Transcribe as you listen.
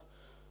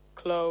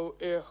cló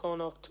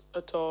iarchónacht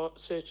atá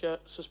suite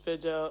sa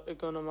spidéal I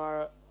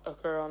Conamara a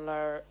chur an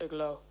leabhar I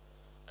gcló.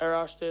 Ar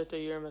ais duit a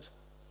dhiarmaid.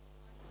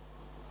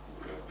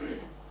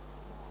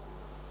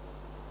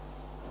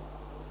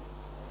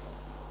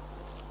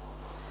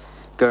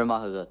 Gur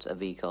maithagat a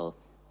bhícáil.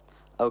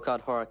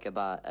 Ócáid thorcha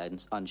ba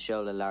an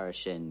seola leabhar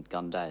sin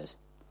gan daid.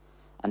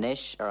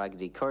 Anois ar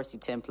agadí cúrsaí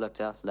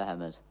timpeallachta le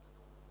Heimid.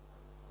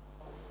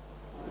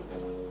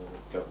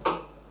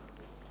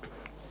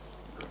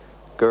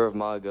 Gurb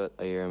maithagat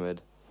a dhiarmaid.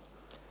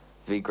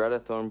 Bhí Greta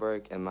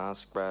Thunberg I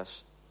measc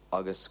breis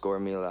agus scór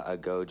a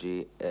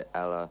góidí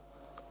eile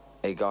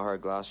I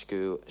gcathair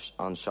Glasgow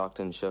an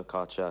seachtain seo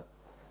caite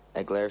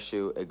ag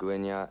léirsú I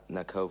gcoinne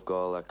na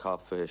comhghála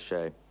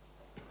COP26.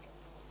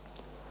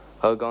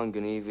 Thug an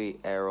gníomhaí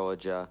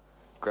aeróide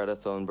Greta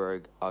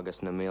Thunberg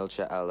agus na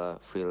mílte eile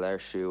faoi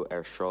léirsú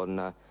ar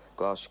sráideanna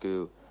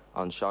Glasgow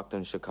an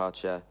seachtain seo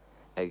caite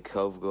ag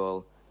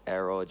comhgháil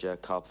aeróide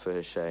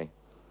COP26.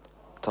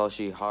 Tá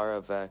sí thar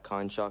a bheith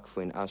cainteach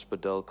faoin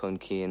aspadul chun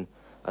cín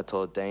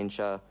atá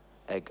déanse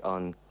ag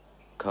an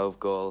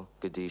comhgháil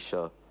go dtí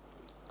seo.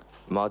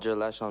 Maidir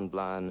leis an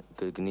bplean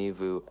go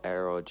gníomhú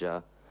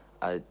aeróide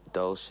a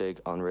dul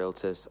sigh an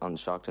rialtas an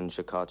seachtain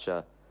seo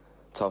caite,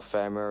 tá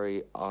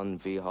feirmeoirí an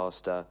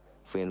bhítheasta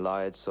faoin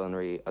laghead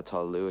sonraí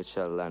atá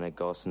luaite lena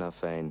gcósanna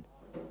féin.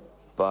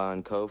 Ba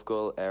an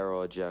comhgháil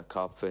aeróide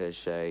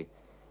COP26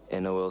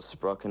 ina bhfuil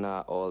spriocanna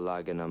ó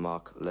leagan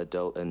amach le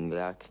dul in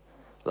ghlaic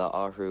le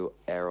áthhrú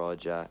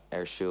aeróide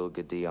ar siúl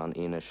go dtí an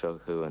ina seo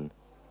thuain.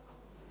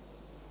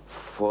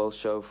 Fáil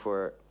seo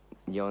fuair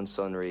Jon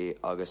Sonraí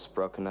agus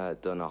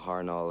spriocanna do na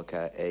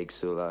harnálacha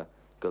éagsúla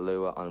go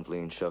luath an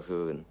bhliain seo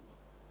thuain.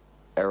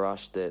 Ar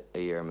ais duit a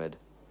dhiarmaid.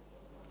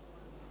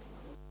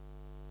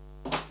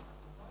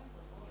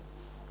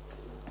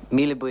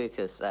 Míle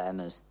buíochas a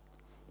Heimid.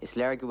 Is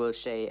léir go bhfuil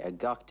sé ar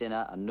gach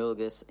duine an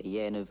nuagas a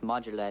dhéanamh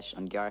maidir leis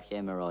an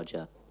ghearchéim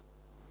aráide.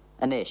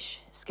 Anois,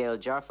 scéal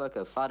dearfach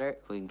ó fadar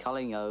chuoin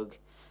Colin Óg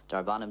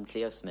dar bannam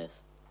Cleo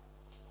Smith.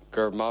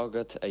 Gur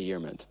maithagat a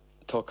dhiarmaid.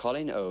 Tá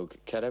Colin Óg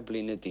ceithre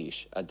bliana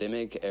d'aois a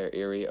d'imigh ar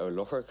iarraidh ó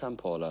Lochar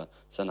Campóla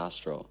san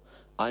Astro,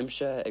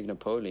 aimse ag na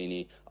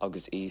Póilíní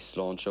agus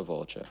Sláinte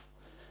Bháilte.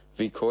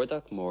 Bhí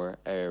cuardach mór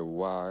ar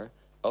mhar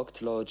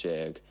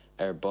 8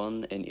 ar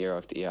bun in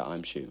iireacht í a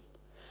aimsiú.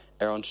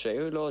 Ar an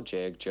 6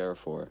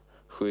 dearfór,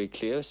 chuaigh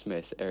Cleo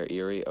Smith ar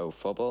iarraidh ó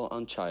phobal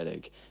an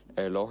Teilig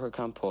ar Lochar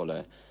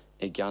Campóla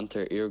I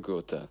gceantar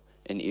iargóta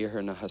in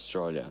iarthar na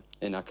Hastráile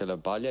in aice le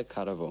baile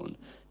Caravón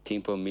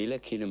timpeall 1000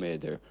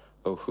 km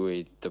ó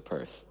Chuaigh de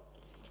Perth.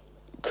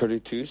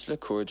 Cuireadh tús le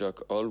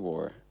cuaideach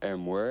ollmhór ar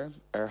muir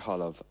ar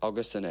thalamh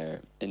agus an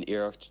air in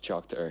iireacht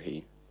teacht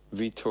uirthi.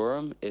 Bhí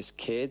tuairim is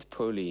 100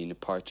 pólín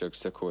páirteach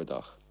sa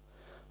cuardach.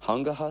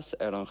 Hangachas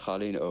ar an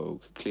Chalín Óg,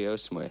 Cleo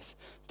Smith,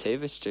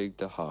 taobh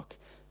de hach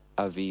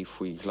a bhí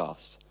faoi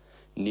glas.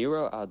 Ní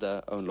raibh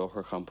ada ón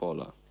Lochar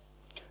Campóla.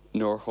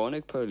 Nuair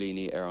tháinig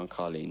Paulíní ar an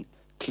Chalín,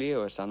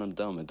 Cleo is anam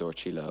dom a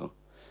dúirt le.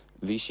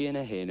 Bhí sí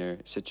ina héanaar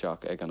sa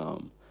teach ag an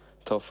am.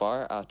 Tá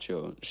fear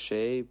ateo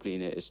 6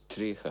 bliana is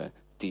tríocha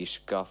díos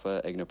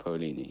gafa ag na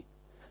Paulíní.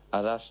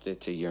 Arás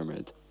duit a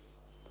dhiarmaid.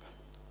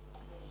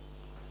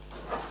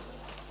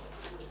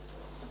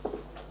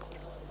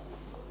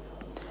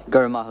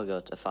 Gur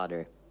maithagat a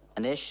fadar.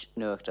 Anois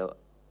nuacht ó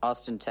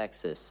Austin,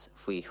 Texas,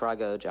 faoi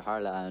thrágóid a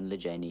tharla ann le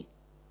Jenny.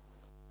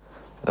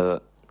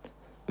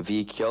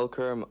 Bhí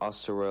ceolcurm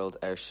Astroworld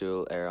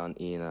arsúil ar an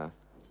ina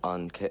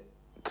an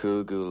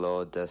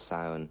 5 de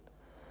Samhain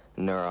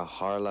nuair a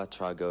tharla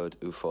tragóid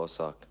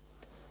uafásach.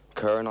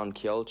 Cuireann an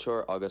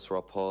ceoltóir agus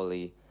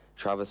rapálaí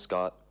Travis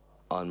Scott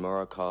an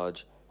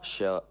muracháid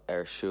seo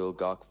arsúil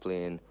gach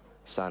bliain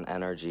San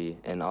Energy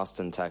in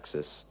Austin,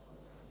 Texas.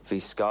 Bhí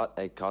Scott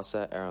ag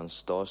casa ar an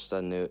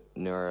stáiste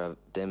nuair a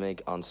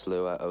d'imigh an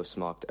slua ó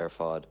smacht ar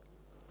fad.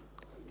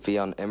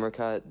 Bhí an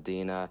imirce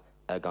daoine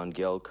ag an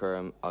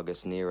gceolcurm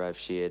agus ní raibh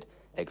siad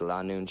ag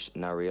leanúint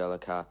na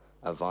rialacha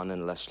a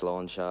bhanan le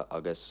sláinte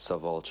agus sa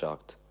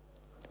bhfáilteacht.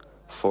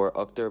 Fuair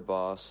Uachtar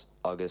Bás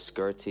agus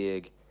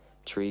gcuirtíodh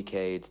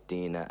 300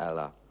 daoine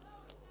eile.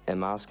 I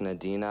measc na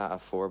daoine a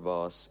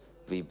fórbás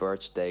bhí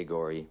Burt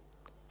Dagóirí.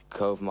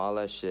 Chomh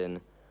maith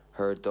sin,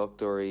 thur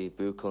doctóirí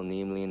buacail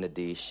níomlíon na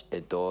díos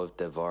I dóibh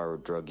de bharr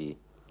drugaí.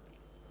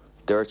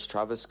 Dúirt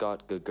Travis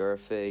Scott go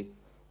gcuirfidh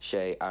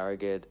sé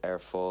airgid ar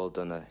fáil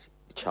do na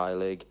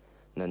Teilig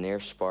na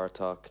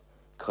níorspártach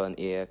chun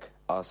íoc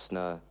as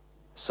na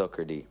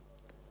sucrdaí.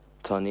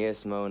 Tá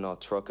níos mó ná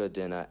 30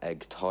 duine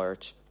ag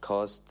tairt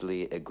cás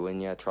dlí I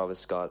gcoinne Travis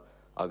Scott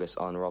agus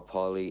an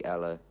rapálaí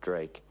eile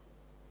Drake.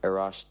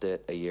 Arás duit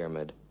a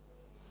dhiarmaid.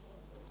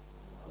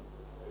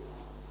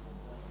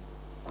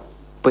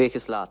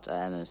 Buíochas leat a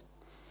Heimid.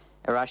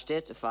 Arás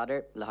duit a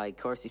fadar le haghaidh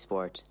cúrsaí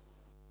sport.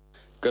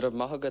 Gurb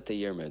maithagat a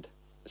dhiarmaid.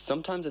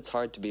 Sometimes it's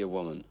hard to be a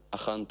woman, a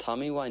chan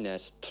Tommy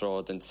Wynette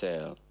trád an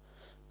saoil.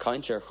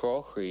 Caint ar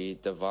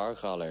chráchraí de bharr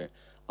ghalar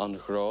an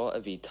ghrá a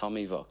bhí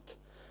Tommy Vocht.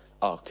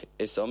 Ach,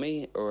 is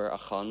umí uair a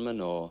chan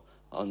manó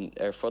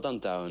ar fud an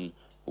domhan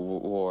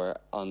mhór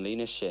an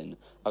líne sin,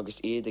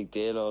 agus iad ag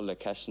déaló le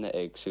ceisina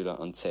éagsúla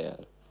an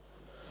téal.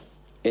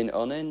 In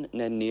ionainn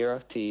na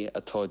níochtaí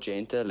atá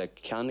déanta le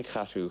ceann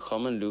chathrú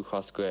chuman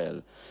luchas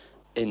Gael.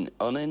 In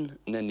ionainn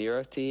na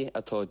níochtaí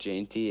atá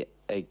déanta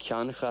ag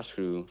ceann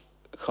chathrú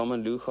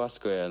chuman luchas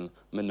Gael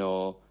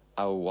mná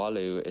a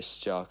bhhailú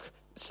isteach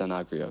san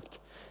agriocht.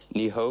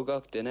 Ní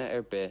thógach duine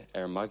ar bith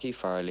ar Maggie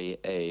Farley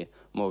é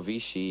má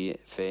bhí si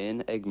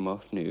féin ag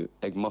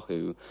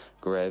mothú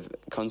go raibh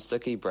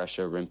constaí breise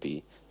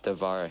rimpi de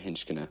bharr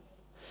hinscne.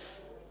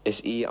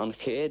 Is í an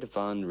chéad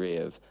bhain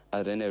riamh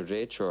a rinne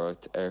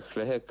réiteoireacht ar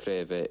chluiche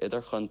créimhe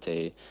idir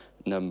chuntaí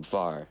na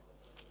bharr.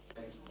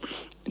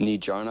 Ní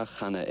dearnach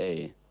chana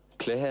é,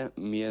 cluiche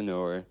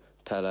mianóir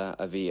pelle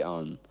a bhí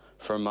an,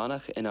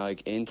 formannach in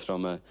ag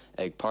aontrama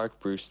ag Park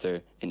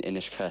Brewster in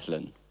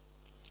Innisketlin.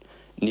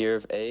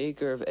 Níorbh é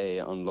gurbh é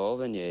an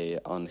lábhané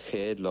an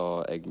chéad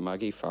lá ag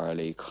Maggie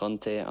Farley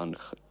chuntaí an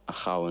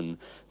chawan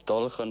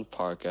dulchan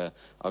parca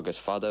agus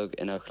fadog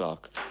ina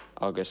chlach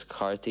agus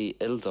cartaí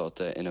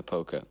ildóta ina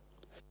póca.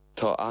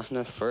 Tá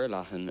aithne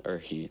furlachan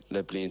orthaí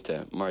le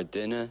blianta mar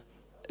duine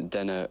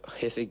denna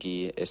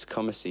hifigí is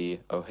cumasaí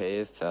ó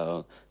thaobh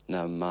fel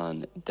na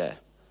man de.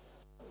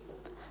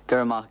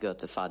 Gur amach go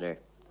de fadar.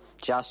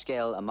 Josh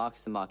Gale amach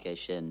samach é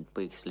sin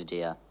buigs le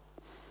dia.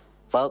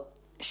 Well,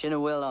 sin a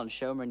bhfuil an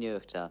seomar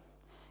nuachta.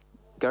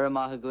 Gur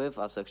amach a goibh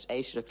as ucht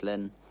éisireach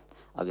linn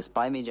agus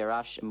baimid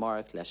arás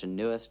amórach leis an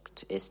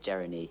nuacht is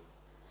Jeremy.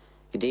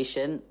 Godí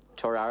sin,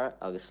 torara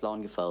agus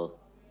slán gefol.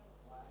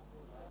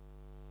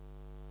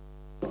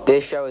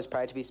 This show is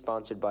proud to be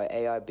sponsored by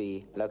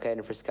AIB, located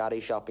in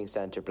Frascati Shopping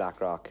Centre,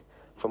 Blackrock.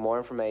 For more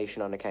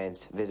information on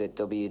accounts, visit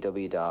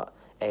www.aib.ie.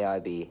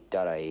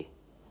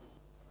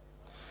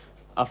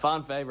 A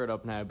fan favourite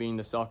up now being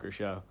the soccer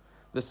show.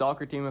 The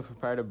soccer team have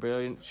prepared a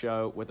brilliant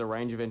show with a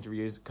range of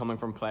interviews coming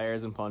from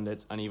players and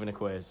pundits and even a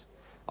quiz.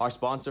 Our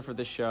sponsor for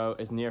this show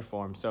is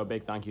Nearform, so a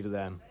big thank you to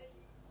them.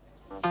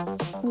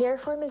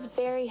 Nearform is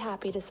very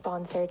happy to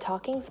sponsor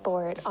Talking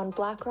Sport on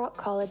Blackrock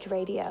College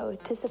Radio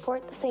to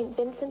support the St.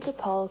 Vincent de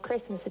Paul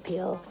Christmas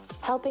Appeal,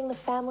 helping the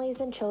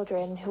families and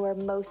children who are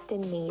most in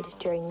need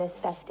during this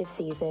festive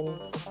season.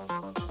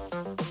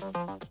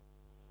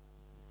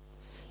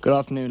 Good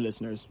afternoon,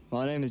 listeners.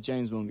 My name is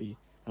James Mungy,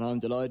 and I'm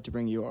delighted to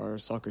bring you our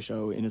soccer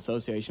show in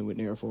association with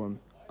Nearform.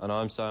 And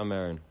I'm Sam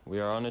Marin. We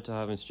are honoured to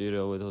have in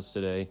studio with us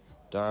today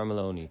Dara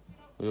Maloney.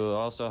 We will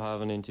also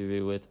have an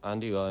interview with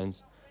Andy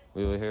Lyons.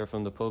 We will hear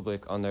from the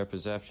public on their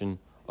perception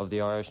of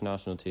the Irish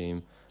national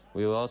team.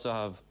 We will also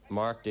have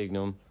Mark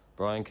Dignam,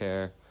 Brian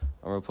Kerr,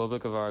 and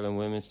Republic of Ireland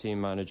women's team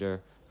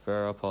manager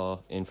Farah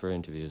Paul in for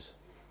interviews.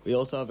 We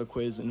also have a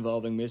quiz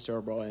involving Mr.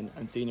 O'Brien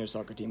and senior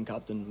soccer team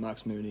captain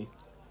Max Mooney.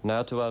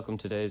 Now to welcome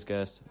today's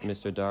guest,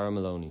 Mr. Dara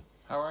Maloney.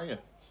 How are you?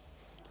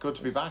 Good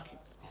to be back.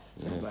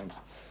 Yeah. Thanks.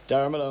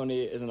 Dara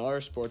Maloney is an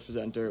Irish sports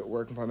presenter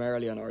working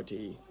primarily on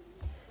RTE.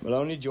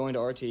 Maloney joined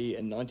RTE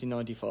in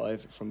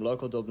 1995 from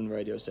local Dublin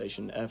radio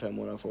station FM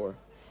 104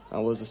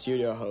 and was the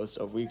studio host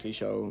of weekly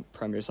show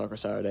Premier Soccer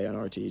Saturday on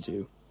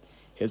RTE2.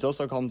 He has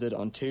also commented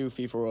on 2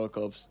 FIFA World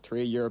Cups,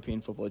 3 European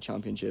Football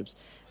Championships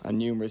and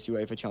numerous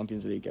UEFA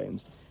Champions League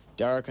games.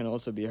 Dara can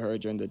also be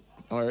heard during the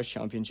Irish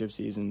Championship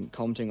season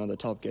commenting on the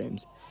top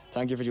games.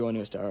 Thank you for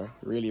joining us, Dara.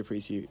 Really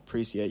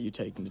appreciate you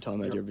taking the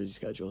time out of your busy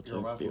schedule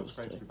to be with us today. It's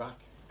great to be back.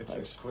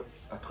 It's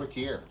a quick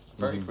year,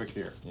 very quick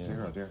year. Yeah.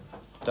 Dear, oh dear.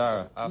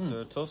 Dara,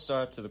 after a tough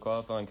start to the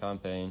qualifying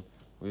campaign,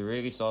 we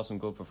really saw some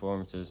good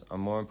performances and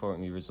more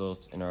importantly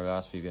results in our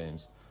last few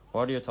games.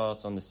 What are your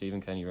thoughts on the Stephen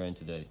Kenny reign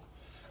today?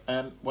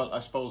 Well, I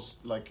suppose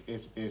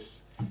it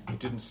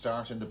didn't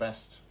start in the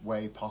best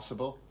way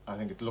possible. I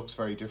think it looks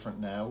very different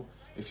now.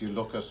 If you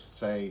look at,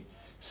 say,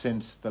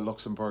 since the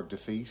Luxembourg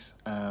defeat,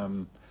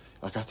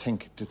 I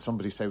think, did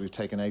somebody say we've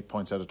taken 8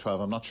 points out of 12?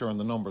 I'm not sure on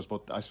the numbers,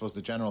 but I suppose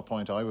the general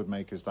point I would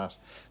make is that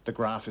the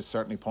graph is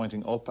certainly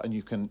pointing up, and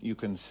you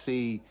can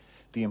see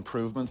the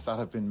improvements that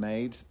have been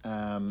made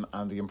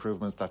and the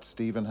improvements that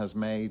Stephen has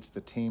made.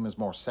 The team is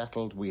more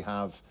settled. We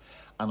have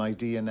an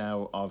idea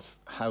now of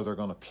how they're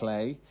going to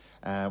play.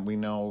 We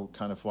know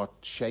kind of what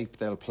shape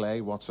they'll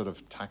play, what sort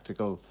of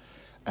tactical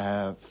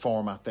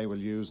format they will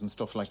use and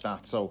stuff like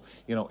that. So,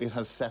 it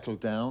has settled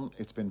down.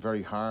 It's been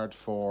very hard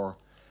for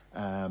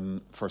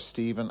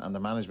Stephen and the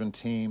management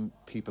team,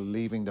 people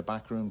leaving the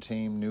backroom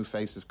team, new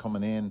faces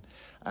coming in.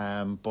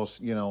 But,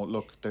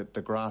 look,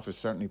 the graph is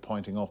certainly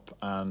pointing up,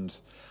 and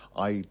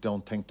I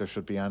don't think there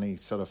should be any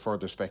sort of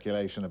further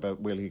speculation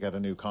about will he get a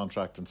new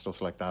contract and stuff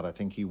like that. I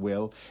think he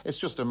will. It's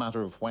just a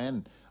matter of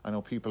when. I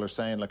know people are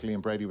saying, like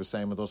Liam Brady was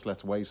saying with us,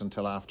 let's wait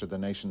until after the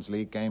Nations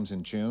League games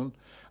in June.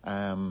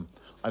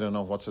 I don't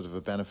know what sort of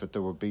a benefit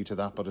there would be to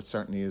that, but it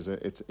certainly is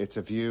it's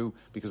a view,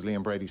 because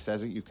Liam Brady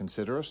says it, you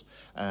consider it.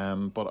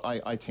 But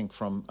I think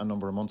from a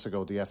number of months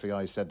ago, the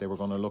FAI said they were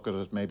going to look at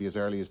it maybe as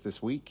early as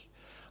this week.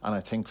 And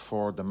I think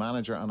for the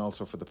manager and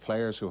also for the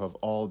players who have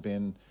all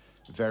been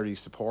very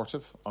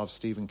supportive of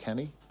Stephen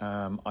Kenny,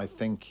 I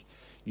think,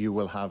 you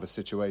will have a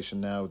situation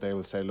now, they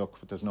will say, look,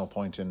 there's no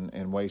point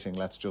in waiting,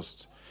 let's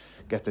just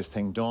get this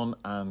thing done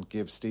and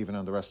give Stephen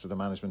and the rest of the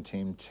management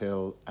team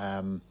till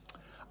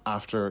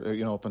after,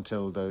 up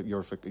until the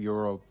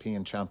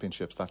European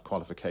Championships, that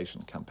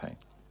qualification campaign.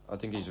 I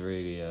think he's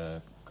really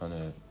kind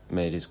of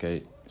made his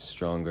case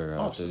stronger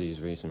after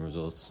these recent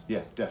results.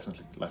 Yeah,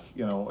 definitely.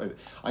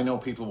 I know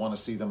people want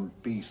to see them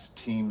beat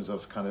teams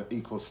of kind of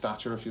equal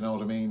stature, if you know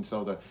what I mean.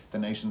 So the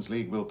Nations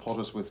League will put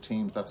us with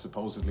teams that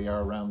supposedly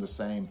are around the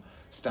same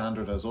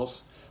standard as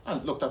us.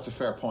 And look, that's a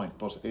fair point,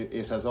 but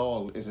it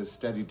has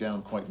steadied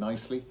down quite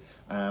nicely.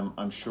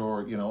 I'm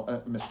sure,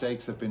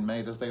 mistakes have been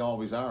made, as they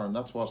always are, and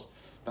that's what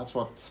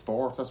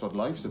sport, that's what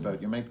life's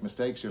about. You make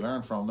mistakes, you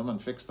learn from them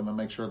and fix them and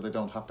make sure they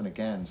don't happen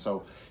again.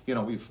 So,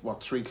 we've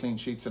 3 clean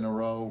sheets in a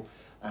row,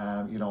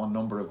 a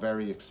number of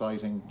very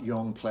exciting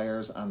young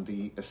players, and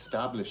the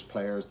established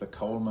players, the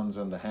Colemans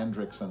and the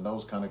Hendricks and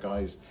those kind of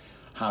guys,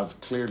 have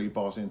clearly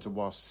bought into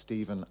what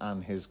Stephen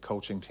and his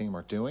coaching team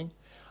are doing.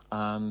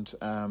 And,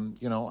 I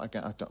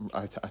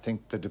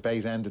think the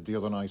debate ended the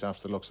other night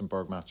after the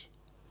Luxembourg match.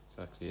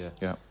 Exactly, yeah.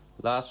 Yeah.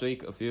 Last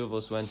week, a few of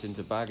us went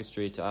into Baggot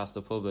Street to ask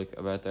the public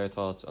about their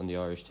thoughts on the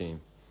Irish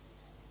team.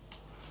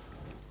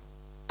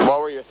 What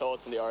were your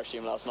thoughts on the Irish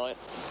team last night?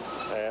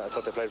 I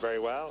thought they played very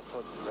well.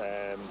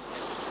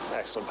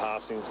 Excellent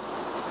passing,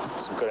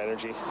 some good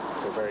energy.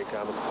 They're very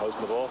calm and composed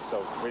in the ball,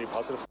 so really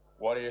positive.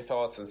 What are your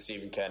thoughts on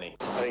Stephen Kenny?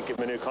 I think give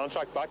him a new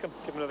contract, back him,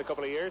 give him another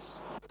couple of years.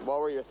 What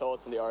were your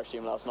thoughts on the Irish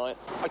team last night?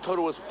 I thought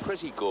it was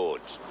pretty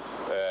good.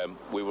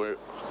 We were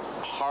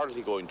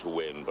hardly going to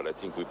win, but I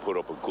think we put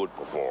up a good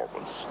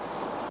performance.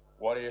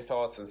 What are your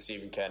thoughts on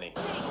Stephen Kenny?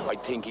 I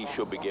think he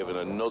should be given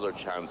another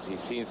chance. He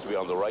seems to be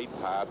on the right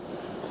path,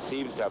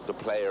 seems to have the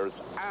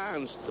players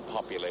and the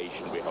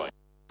population behind.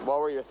 What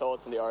were your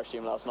thoughts on the Irish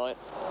team last night?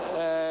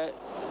 They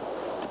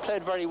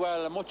played very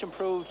well, a much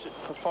improved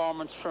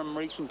performance from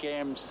recent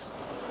games.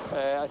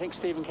 I think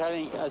Stephen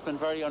Kenny has been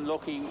very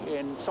unlucky.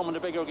 In some of the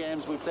bigger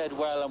games we played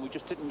well and we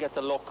just didn't get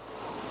the luck.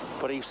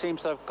 But he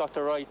seems to have got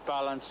the right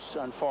balance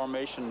and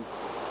formation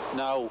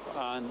now,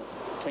 and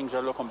things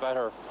are looking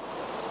better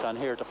than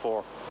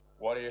heretofore.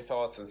 What are your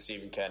thoughts on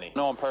Stephen Kenny?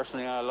 No,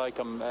 personally, I like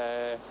him.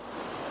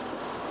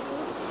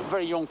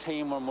 Very young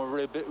team and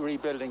we're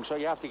rebuilding, so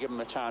you have to give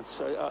him a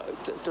chance.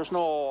 There's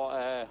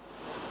no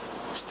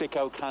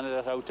stick-out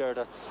candidate out there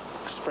that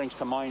springs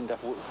to mind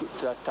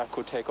that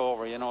could take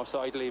over,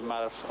 so I'd leave him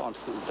at it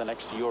until the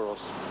next Euros.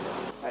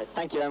 All right,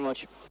 thank you very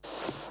much.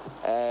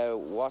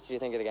 What did you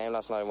think of the game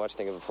last night and what did you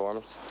think of the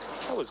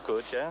performance? That was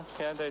good, yeah.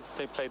 Yeah,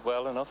 they played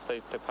well enough.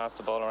 They passed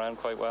the ball around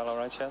quite well, all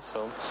right, yeah.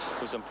 So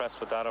I was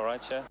impressed with that, all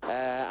right,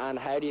 yeah. And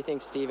how do you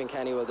think Stephen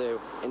Kenny will do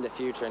in the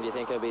future, and do you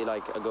think he'll be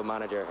like a good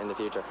manager in the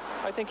future?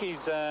 I think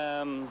he's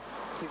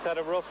had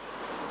a rough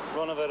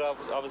run of it,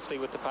 obviously,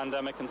 with the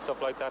pandemic and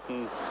stuff like that,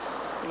 and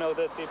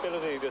the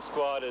ability of the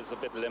squad is a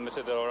bit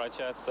limited, all right,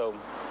 yeah. So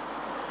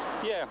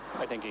yeah,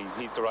 I think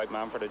he's the right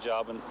man for the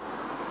job, and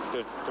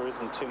there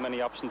isn't too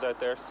many options out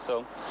there,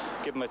 so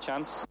give him a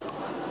chance.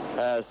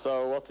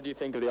 So what did you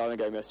think of the Ireland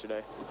game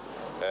yesterday?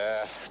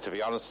 To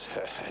be honest,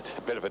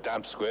 a bit of a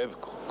damp squib,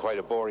 quite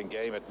a boring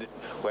game.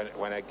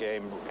 When a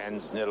game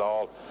ends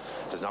 0-0,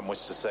 there's not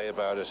much to say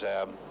about it.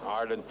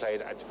 Ireland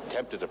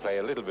attempted to play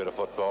a little bit of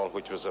football,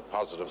 which was a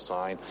positive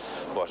sign,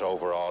 but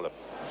overall,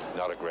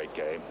 not a great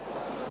game.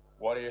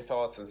 What are your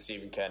thoughts on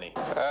Stephen Kenny?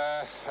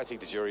 I think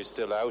the jury's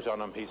still out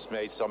on him. He's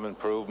made some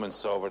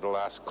improvements over the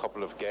last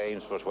couple of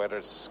games, but whether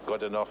it's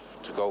good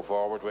enough to go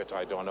forward with,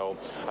 I don't know.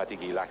 I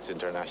think he lacks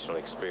international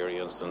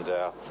experience,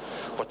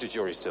 but the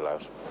jury's still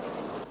out.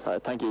 All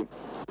right, thank you.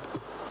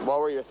 What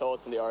were your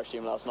thoughts on the Irish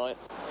team last night?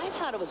 I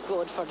thought it was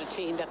good for the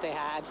team that they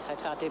had. I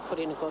thought they put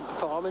in a good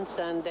performance,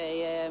 and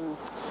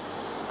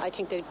I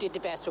think they did the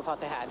best with what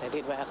they had. They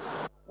did well.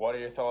 What are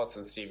your thoughts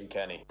on Stephen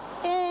Kenny?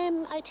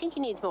 I think he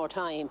needs more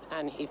time,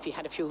 and if he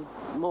had a few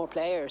more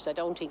players, I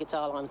don't think it's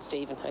all on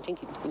Stephen. I think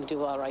he'll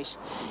do all right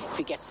if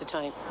he gets the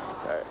time.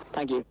 All right,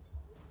 thank you.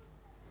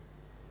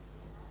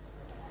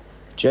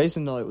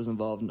 Jason Knight was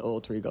involved in all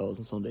 3 goals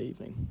on Sunday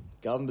evening.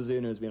 Gavin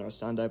Bazuna has been our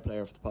standout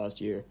player for the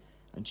past year,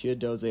 and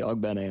Chiadozie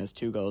Ogbene has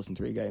 2 goals in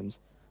 3 games.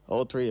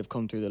 All 3 have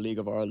come through the League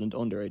of Ireland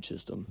underage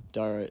system.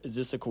 Dara, is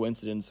this a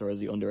coincidence or has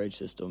the underage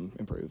system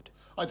improved?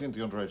 I think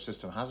the underage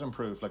system has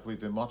improved. We've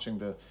been watching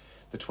the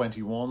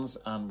 21s,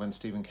 and when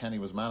Stephen Kenny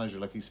was manager,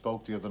 he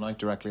spoke the other night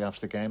directly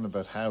after the game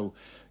about how,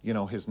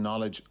 his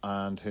knowledge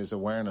and his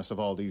awareness of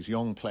all these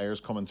young players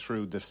coming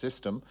through the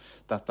system,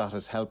 that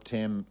has helped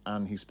him.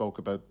 And he spoke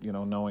about,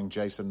 knowing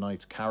Jason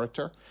Knight's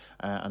character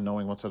and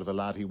knowing what sort of a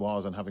lad he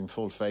was and having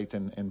full faith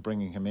in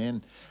bringing him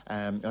in.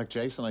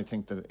 Jason, I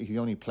think that he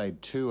only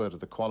played 2 out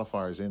of the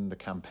qualifiers in the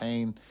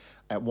campaign.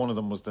 One of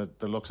them was the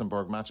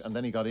Luxembourg match, and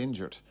then he got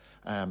injured.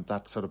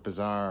 That sort of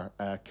bizarre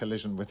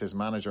collision with his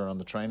manager on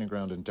the training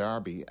ground in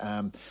Derby.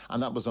 And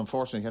that was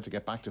unfortunate. He had to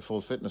get back to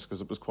full fitness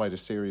because it was quite a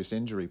serious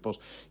injury. But,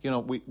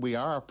 we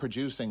are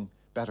producing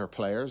better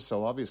players.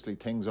 So obviously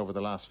things over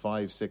the last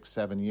 5, 6,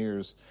 7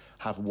 years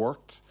have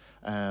worked.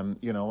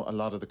 You know, a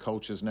lot of the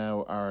coaches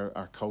now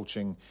are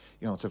coaching,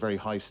 you know, it's a very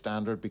high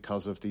standard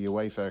because of the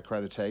UEFA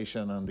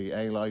accreditation and the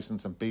A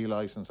licence and B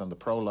licence and the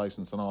pro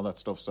licence and all that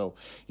stuff. So,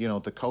 you know,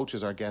 the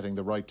coaches are getting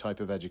the right type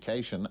of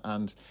education,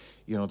 and,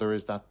 you know, there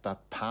is that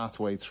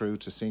pathway through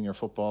to senior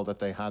football that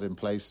they had in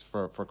place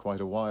for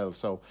quite a while.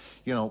 So,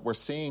 you know, we're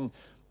seeing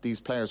these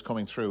players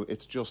coming through.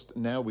 It's just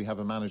now we have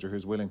a manager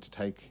who's willing to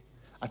take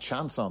a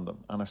chance on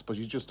them, and I suppose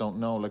you just don't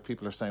know. Like,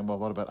 people are saying, well,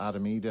 what about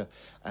Adam Ida?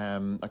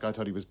 Like, I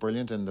thought he was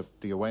brilliant in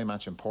the away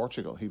match in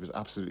Portugal. He was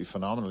absolutely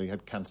phenomenal. He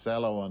had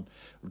Cancelo and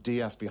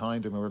Diaz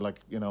behind him, who were like,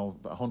 you know,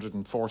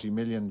 140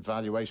 million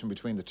valuation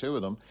between the two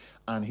of them,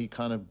 and he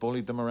kind of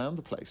bullied them around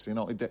the place. You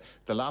know,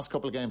 the last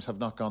couple of games have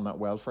not gone that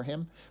well for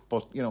him,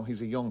 but, you know,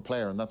 he's a young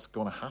player, and that's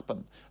going to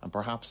happen. And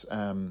perhaps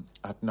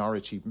at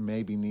Norwich he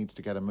maybe needs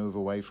to get a move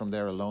away from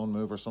there, a loan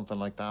move or something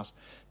like that,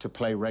 to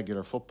play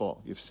regular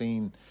football. You've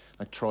seen,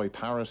 like, Troy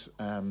Parrott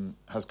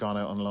has gone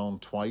out on loan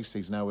twice.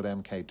 He's now with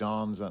MK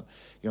Dons, and,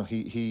 you know,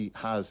 he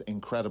has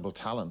incredible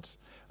talent,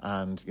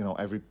 and, you know,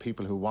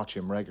 people who watch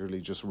him regularly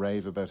just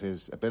rave about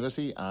his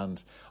ability,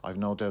 and I've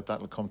no doubt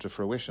that'll come to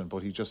fruition.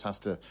 But he just has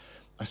to,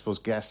 I suppose,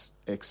 get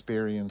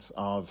experience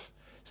of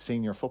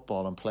senior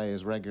football and play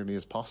as regularly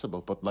as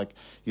possible. But, like,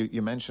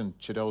 you mentioned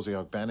Chidozie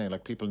Ogbene,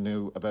 like, people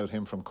knew about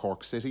him from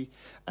Cork City,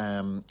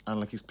 and,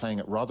 like, he's playing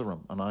at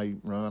Rotherham, and I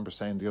remember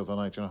saying the other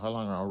night, you know, how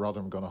long are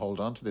Rotherham going to hold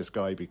on to this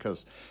guy,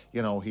 because,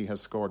 you know, he has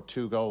scored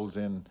 2 goals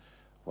in,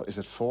 what is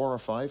it, 4 or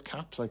 5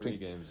 caps, I think.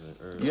 3 games.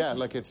 Yeah,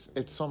 like, it's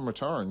some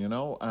return, you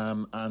know,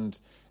 and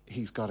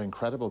he's got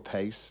incredible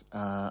pace,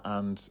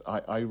 and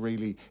I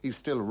really, he's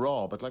still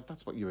raw, but, like,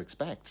 that's what you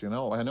expect, you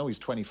know. I know he's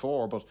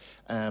 24, but,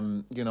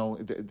 you know,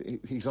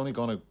 he's only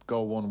going to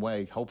go one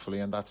way, hopefully,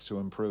 and that's to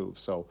improve.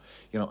 So,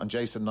 you know, and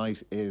Jason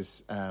Knight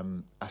is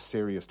a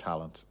serious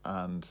talent,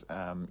 and,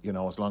 you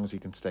know, as long as he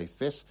can stay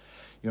fit,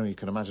 you know, you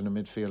can imagine a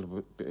midfield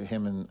with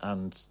him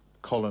and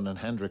Cullen and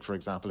Hendrick, for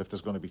example, if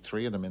there's going to be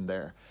 3 of them in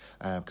there,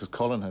 because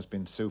Cullen has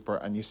been super,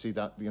 and you see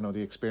that, you know,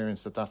 the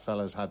experience that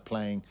fella's had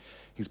playing.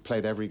 He's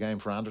played every game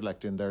for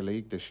Anderlecht in their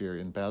league this year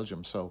in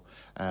Belgium, so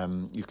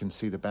you can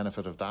see the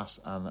benefit of that.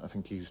 And I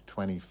think he's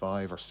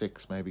 25 or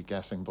 6, maybe,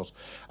 guessing, but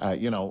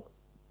you know,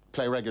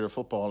 play regular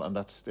football, and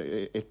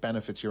it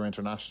benefits your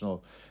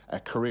international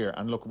career.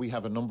 And look, we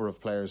have a number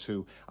of players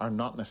who are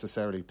not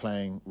necessarily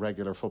playing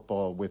regular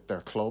football with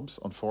their clubs,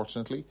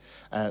 unfortunately.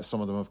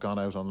 Some of them have gone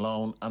out on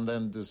loan, and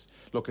then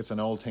it's an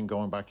old thing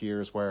going back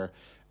years where,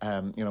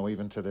 you know,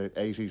 even to the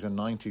 80s and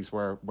 90s,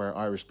 where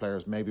Irish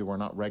players maybe were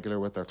not regular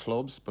with their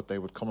clubs, but they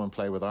would come and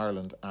play with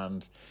Ireland,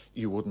 and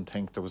you wouldn't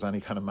think there was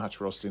any kind of match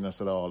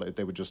rustiness at all.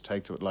 They would just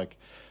take to it like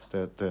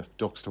the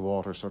ducks to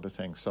water sort of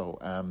thing. So,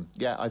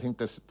 yeah, I think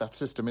that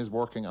system is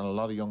working, and a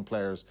lot of young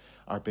players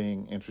are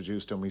being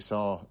introduced, and we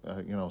saw,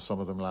 you know, some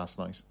of them last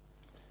night.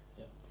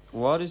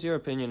 What is your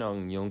opinion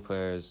on young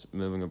players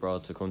moving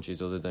abroad to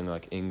countries other than,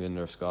 like, England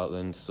or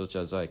Scotland, such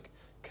as, like,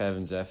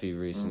 Kevin Zeffie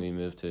recently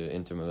moved to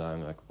Inter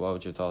Milan? Like, what were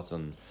your thoughts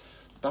on?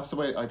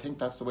 I think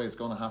that's the way it's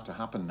going to have to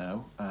happen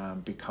now,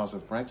 because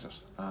of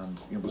Brexit,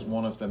 and it was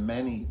one of the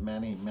many,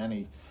 many,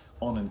 many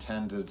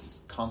unintended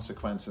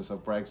consequences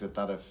of Brexit,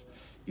 that if,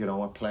 you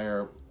know, a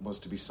player was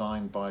to be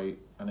signed by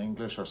an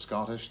English or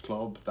Scottish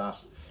club,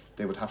 that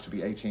they would have to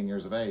be 18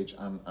 years of age,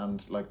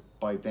 and like,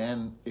 by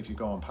then, if you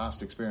go on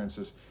past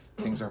experiences,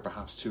 things are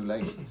perhaps too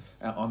late,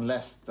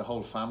 unless the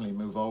whole family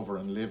move over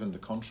and live in the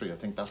country. I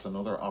think that's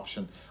another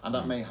option, and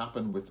that may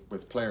happen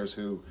with players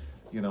who,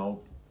 you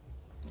know,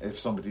 if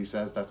somebody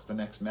says that's the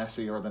next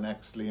Messi or the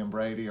next Liam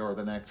Brady or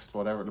the next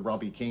whatever,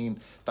 Robbie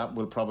Keane, that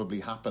will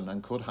probably happen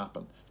and could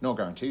happen. No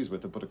guarantees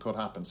with it, but it could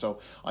happen. So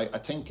I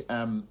think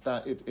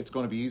that it's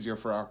going to be easier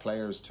for our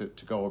players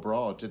to go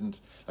abroad.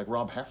 Like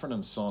Rob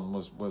Heffernan's son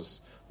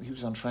was he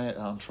was on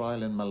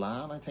trial in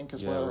Milan, I think,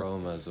 as well. Yeah,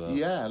 Roma as well.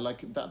 Yeah,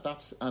 like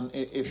that's, and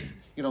if,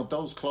 you know,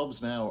 those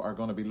clubs now are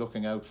going to be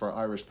looking out for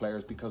Irish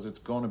players, because it's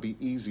going to be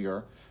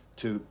easier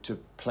to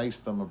place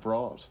them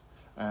abroad.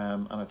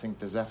 And I think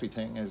the Zeffie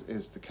thing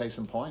is the case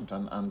in point.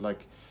 And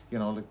like, you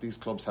know, like, these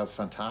clubs have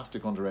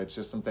fantastic underage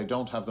systems. They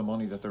don't have the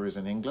money that there is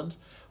in England.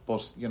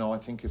 But, you know, I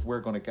think if we're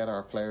going to get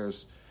our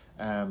players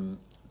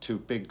to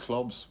big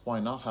clubs, why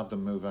not have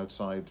them move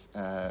outside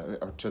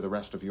or to the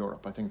rest of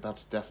Europe? I think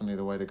that's definitely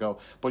the way to go.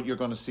 But you're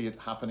going to see it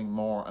happening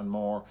more and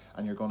more,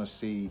 and you're going to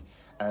see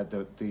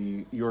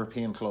the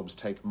European clubs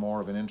take more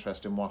of an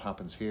interest in what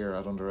happens here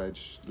at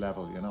underage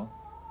level, you know.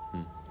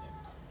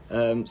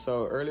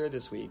 So earlier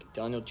this week,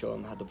 Daniel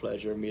Chum had the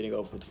pleasure of meeting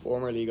up with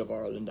former League of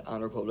Ireland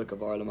and Republic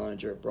of Ireland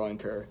manager Brian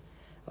Kerr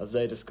as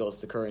they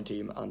discussed the current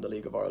team and the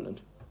League of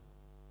Ireland.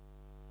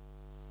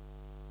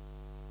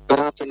 Good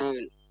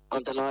afternoon.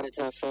 I'm delighted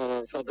to have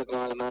former Republic of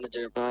Ireland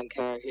manager Brian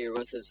Kerr here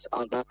with us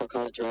on Blackrock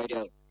College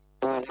Radio.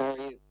 Brian, how are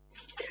you?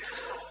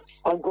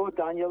 I'm good,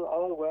 Daniel.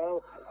 All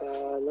well.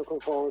 Looking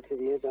forward to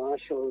the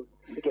international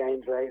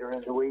games later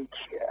in the week,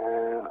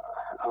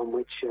 on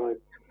which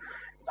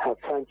have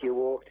plenty of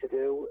work to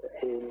do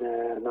in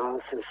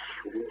analysis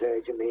and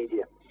Virgin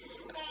Media.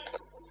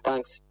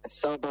 Thanks.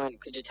 So, Brian,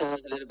 could you tell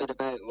us a little bit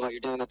about what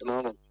you're doing at the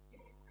moment?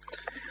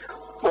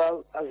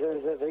 Well, as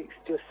I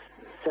just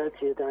said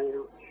to you,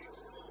 Daniel,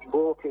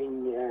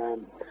 working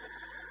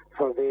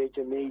for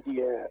Virgin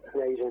Media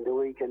later in the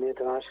week and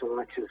international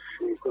matches.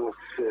 We've got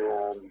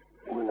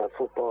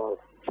football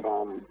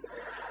from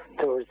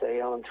Thursday,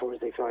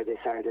 Friday,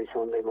 Saturday,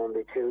 Sunday,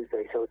 Monday,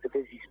 Tuesday. So it's a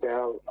busy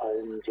spell.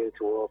 I'm due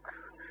to work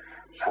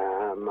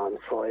on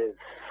five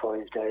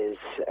days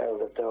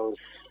out of those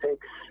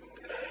 6.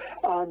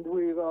 And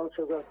we've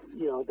also got,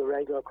 the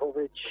regular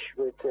coverage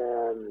with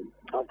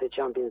of the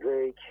Champions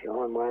League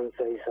on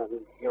Wednesdays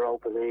and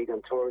Europa League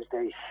on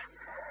Thursdays.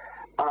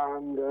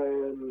 And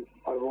I'm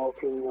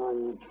working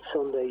on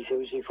Sundays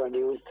usually for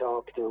News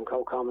Talk, doing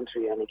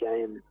co-commentary on a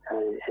game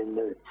in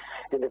the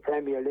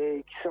Premier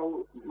League.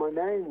 So my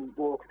main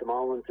work at the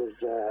moment is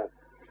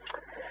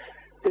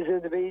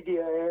in the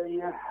media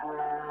area,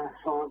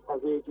 for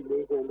Virgin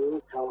Media and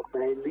News Talk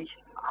mainly.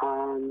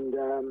 And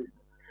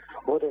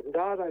other than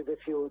that, I have a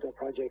few other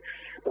projects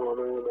going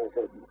on. There's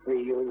a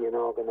reunion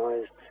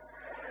organised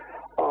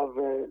of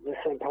the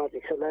St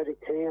Patrick's Athletic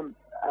team,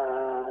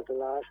 the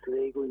last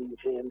league winning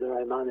team that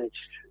I managed.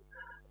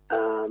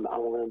 And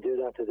we're going to do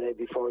that today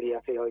before the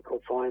FAI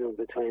Cup final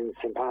between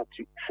St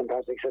Patrick's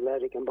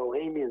Athletic and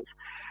Bohemians,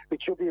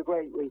 which should be a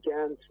great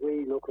weekend.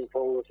 Really looking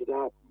forward to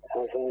that,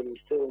 as I'm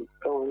still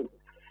going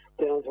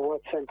down to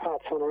watch St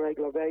Pat's on a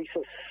regular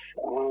basis,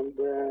 and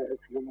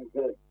it's one of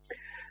the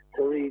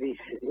really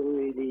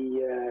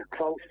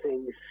close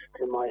things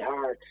to my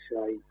heart.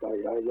 I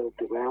love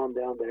the ground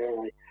down there,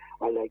 and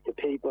I like the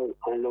people,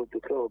 I love the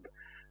club.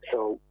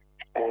 So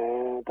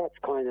that's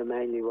kind of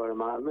mainly where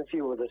I'm at. And a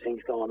few other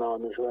things going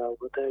on as well,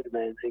 but they're the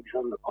main things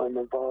I'm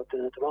involved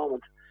in at the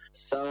moment.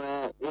 So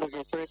one of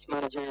your first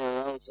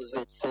managerial roles was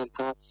with St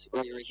Pat's,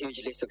 where you were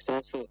hugely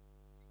successful.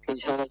 Can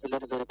you tell us a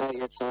little bit about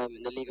your time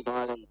in the League of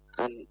Ireland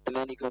and the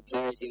many good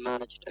players you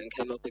managed and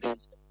came up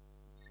against?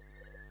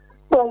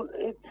 Well,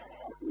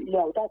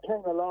 that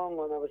came along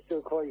when I was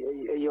still quite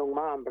a young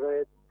man,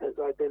 but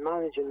I'd been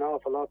managing an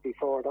awful lot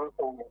before that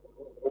one.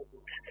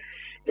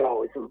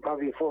 It's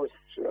probably the first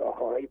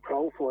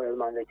high-profile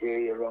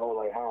managerial role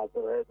I had,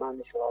 but I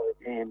managed a lot of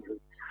teams in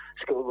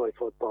schoolboy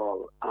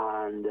football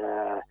and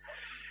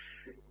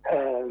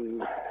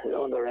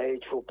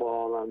underage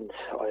football, and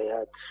I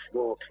had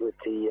worked with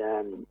the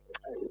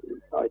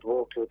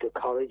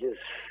colleges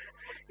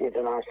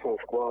international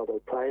squad. I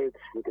played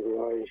with the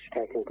Irish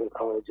Technical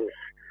Colleges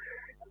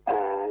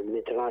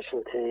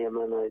international team,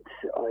 and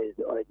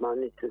I'd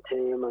managed the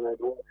team, and I'd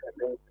worked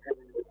with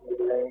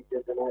the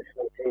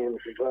international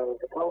teams as well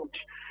as a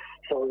coach.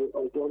 So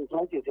I've done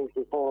plenty of things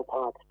before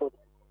Pats, but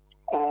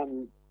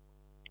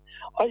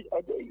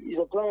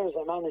the players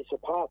I managed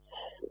at Pats,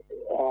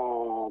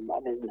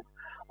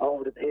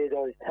 over the period, I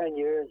was 10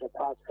 years at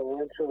Pats, so I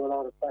went through a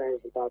lot of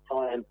players at that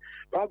time.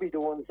 Probably the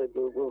ones that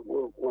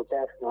were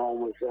best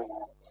known was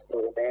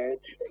Baird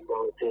in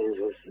those teams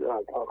was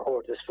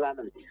Curtis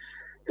Fleming,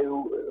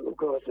 who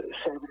got 7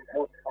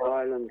 cups for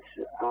Ireland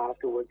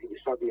afterwards. He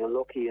was probably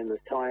unlucky in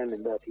his time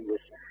in that he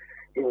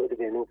would have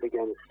been up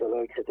against the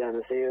likes of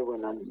Dennis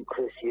Irwin and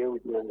Chris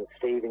Hughton and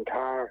Stephen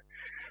Carr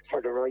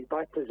for the right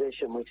back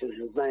position, which is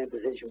his main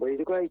position. But he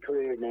had a great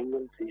career in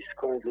England. He's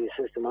currently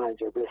assistant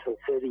manager at Bristol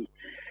City.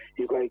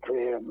 He had a great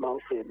career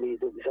mostly at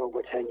Leeds. It was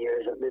over 10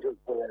 years at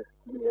Middlesbrough.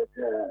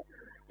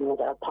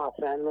 That Pat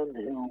Fenlon,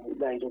 who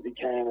later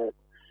became a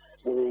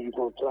really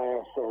good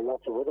player for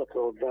lots of other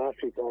clubs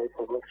after he played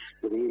for us.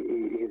 But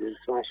he was a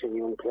smashing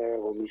young player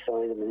when we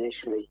signed him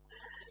initially.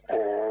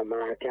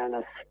 Mark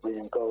Ennis,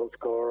 brilliant goal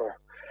scorer.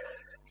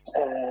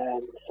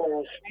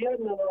 So we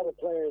hadn't a lot of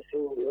players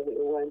who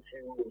went to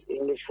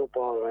English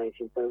football or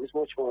anything, but it was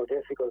much more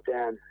difficult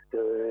then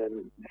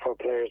for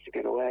players to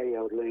get away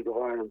out of the League of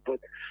Ireland. But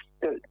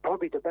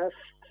probably the best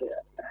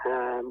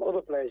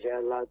other players you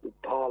had, like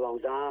Paul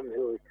O'Dam,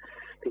 who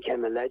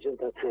became a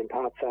legend at St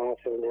Pat's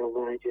after now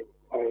managing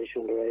Irish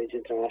underage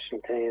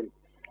international team.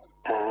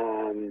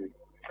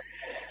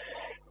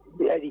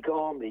 Eddie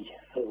Gormley,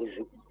 who was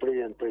a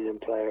brilliant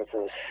player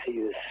for us. He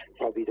was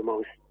probably the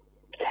most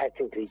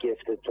technically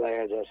gifted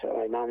player that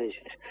I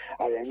managed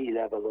at any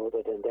level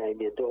other than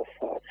Damien Duff,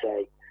 I'd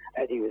say.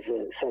 Eddie was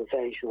a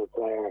sensational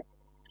player.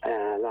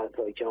 Lads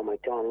like John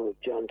McDonald,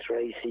 John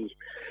Tracy,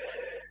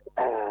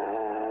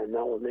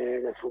 Noel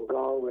Myrna from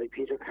Galway,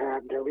 Peter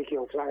Carpenter, Ricky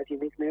O'Flaherty,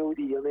 Mick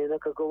Moody. I mean, I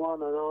could go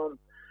on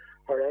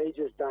for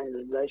ages down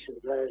in relation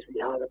to players we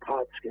had at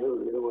Pats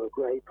who were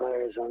great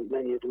players, and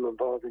many of them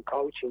involved in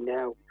coaching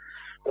now,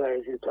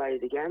 players who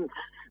played against.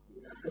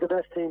 The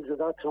best teams at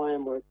that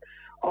time were,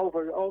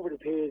 over the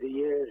period of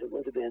years, it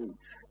would have been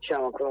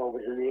Shamrock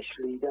Rovers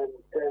initially, then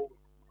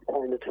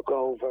kind of took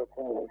over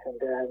from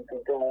then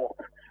to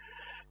Dundalk.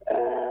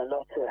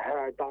 Lots of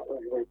hard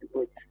battles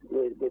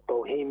with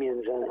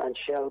Bohemians and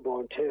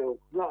Shelbourne too.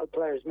 A lot of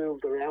players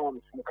moved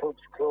around from club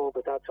to club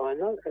at that time,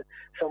 not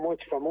so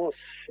much from us,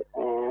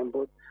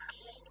 but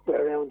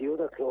around the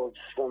other clubs,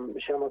 from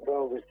Shamrock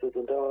Rovers to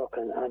Dundalk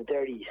and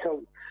Derry.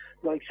 So,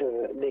 like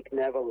Nick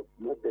Neville,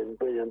 had been a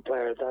brilliant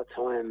player at that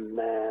time.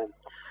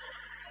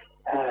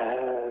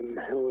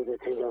 Who was I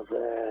think of?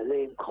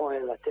 Liam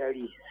Coyle at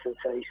Derry,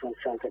 sensational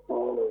centre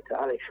forward.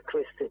 Alex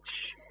Kristic,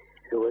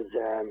 who was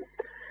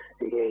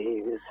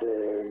he was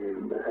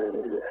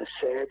a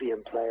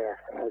Serbian player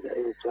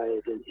who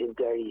played in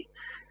Derry,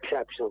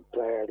 exceptional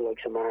player,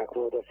 like Mark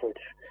Rutherford.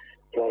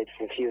 Played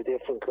for a few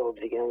different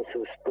clubs against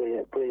us.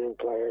 Brilliant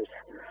players.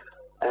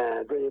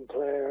 Brilliant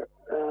player.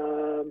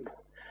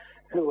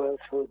 Who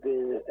else would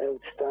be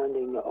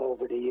outstanding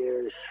over the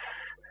years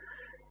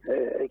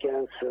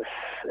against us?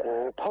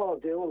 Paul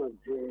Doolan,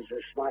 who was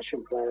a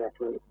smashing player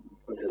for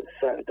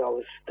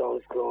those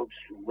clubs,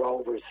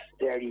 Rovers,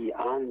 Derry,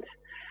 and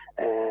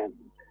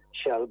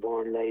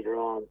Shelbourne later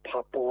on.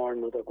 Pat Bourne,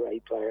 another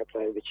great player,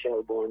 played with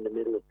Shelbourne in the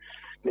middle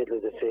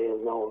of the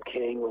field. Noel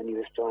King when he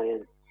was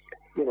playing.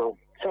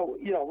 So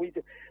we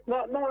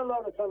not a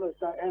lot of fellas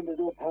that ended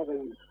up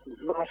having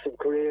massive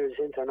careers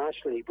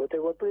internationally, but they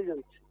were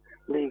brilliant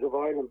League of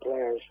Ireland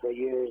players for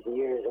years and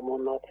years and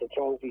won lots of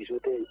trophies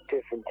with the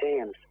different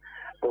teams.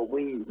 But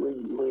we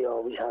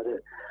always had a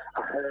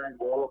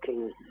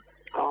hard-working,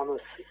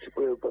 honest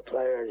group of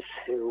players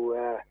who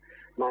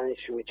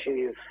managed to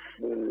achieve.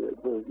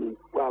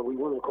 Well, we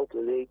won a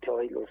couple of league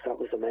titles. That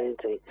was the main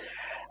thing,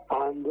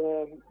 and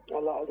a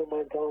lot of them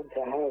went on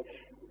to have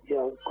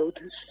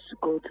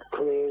good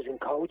careers in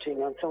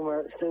coaching, and some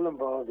are still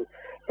involved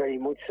very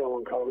much so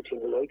in coaching,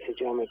 the likes of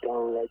John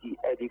McDonald,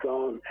 Eddie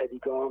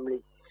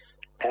Gormley,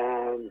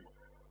 Paul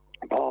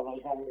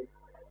O'Shea.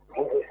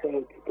 As I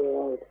said, they're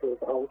all still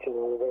coaching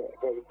on a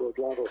very good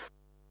level.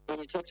 When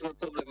you talked about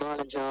public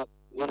Marlin job,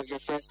 one of your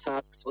first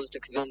tasks was to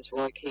convince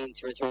Roy Keane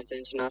to return to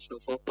international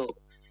football.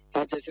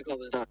 How difficult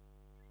was that?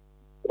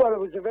 Well, it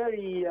was a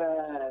very,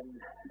 I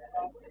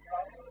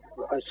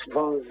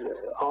suppose,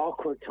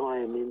 awkward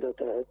time in that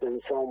there had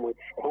been so much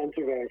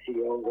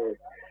controversy over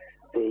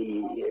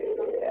the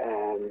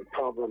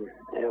problem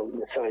out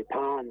in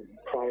Saipan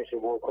prior to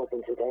World Cup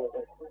in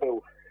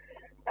 2002.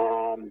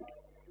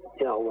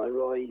 When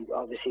Roy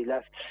obviously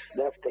left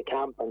the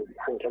camp and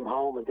came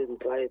home and didn't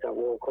play at that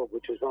World Cup,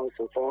 which was most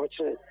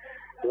unfortunate.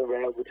 The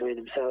row between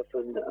himself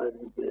and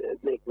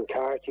Mick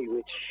McCarthy,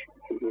 which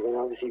you can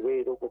obviously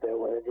read up about,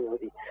 where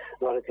a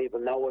lot of people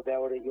know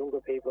about it.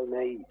 Younger people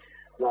may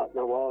not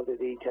know all the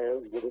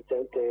details, but it's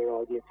out there,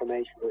 all the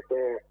information was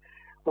there.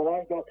 When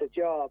I got the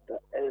job,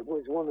 it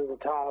was one of the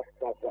tasks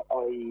that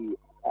I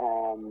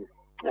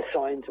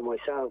assigned to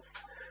myself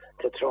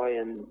to try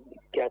and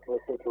get to a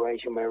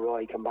situation where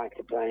Roy came back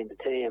to playing the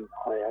team.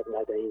 I hadn't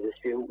had any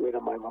dispute with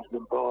him. I wasn't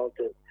involved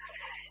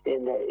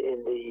in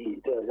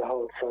the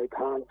whole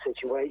Saipan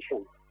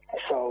situation.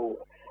 So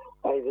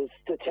I was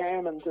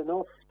determined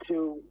enough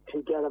to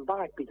get him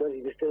back because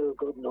he was still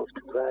good enough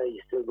to play.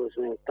 He still was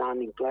an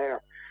outstanding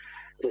player.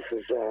 This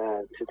was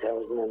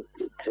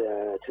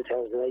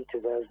 2008,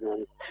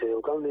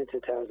 2002, going into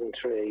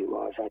 2003 it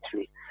was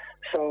actually.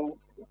 So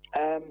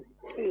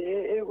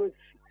it was,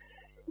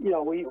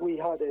 we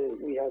had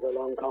a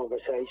long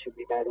conversation.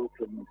 We met up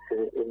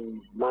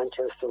in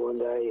Manchester one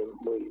day and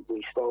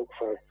we spoke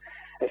for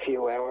a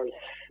few hours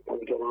and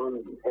we got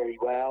on very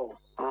well.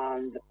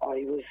 And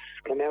I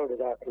came out of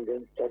that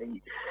convinced that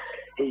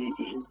he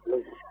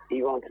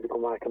wanted to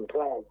come back and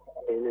play.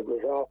 I mean, it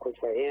was awkward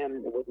for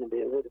him. It would have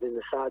been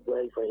a sad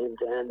way for him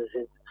to end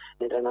his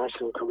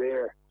international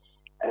career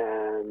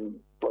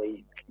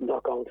by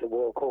not going to the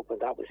World Cup, and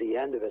that was the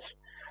end of it.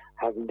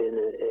 Having been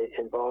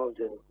involved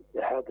in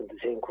helping the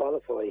team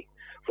qualify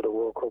for the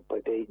World Cup by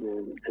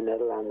beating the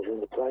Netherlands in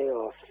the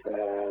playoff.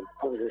 It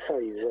was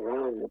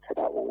Iran for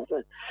that one, wasn't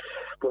it?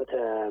 But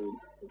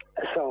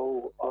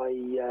so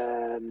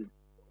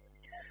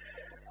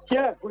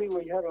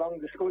we had a long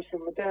discussion,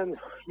 but then,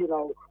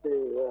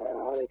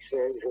 Alex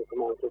Ferguson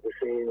came onto the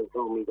scene and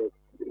told me that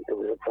there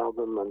was a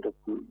problem and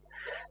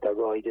that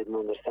Roy didn't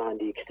understand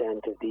the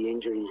extent of the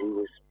injuries he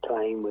was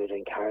playing with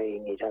and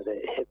carrying. He'd had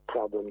a hip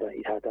problem that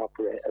he'd had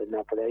an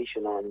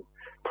operation on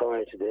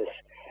prior to this.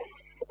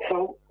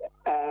 So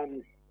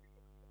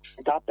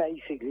that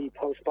basically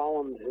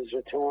postponed his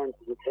return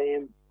to the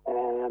team.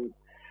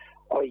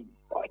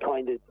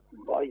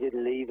 I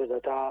didn't leave it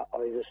at that. I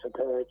was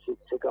prepared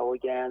to go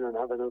again and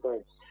have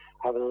another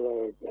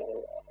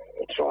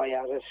try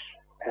at it.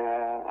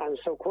 And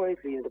so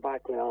quietly in the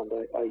background,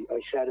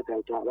 I said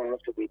about that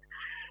after we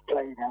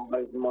played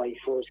out my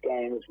first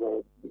games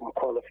were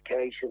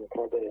qualification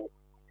for the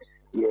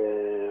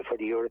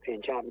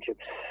European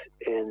Championships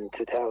in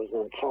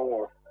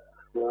 2004.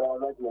 We were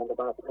already on the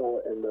back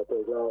foot in that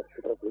they lost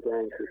a couple of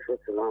games to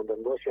Switzerland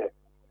and Russia.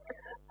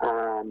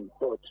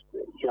 But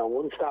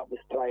once that was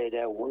played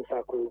out, once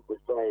that group was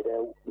played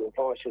out, we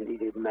unfortunately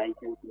didn't make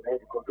it. We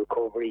made a good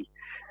recovery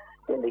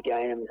in the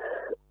games,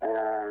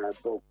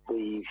 but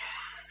we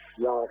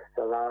lost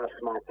the last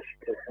match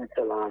to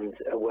Switzerland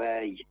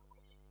away,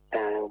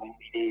 and we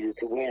needed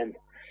to win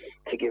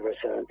to get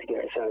ourselves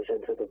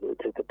into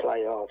the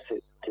playoff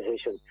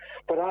position.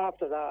 But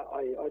after that,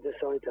 I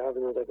decided to have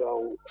another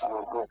go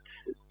at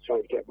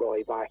trying to get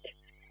Roy back.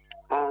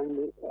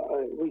 And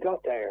we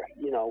got there.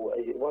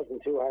 It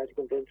wasn't too hard to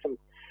convince him.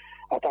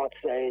 at that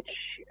stage,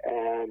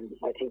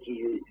 I think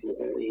he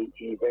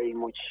very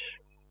much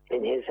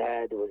in his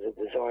head was a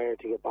desire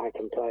to get back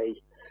and play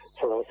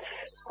for us,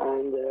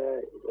 and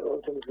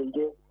ultimately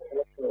did.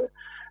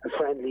 A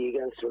friendly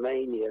against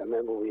Romania. I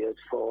remember we had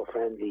 4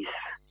 friendlies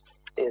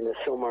in the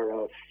summer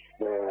of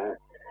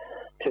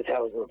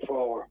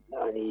 2004,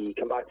 and he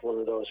came back to one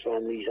of those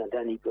friendlies, and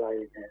then he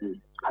played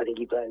in, I think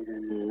he played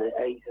in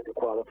 8 of the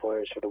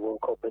qualifiers for the World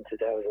Cup in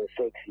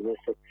 2006. He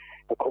missed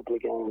a couple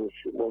of games,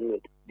 one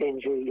with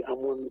injury and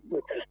one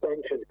with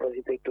suspension because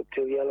he picked up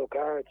 2 yellow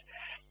cards.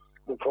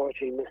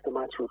 Unfortunately, he missed the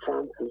match with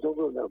France in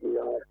Dublin that we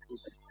are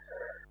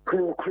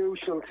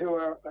crucial to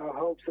our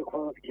hopes of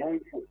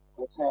qualification.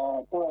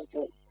 But,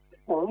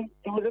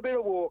 there was a bit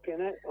of work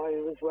in it. I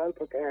was well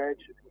prepared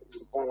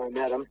when I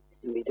met him.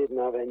 We didn't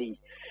have any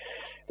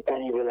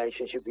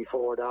relationship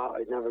before that.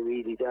 I'd never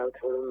really dealt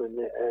with him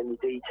in any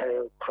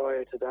detail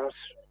prior to that.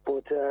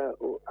 But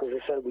as I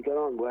said, we got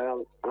on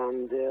well,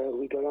 and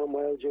we got on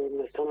well during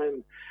this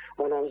time.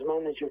 When I was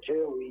manager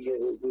too, we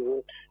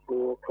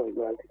worked quite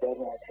well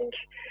together. I think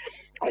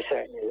I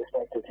certainly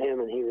respected him,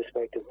 and he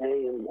respected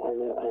me,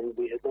 and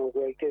we had no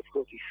great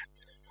difficulties.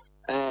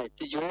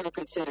 Did you ever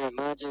consider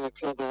managing a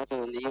club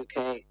level in the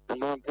UK? And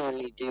more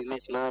importantly, do you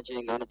miss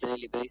managing on a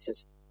daily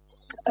basis?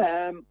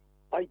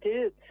 I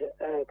did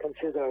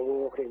consider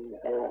working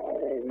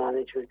in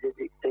management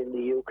in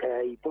the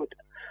UK, but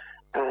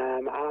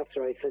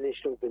after I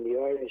finished up in the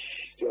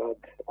Irish job,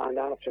 and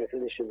after I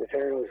finished in the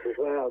Faroes as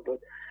well, but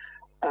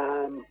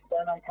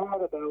when I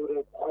thought about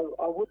it,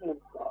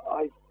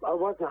 I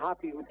wasn't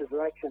happy with the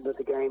direction that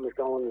the game was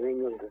going in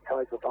England, the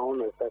type of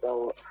owners that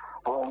all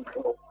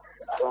clubs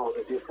are on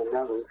a different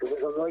level. So it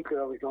was unlikely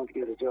I was going to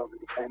get a job in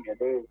the Premier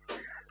League.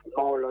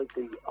 More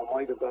likely I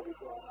might have got a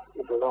job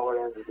in the lower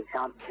end of the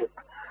Championship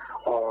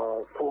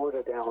or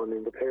further down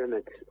in the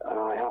pyramid.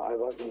 I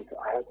hadn't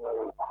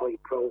a high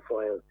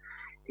profile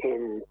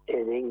in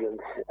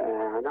England,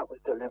 and that was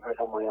deliberate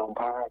on my own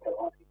part. I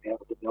wanted to be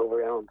able to move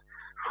around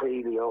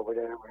freely over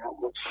there without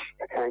much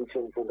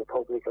attention from the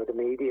public or the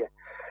media.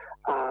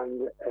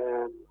 And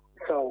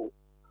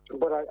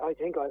but I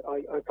think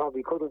I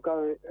probably could have got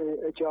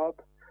a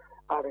job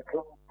at a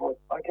club, but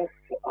I guess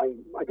I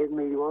didn't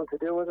really want to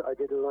do it. I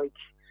didn't like,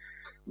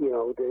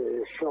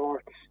 the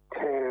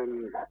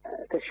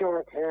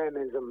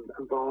short-termism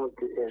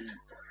involved in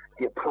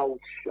the approach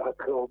at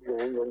clubs in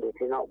England. If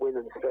you're not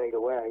winning straight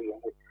away,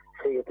 you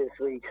see it this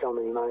week, so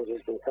many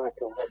managers been sacked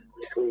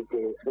this week.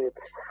 Dean Smith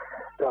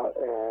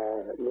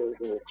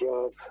losing his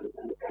job,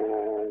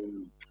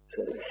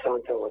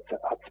 Santo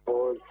at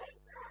Spurs,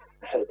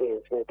 so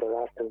Dean Smith at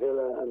Aston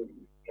Villa, and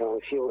a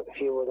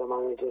few other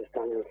managers,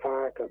 Daniel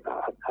Farke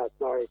at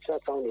Norwich.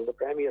 That's only in the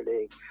Premier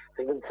League.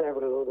 There's been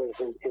several others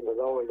in the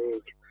lower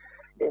league.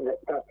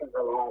 That's in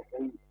the last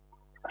league.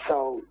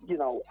 So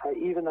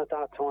even at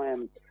that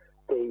time,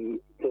 the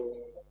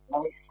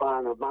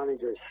lifespan of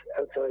managers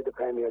outside the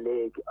Premier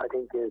League, I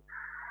think,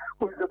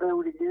 was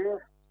about a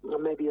year,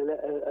 maybe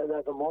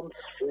 11 months.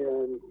 I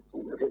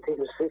think it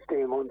was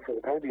 15 months in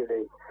the Premier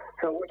League.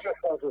 So it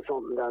just wasn't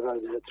something that I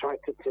was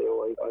attracted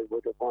to. I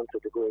would have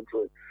wanted to go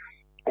into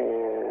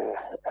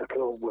a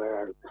club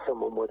where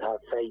someone would have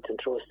faith and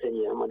trust in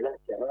you and would let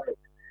you have it.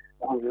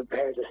 I'm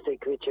prepared to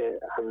stick with you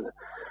and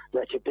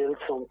let you build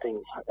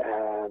something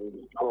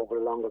over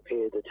a longer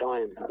period of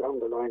time, along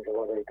the lines of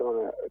what I've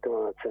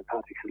done at St.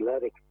 Patrick's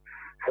Athletic.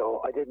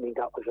 So I didn't think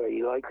that was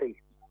very likely.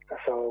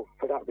 So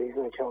for that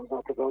reason, I chose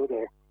not to go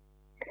there.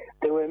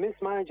 Do I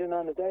miss managing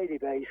on a daily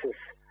basis?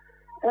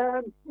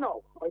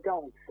 No, I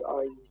don't.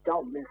 I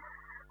don't miss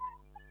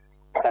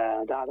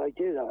that. I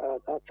did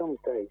at some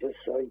stages.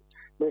 I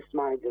missed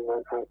managing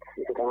at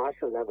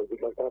international level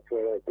because that's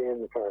where I've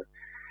been for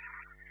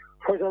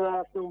the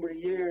last number of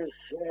years.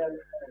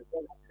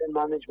 In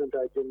management,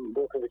 I've been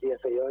working with the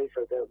FAI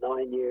for about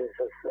 9 years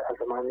as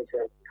a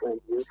manager, between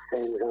youth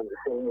teams and the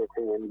senior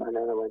team, and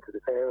then I went to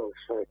the Faroes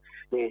for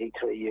nearly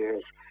 3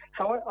 years.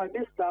 So I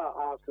missed that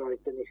after I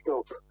finished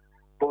up.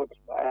 But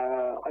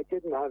I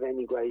didn't have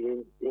any great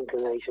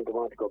inclination to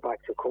want to go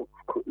back to club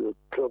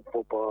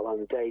football on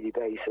a daily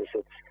basis.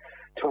 It's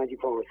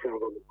 24/7.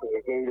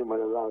 You're dealing with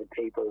a lot of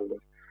people.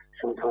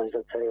 Sometimes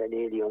I'd say are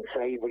nearly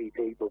unsavoury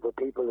people, but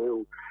people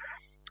who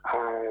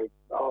are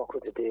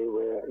awkward to deal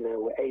with.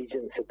 Now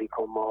agents have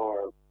become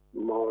more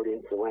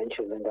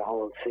influential in the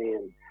whole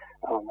scene.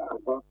 I'm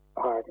not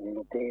hard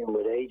in dealing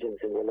with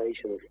agents in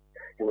relation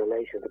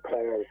to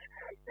players.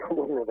 I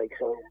wouldn't have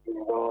excited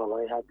me at all.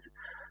 I had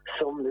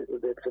some little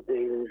bits of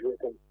dealings with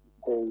them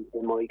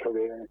in my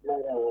career. Not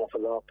an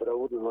awful lot, but I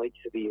wouldn't like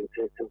to be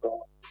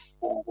involved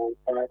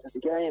part of the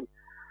game.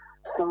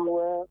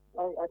 So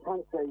I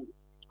can't say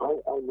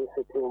I miss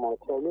it too much.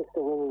 I miss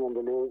the winning and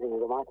the losing of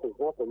the matches,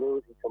 not the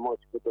losing so much,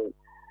 but the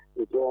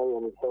joy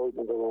and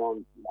excitement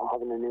around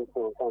having an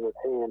influence on a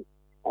team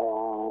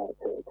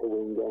to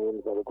win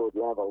games at a good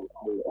level.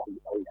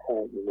 I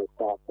certainly miss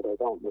that, but I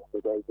don't miss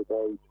the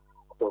day-to-day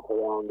stuff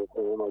around the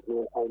team.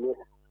 I miss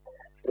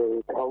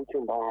the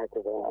coaching part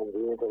of it and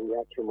the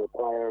interaction with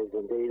players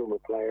and dealing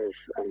with players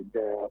and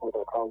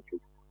other coaches.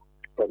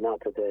 but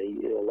not that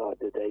a lot of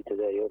the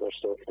day-to-day other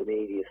stuff, the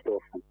media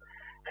stuff, and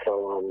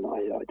so on.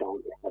 I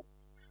don't.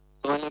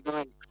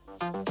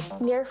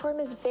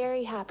 Nearform is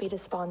very happy to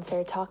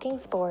sponsor Talking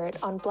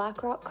Sport on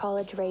Blackrock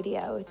College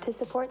Radio to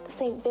support the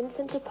St.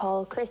 Vincent de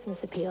Paul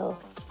Christmas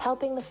Appeal,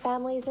 helping the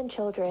families and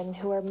children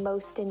who are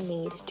most in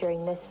need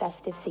during this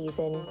festive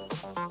season.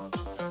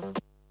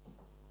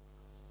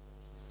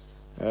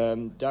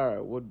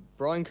 Dara, would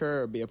Brian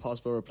Kerr be a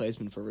possible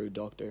replacement for Ruud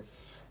Doctor?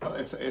 Well,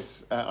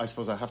 I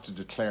suppose I have to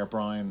declare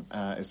Brian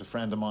is a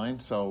friend of mine,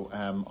 so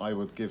I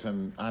would give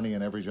him any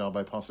and every job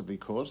I possibly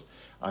could.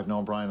 I've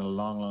known Brian a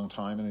long, long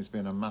time, and he's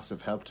been a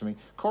massive help to me.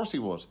 Of course he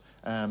would.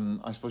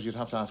 I suppose you'd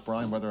have to ask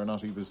Brian whether or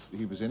not he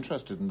was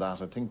interested in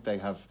that. I think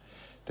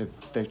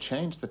they've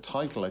changed the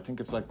title. I think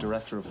it's like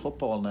Director of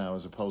Football now,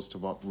 as opposed to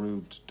what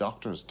Ruud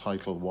Doctor's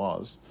title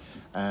was.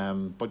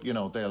 But you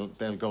know,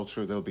 they'll go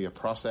through. There'll be a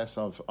process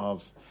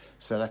of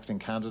selecting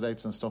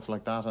candidates and stuff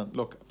like that. And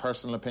look,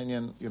 personal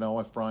opinion, you know,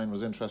 if Brian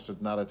was interested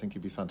in that, I think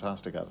he'd be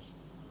fantastic at it.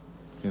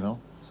 You know.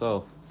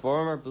 So,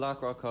 former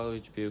Blackrock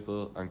College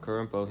pupil and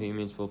current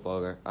Bohemians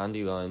footballer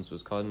Andy Lyons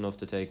was kind enough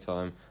to take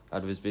time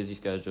out of his busy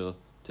schedule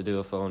to do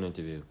a phone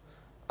interview.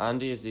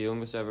 Andy is the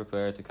youngest ever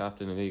player to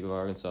captain a League of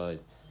Ireland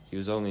side. He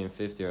was only in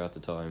 5th year at the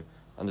time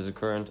and is a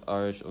current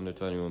Irish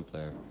under-21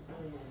 player.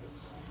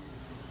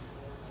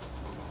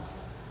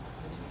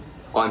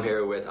 I'm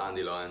here with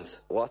Andy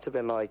Lyons. What's it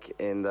been like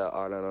in the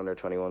Ireland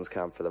under-21s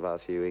camp for the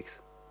past few weeks?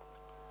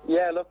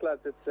 Yeah, look,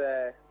 lads, it's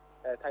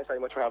thanks very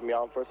much for having me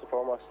on, first and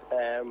foremost.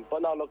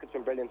 But no, look, it's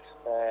been brilliant.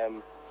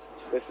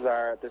 This is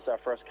our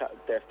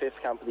their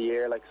 5th camp of the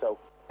year, like, so.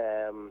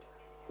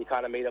 You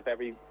kind of meet up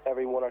every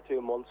 1 or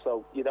 2 months,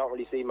 so you don't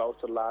really see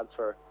most of the lads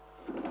for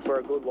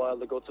a good while,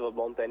 the guts of a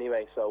month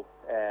anyway. So,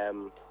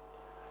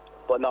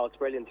 but no, it's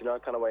brilliant, you know,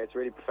 kind of way. It's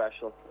really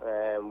professional.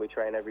 We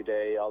train every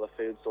day. All the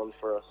food's done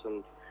for us,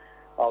 and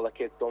all the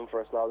kit's done for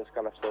us, and all this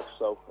kind of stuff.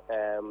 So,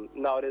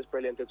 no, it is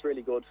brilliant. It's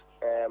really good.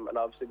 And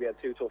obviously, we had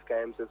 2 tough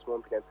games this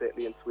month against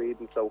Italy and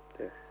Sweden. So,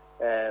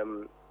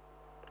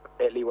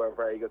 Italy were a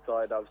very good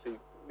side. Obviously,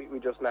 we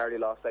just narrowly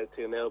lost out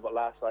 2-0, but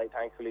last night,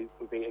 thankfully,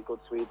 we beat a good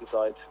Sweden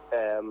side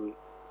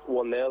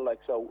 1-0. Like,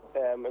 so,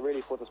 it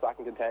really put us back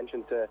in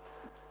contention to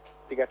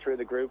get through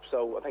the group.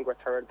 So I think we're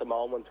 3rd at the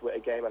moment with a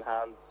game in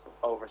hand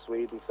over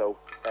Sweden. So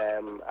as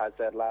I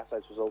said, last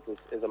night's result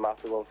is a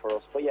massive one for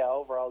us. But yeah,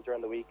 overall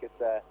during the week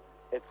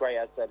it's great,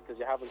 as I said, because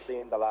you haven't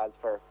seen the lads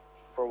for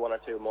 1 or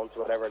 2 months,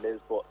 whatever it is.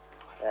 But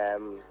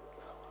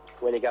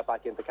when you get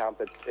back into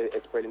camp,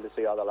 it's brilliant to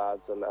see all the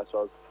lads, and I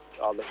suppose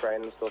all the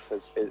training stuff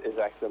is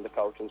excellent. The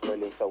coaching's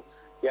brilliant. So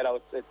yeah,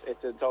 no,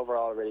 it's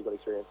overall a really good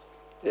experience.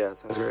 Yeah, it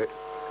sounds great.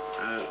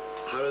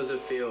 How does it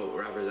feel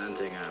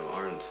representing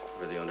Ireland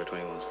for the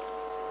under-21s?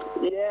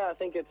 Yeah, I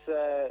think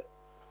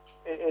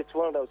it's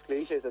one of those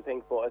cliches, I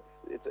think, but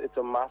it's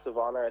a massive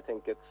honour. I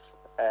think it's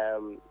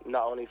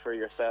not only for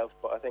yourself,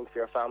 but I think for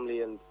your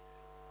family and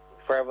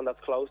for everyone that's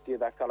close to you,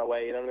 that kind of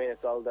way. You know what I mean?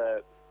 It's all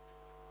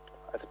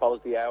I suppose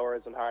the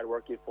hours and hard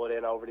work you've put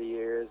in over the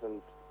years,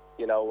 and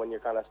you know, when you're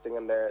kind of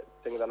singing the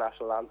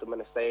national anthem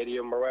in a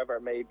stadium or wherever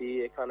it may be,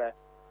 it kind of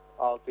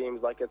all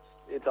seems like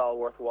it's all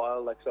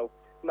worthwhile. Like, so.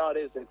 No, it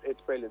is.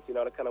 It's brilliant, you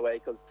know, the kind of way,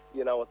 because,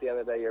 you know, at the end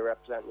of the day, you're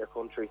representing your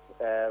country,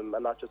 and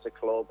not just a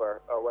club or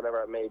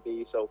whatever it may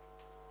be. So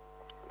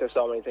there's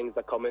so many things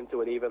that come into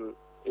it, even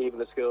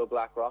the school of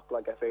Blackrock.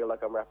 Like, I feel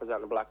like I'm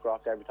representing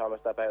Blackrock every time I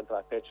step out into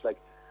that pitch, like,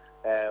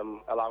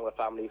 along with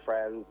family,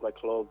 friends, my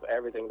club,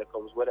 everything that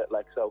comes with it.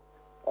 Like, so,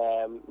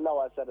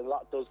 no, as I said, a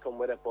lot does come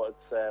with it, but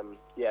it's,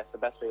 it's the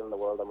best feeling in the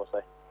world, I must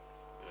say.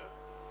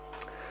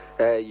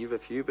 You've a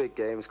few big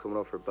games coming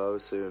up for Bow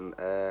soon.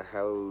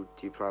 How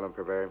do you plan on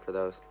preparing for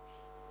those?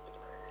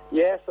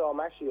 Yeah, so I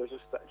was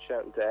just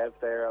shouting to Ev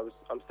there.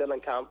 I'm still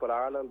in camp with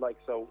Ireland, like,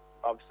 so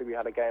obviously we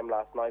had a game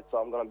last night, so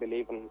I'm going to be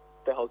leaving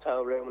the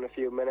hotel room in a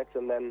few minutes,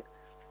 and then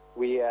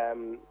we have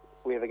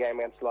a game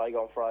against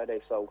Sligo on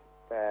Friday. So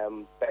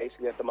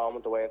basically at the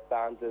moment the way it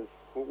stands is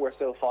we're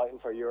still fighting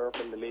for Europe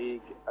in the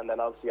league, and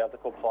then obviously you have the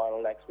cup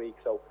final next week.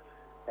 So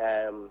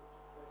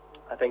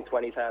I think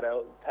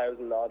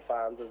 20,000 odd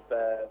fans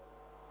of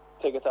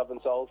tickets have been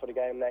sold for the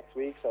game next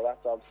week, so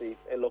that's obviously,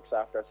 it looks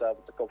after itself.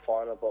 It's a cup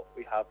final, but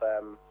we have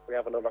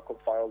another cup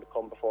final to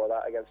come before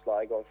that against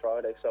Sligo on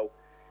Friday. So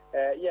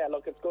yeah,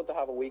 look, it's good to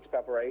have a week's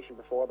preparation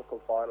before the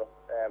cup final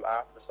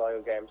after the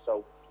Sligo game,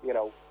 so you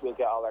know, we'll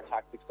get all our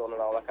tactics done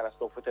and all that kind of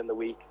stuff within the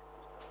week,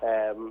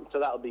 so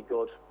that'll be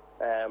good.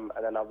 And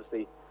then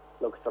obviously,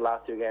 look, it's the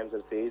last 2 games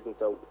of the season,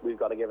 so we've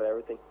got to give it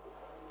everything.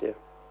 Yeah.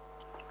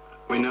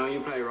 We know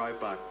you play right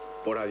back,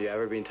 but have you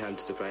ever been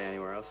tempted to play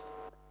anywhere else?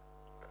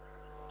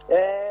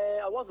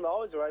 I wasn't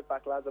always a right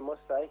back, lads, I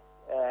must say.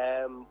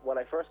 When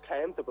I first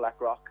came to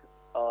Blackrock,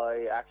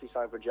 I actually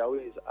signed for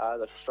Joey's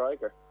as a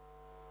striker.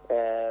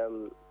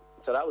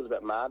 So that was a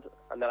bit mad.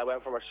 And then I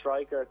went from a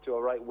striker to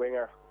a right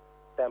winger,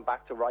 then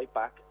back to right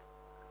back,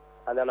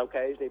 and then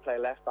occasionally play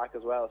left back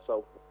as well.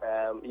 So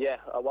yeah,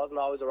 I wasn't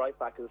always a right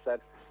back, as I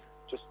said.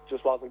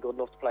 Just wasn't good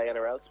enough to play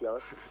anywhere else, to be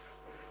honest.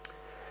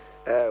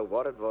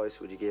 What advice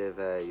would you give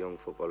young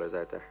footballers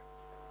out there?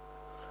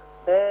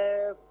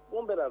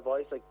 One bit of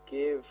advice I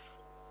give,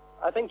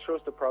 I think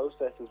trust the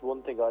process is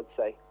one thing I'd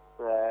say.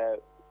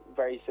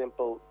 Very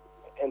simple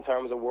in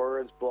terms of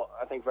words, but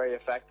I think very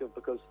effective,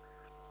 because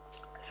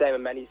same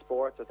in many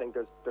sports, I think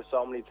there's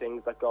so many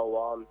things that go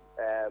on,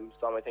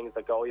 so many things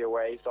that go your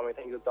way, so many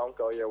things that don't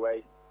go your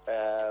way,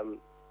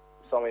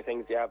 so many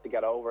things you have to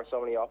get over,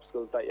 so many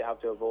obstacles that you have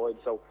to avoid.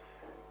 So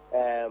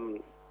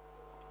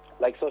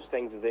like such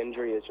things as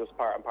injury is just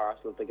part and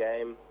parcel of the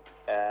game.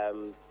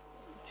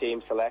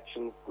 Team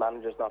selection,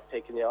 managers not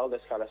picking you, all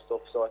this kind of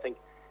stuff. So I think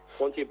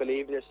once you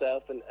believe in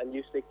yourself and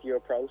you stick to your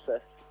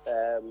process,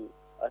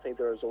 I think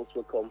the results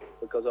will come,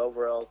 because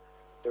overall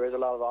there is a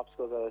lot of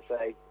obstacles, as I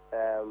say,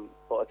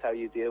 but it's how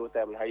you deal with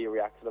them and how you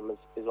react to them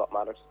is what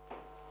matters.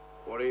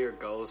 What are your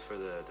goals for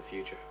the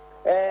future?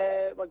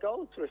 My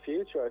goals for the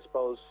future, I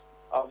suppose,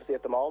 obviously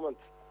at the moment,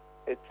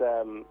 it's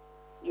I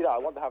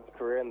want to have a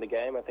career in the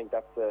game. I think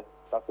that's the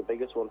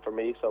biggest one for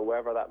me. So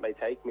wherever that may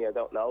take me, I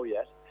don't know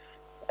yet.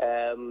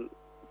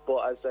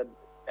 But as I said,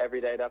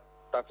 every day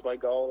that's my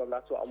goal, and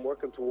that's what I'm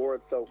working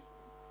towards. So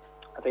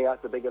I think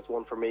that's the biggest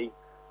one for me.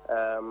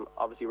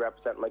 Obviously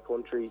representing my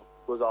country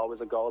was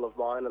always a goal of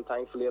mine, and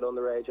thankfully at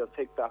underage I've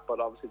picked that, but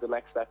obviously the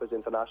next step is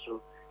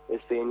international, is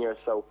senior.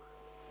 So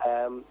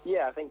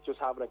I think just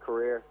having a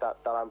career that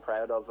I'm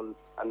proud of, and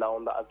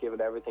knowing that I've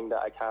given everything that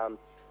I can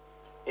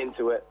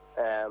into it,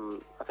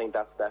 I think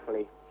that's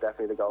definitely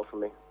the goal for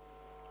me.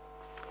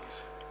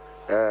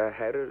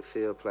 How did it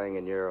feel playing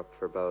in Europe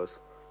for Bohs?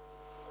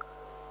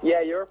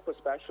 Yeah, Europe was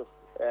special.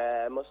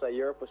 I must say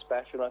Europe was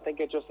special. I think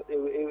it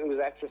was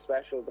extra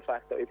special, the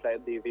fact that we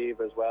played the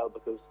Aviva as well,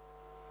 because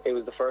it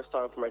was the first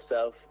time for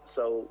myself.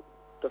 So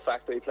the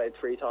fact that we played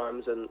 3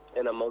 times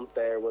in a month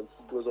there was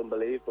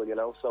unbelievable,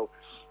 So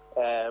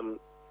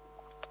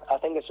I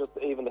think it's just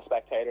even the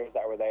spectators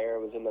that were there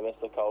was in the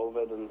midst of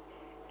COVID, and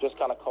just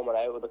kind of coming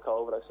out with the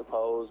COVID, I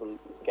suppose, and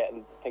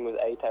getting, I think it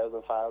was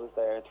 8,000 fans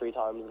there 3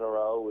 times in a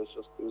row it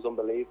was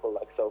unbelievable.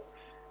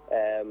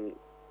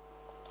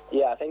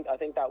 I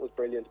think that was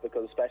brilliant,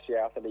 because especially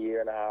after the year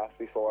and a half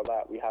before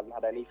that, we hadn't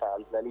had any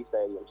fans in any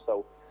stadium.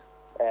 So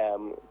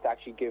to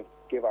actually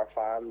give our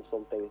fans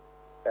something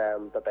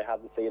that they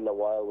hadn't seen in a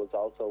while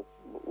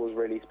was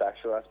really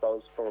special. I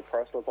suppose from a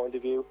personal point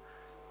of view,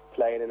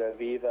 playing in the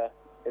Aviva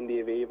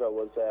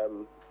was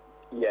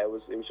it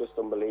was just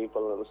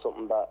unbelievable. It was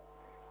something that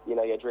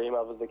you dream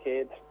of as a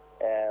kid,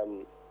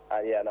 it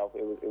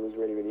was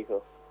really, really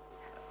cool.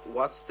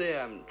 What's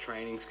the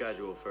training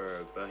schedule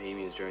for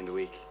Bohemians during the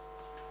week?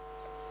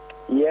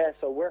 Yeah,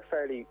 so we're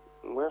fairly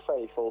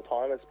full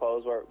time, I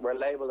suppose. We're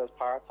labelled as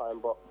part time,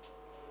 but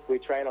we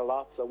train a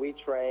lot. So we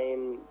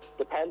train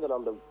depending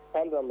on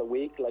the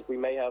week. Like we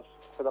may have,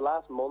 for the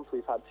last month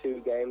we've had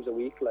 2 games a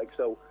week.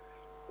 So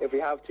if we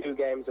have 2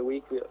 games a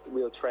week,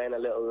 we'll train a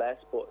little less.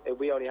 But if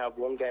we only have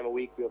 1 game a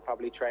week, we'll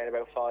probably train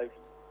about 5-6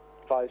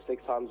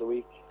 times a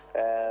week,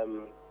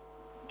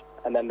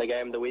 and then the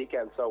game the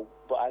weekend. So,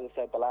 but as I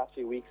said, the last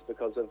few weeks,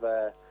 because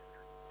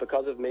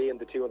of me and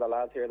the 2 other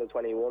lads here in the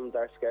 21s,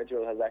 our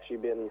schedule has actually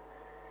been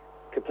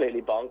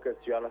completely bonkers,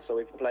 to be honest. So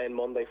we've been playing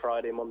Monday,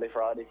 Friday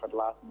for the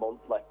last month,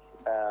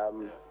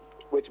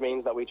 which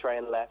means that we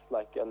train less,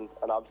 and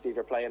obviously if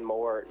you're playing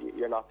more,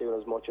 you're not doing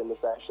as much in the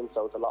session,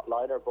 so it's a lot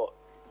lighter. But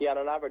yeah, on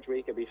an average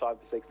week, it'd be 5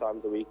 to 6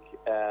 times a week.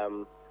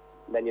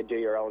 Then you do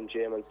your own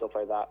gym and stuff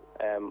like that.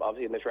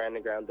 Obviously in the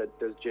training ground,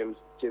 there's gym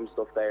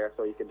stuff there,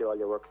 so you can do all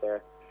your work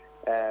there.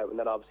 And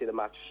then obviously the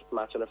match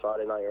on a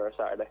Friday night or a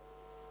Saturday.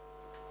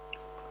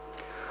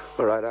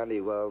 All right,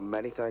 Andy. Well,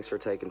 many thanks for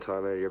taking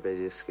time out of your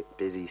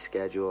busy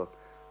schedule,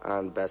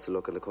 and best of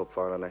luck in the Cup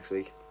final next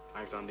week.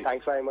 Thanks, Andy.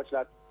 Thanks very much,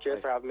 lad. Cheers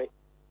for having me.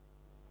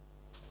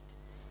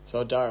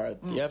 So, Dara,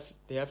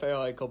 the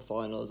FAI Cup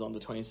final is on the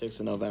 26th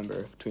of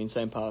November between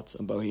St. Pat's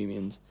and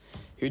Bohemians.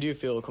 Who do you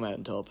feel will come out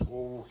on top?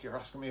 Oh, you're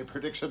asking me a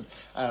prediction.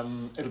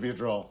 It'll be a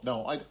draw.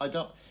 No, I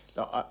don't.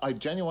 I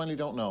genuinely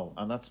don't know,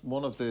 and that's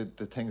one of the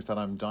things that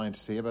I'm dying to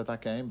see about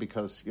that game,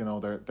 because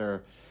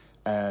they're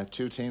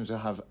 2 teams that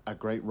have a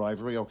great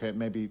rivalry. Okay,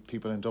 maybe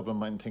people in Dublin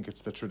mightn't think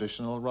it's the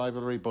traditional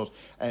rivalry, but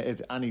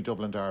any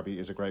Dublin derby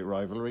is a great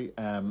rivalry,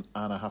 and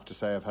I have to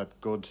say I've had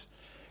good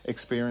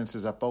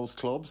experiences at both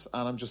clubs,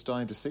 and I'm just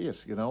dying to see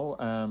it.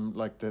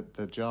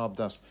 The job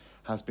that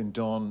has been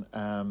done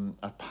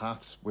at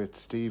Pat's with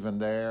Stephen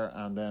there,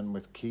 and then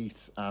with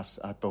Keith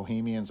at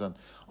Bohemians and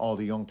all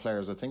the young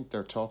players. I think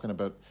they're talking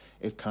about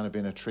it kind of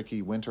being a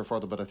tricky winter for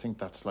them, but I think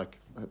that's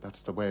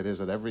the way it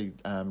is at every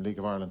League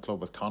of Ireland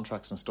club with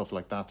contracts and stuff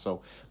like that.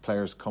 So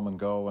players come and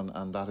go,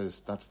 and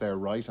that's their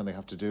right, and they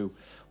have to do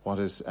what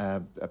is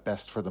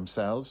best for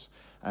themselves.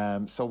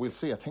 So we'll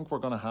see. I think we're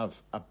going to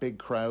have a big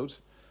crowd.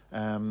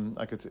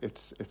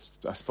 It's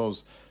I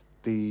suppose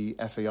the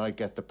FAI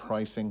get the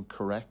pricing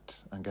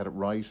correct and get it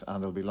right,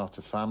 and there'll be lots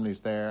of families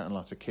there and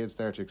lots of kids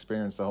there to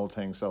experience the whole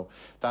thing. So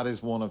that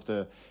is one of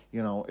the,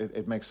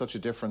 it makes such a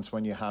difference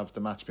when you have the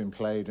match being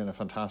played in a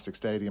fantastic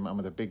stadium and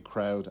with a big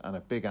crowd and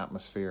a big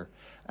atmosphere,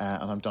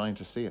 and I'm dying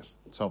to see it.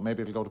 So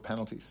maybe it'll go to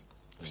penalties.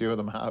 A few of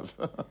them have.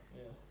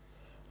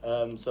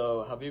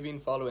 So have you been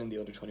following the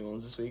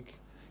under-21s this week?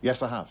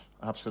 Yes, I have,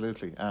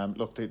 absolutely.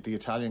 Look, the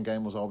Italian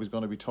game was always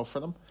going to be tough for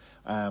them,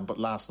 but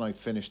last night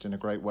finished in a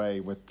great way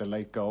with the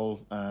late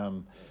goal.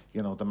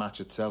 The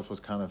match itself was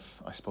kind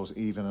of, I suppose,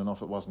 even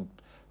enough. It wasn't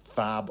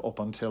fab up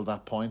until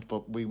that point,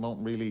 but we won't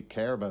really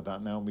care about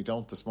that now, and we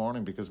don't this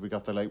morning because we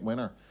got the late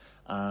winner.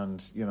 And,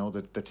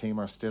 the team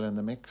are still in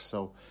the mix.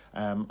 So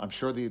I'm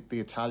sure the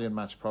Italian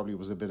match probably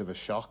was a bit of a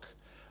shock.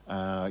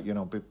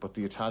 But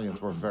the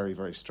Italians were very,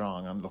 very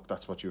strong, and look,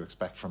 that's what you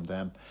expect from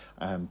them.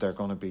 They're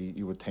going to be,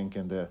 you would think,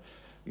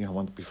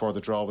 before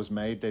the draw was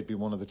made, they'd be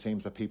one of the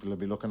teams that people would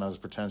be looking at as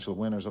potential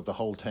winners of the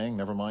whole thing,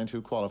 never mind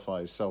who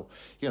qualifies. So,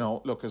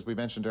 look, as we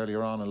mentioned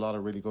earlier on, a lot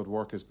of really good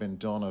work has been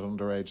done at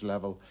underage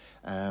level.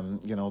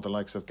 The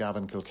likes of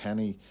Gavin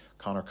Kilkenny,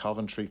 Conor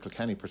Coventry,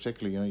 Kilkenny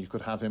particularly, you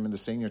could have him in the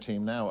senior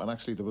team now. And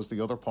actually there was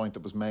the other point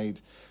that was made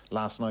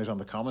last night on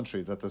the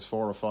commentary, that there's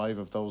 4 or 5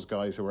 of those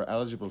guys who are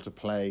eligible to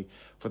play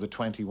for the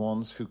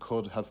 21s who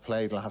could have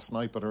played last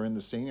night but are in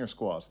the senior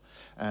squad.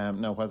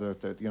 Now, whether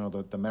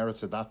the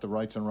merits of that, the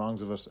rights and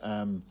wrongs of it,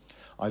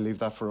 I leave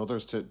that for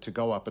others to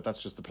go at, but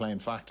that's just the plain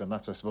fact, and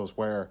that's, I suppose,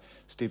 where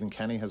Stephen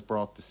Kenny has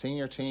brought the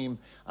senior team,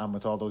 and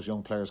with all those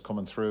young players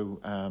coming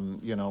through,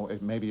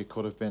 maybe it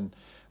could have been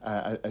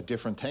a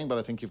different thing, but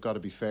I think you've got to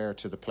be fair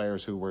to the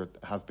players who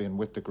have been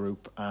with the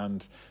group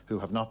and who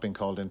have not been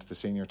called into the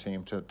senior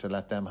team to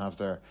let them have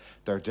their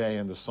day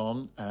in the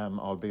sun,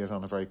 albeit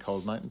on a very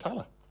cold night in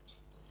Tallaght.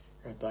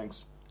 Right,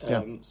 thanks.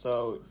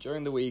 So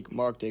during the week,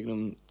 Mark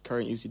Dignam,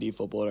 current UCD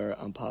footballer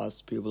and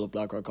past pupil of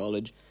Blackrock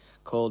College,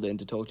 called in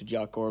to talk to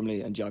Jack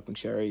Gormley and Jack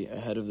McSherry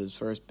ahead of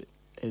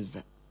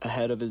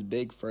his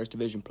big First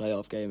Division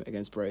playoff game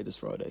against Bray this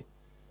Friday.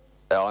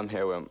 I'm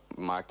here with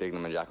Mark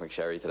Dignam and Jack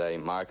McSherry today.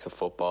 Mark's a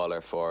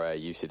footballer for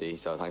UCD,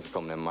 so thanks for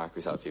coming in, Mark.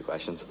 We just have a few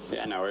questions.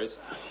 Yeah, no worries.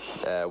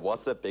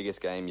 What's the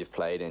biggest game you've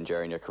played in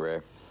during your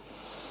career?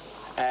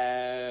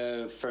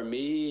 For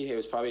me, it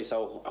was probably,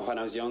 when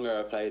I was younger,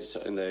 I played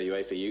in the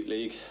UEFA Youth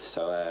League,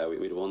 so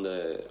we'd won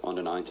the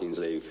Under-19s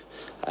League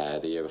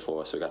the year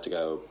before, so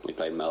we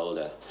played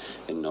Molde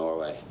in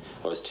Norway.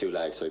 It was 2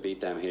 legs, so we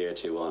beat them here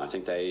 2-1. I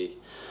think they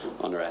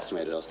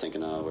underestimated us,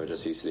 thinking, we're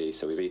just UCD,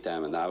 so we beat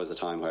them, and that was the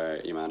time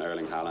where your man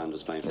Erling Haaland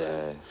was playing for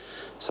them.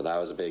 So that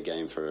was a big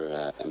game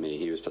for me.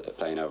 He was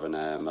playing over in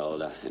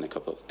Molde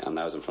and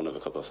that was in front of a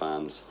couple of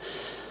fans.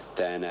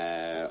 Then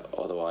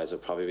otherwise it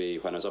would probably be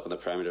when I was up in the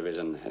Premier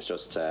Division. It's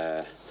just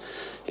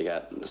you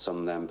get some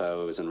of them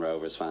Bows and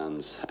Rovers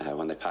fans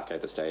when they pack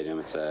out the stadium.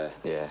 It's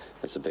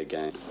a big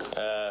game.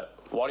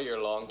 What are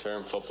your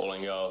long-term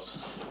footballing goals?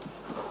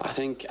 I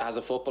think as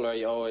a footballer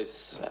you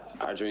always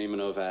are dreaming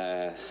of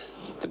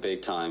the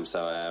big time,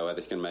 so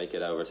whether you can make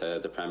it over to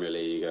the Premier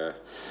League or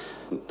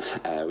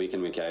week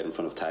in, week out in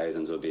front of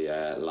thousands would be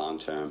long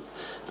term,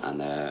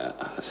 and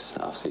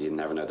obviously you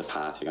never know the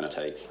path you're going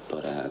to take,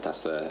 but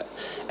that's the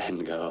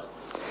end goal.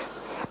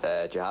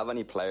 Do you have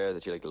any player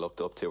that you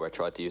looked up to or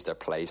tried to use their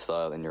play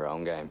style in your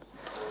own game?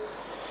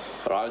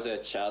 But I was a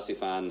Chelsea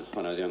fan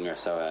when I was younger,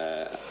 so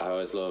I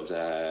always loved,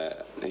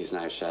 he's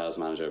now Shell's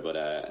manager,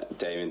 but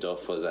Damien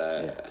Duff was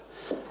a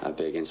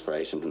big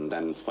inspiration, and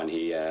then when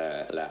he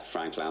left,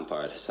 Frank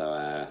Lampard,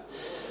 so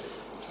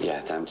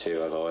them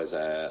two I've always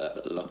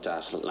looked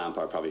at.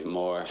 Lampard probably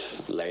more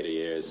later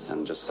years,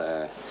 and just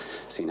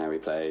seeing how he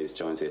plays,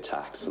 joins the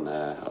attacks and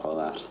all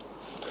that.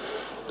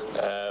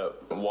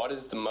 What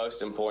is the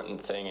most important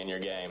thing in your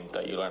game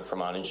that you learned from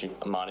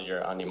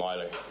manager Andy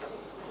Myler?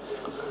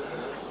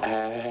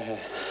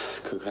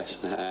 Good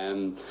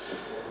question.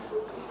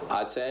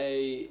 I'd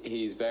say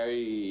he's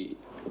very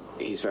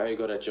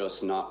good at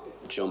just not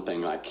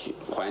jumping, like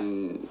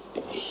when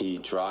he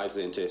drives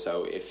into,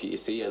 so if you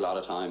see a lot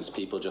of times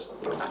people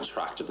just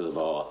attracted to the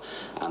ball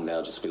and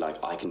they'll just be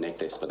like, I can nick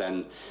this, but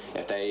then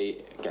if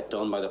they get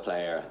done by the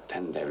player,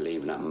 then they're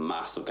leaving a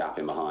massive gap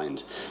in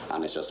behind,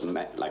 and it's just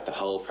like the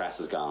whole press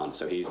is gone.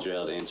 So he's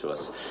drilled into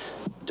us,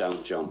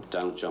 don't jump,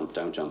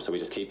 so we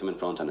just keep them in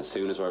front, and as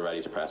soon as we're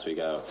ready to press we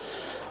go.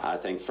 I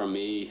think for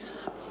me,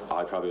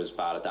 I probably was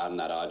bad at that, and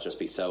that I'd just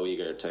be so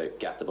eager to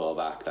get the ball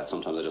back that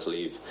sometimes I just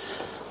leave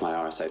my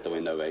arse out the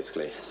window,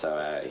 basically.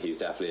 So he's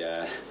definitely,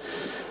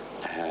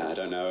 I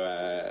don't know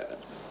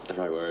the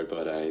right word,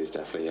 but he's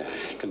definitely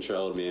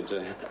controlled me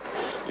into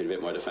being a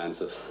bit more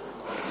defensive.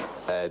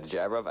 Did you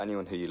ever have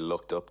anyone who you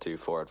looked up to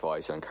for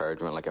advice or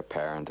encouragement, like a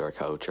parent or a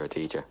coach or a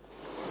teacher?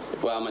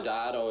 Well, my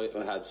dad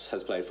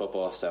has played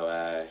football,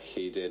 so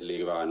he did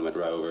League of Ireland with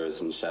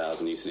Rovers and Shells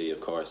and UCD, of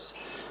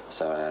course.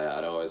 So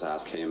I'd always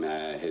ask him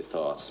his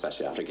thoughts,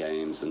 especially after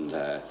games, and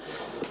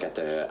get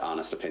the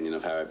honest opinion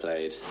of how I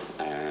played.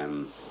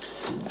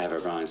 Ever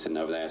Bryan sitting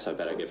over there, so I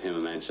better give him a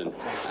mention.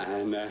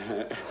 And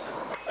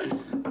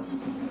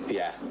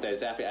there's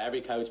definitely,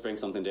 every coach brings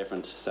something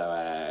different,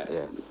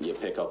 so you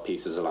pick up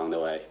pieces along the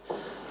way.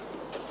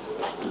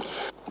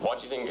 What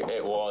do you think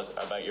it was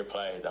about your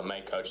play that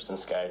made coaches and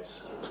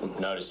scouts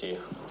notice you?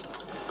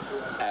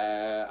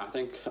 I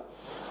think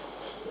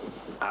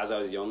as I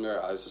was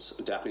younger, I was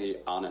just definitely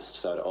honest,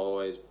 so I'd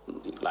always,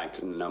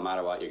 like, no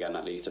matter what, you're getting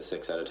at least a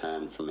 6 out of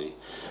 10 from me,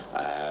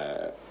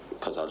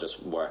 because I'll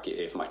just work.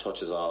 If my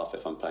touch is off,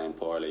 if I'm playing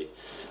poorly,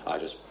 I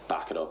just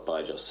back it up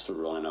by just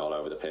running all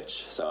over the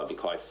pitch, so I'll be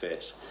quite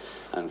fit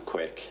and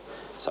quick,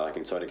 so I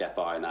can sort of get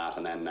by on that.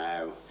 And then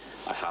now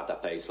I have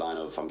that baseline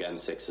of, if I'm getting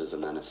 6s,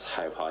 and then it's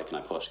how high can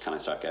I push, can I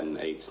start getting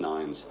 8s,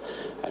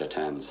 9s out of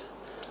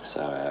 10s,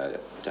 so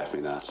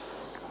definitely that.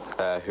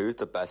 Who's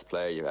the best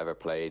player you've ever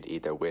played,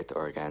 either with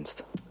or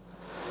against?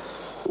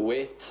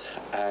 With,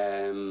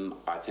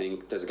 I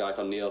think there's a guy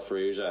called Neil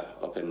Ferrugia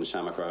up in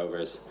Shamrock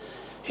Rovers.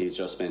 He's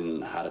just had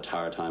a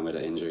hard time with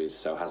injuries,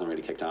 so hasn't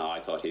really kicked on. I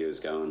thought he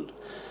was going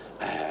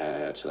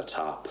to the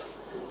top,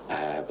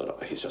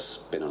 but he's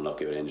just been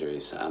unlucky with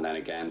injuries. And then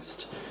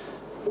against,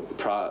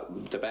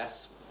 the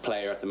best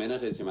player at the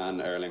minute is your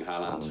man Erling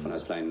Haaland when I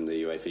was playing in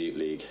the UEFA Youth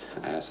League,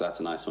 so that's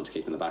a nice one to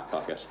keep in the back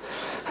pocket.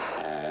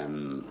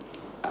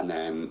 And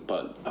then,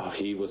 but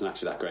he wasn't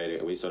actually that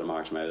great. We sort of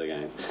marked him out of the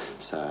game.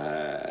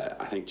 So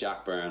I think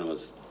Jack Byrne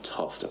was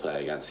tough to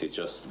play against. He's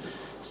just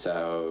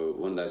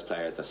one of those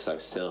players that's so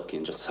silky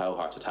and just so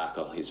hard to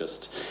tackle. He's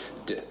just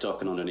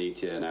ducking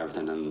underneath you and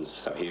everything. And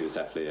so he was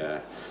definitely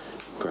a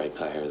great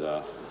player as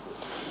well.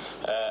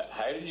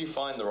 How did you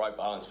find the right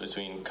balance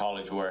between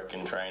college work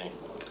and training?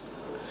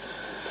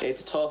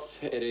 It's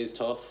tough. It is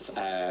tough.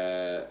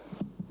 I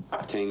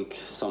think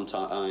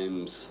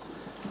sometimes,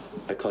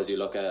 because you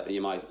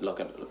might look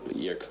at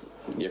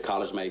your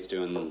college mates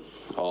doing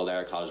all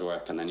their college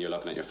work, and then you're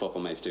looking at your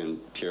football mates doing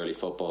purely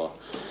football,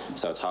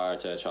 so it's hard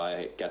to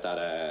try get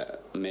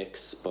that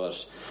mix.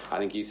 But I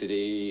think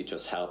UCD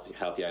just help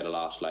you out a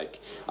lot. Like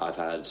I've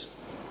had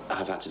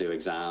to do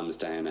exams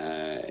down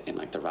in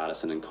like the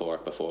Radisson in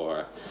Cork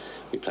before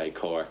we played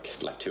Cork,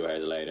 like 2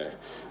 hours later,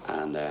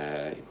 and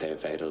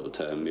they've been able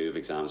to move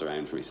exams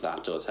around for me, so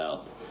that does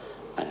help.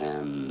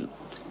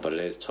 But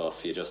it is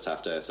tough. You just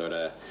have to sort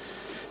of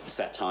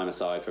set time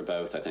aside for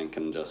both, I think,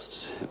 and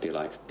just be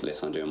like,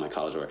 listen, I'm doing my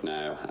college work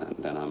now, and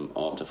then I'm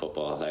off to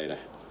football later.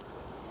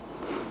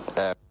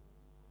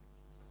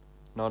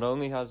 Not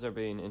only has there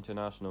been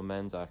international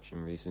men's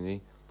action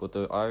recently, but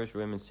the Irish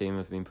women's team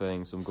have been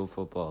playing some good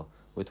football,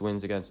 with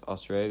wins against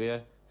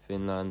Australia,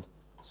 Finland,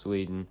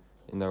 Sweden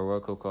in their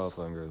World Cup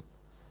qualifying group.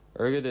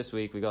 Earlier this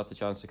week, we got the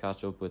chance to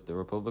catch up with the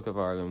Republic of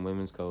Ireland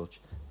women's coach,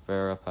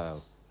 Vera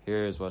Pauw.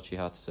 Here is what she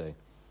had to say.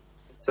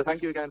 So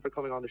thank you again for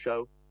coming on the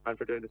show and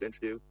for doing this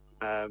interview.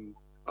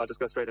 I'll just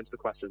go straight into the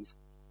questions.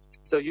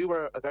 So you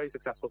were a very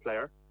successful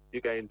player.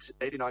 You gained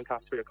 89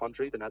 caps for your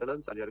country, the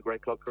Netherlands, and you had a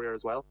great club career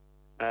as well.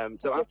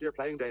 So after your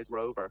playing days were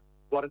over,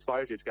 what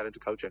inspired you to get into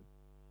coaching?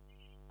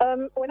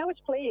 When I was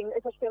playing,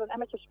 it was still an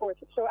amateur sport,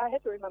 so I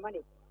had to earn my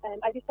money.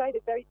 And I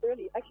decided very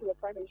early, actually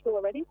at primary school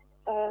already,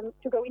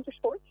 to go into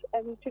sports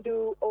and to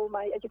do all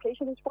my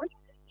education in sports.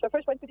 So I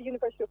first went to the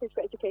University of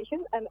Physical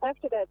Education, and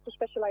after that to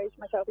specialize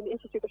myself in the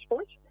Institute of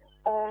Sports.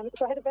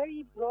 So I had a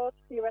very broad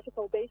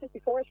theoretical basis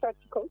before I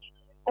started to coach.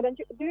 And then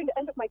during the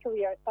end of my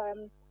career,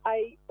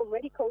 I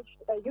already coached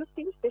youth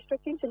teams,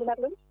 district teams in the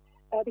Netherlands,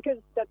 because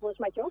that was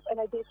my job, and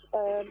I did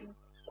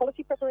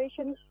policy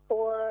preparation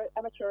for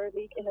amateur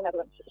league in the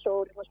Netherlands.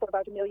 So it was for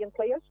about 1 million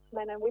players,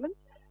 men and women.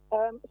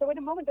 So in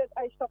the moment that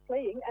I stopped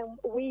playing and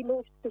we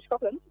moved to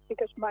Scotland,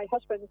 because my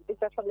husband is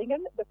Bert van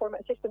Lingen, the former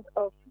assistant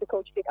of the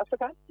coach Dick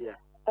Advocaat. Yeah.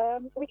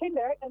 We came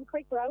there, and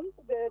Craig Brown,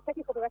 the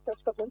technical director of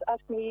Scotland,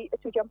 asked me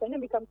to jump in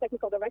and become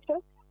technical director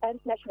and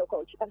national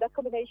coach. And that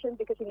combination,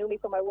 because he knew me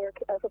from my work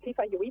for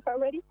FIFA and UEFA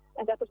already,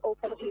 and that was all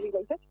policy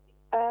related.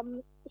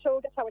 So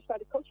that's how I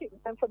started coaching.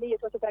 And for me,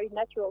 it was a very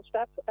natural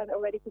step and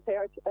already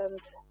prepared.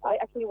 I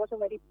actually was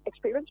already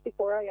experienced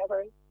before I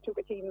ever took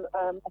a team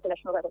at the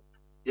national level.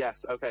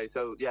 Yes, okay.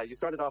 So, yeah, you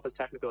started off as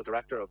technical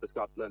director of the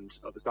Scotland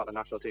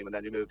national team, and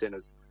then you moved in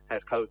as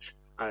head coach.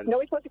 And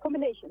no, it was a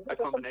combination. A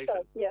combination?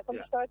 From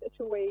the start, a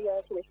two-way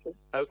street.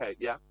 Okay,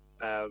 yeah.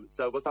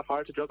 So was that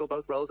hard to juggle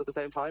both roles at the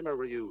same time, or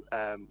were you?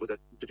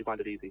 Did you find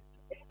it easy?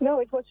 No,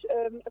 it was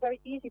a very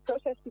easy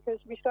process, because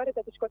we started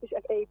at the Scottish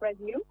FA brand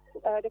new.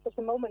 That was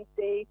the moment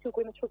they took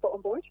women's football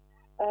on board.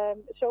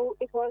 So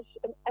it was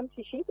an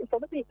empty sheet in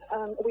front of me.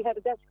 We had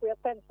a desk, we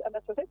had pens, and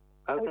that was it.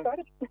 Okay. And we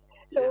started.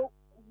 So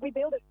we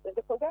built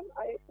the program.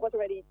 I was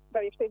already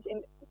very experienced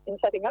in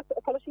setting up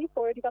a policy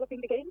for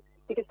developing the game,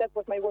 because that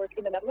was my work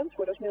in the Netherlands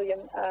with those 1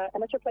 million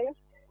amateur players.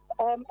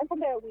 And from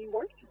there we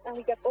worked, and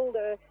we got all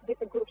the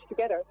different groups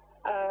together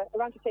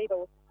around the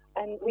table,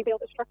 and we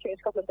built a structure in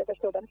Scotland that we're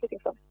still benefiting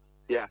from.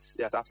 Yes,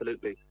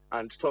 absolutely.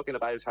 And talking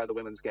about how the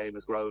women's game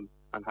has grown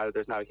and how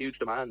there's now a huge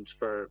demand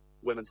for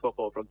women's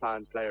football from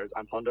fans, players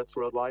and pundits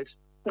worldwide.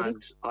 Mm-hmm.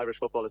 And Irish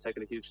football has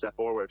taken a huge step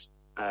forward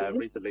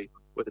recently,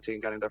 with the team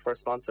getting their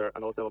first sponsor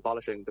and also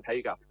abolishing the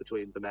pay gap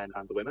between the men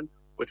and the women,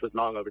 which was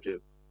long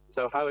overdue.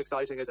 So how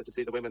exciting is it to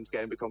see the women's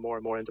game become more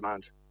and more in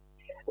demand?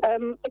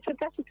 It's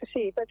fantastic to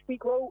see, but we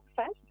grow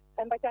fast,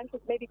 and by times we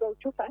maybe go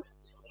too fast.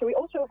 So we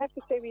also have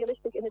to stay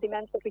realistic in the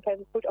demands that we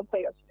can put on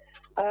players.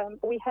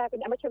 We have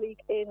an amateur league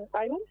in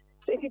Ireland,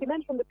 so if you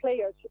demand from the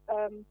players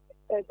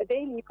a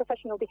daily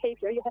professional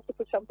behavior, you have to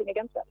put something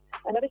against that.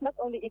 And that is not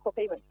only equal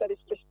payment, that is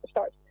just the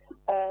start.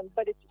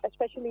 But it's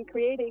especially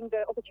creating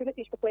the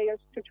opportunities for players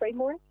to train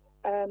more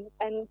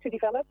and to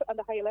develop on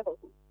the higher level.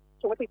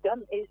 So what we've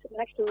done is,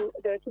 next to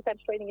the 2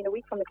 times training in a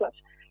week from the clubs,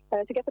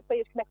 to get the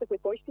players connected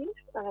with boys teams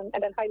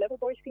and then high-level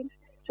boys teams,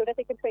 so that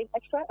they can train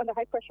extra under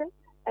high pressure.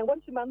 And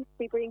once a month,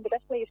 we bring the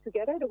best players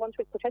together, the ones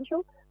with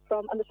potential,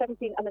 from under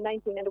 17, under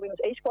 19, and the women's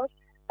A squad.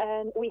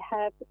 And we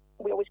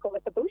always call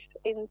it a boost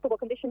in football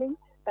conditioning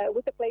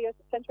with the players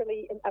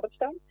centrally in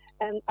Abbottstown.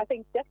 And I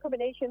think that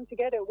combination,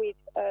 together with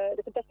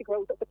the fantastic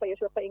growth of the players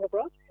who are playing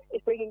abroad,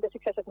 is bringing the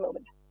success at the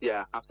moment.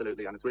 Yeah,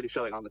 absolutely. And it's really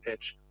showing on the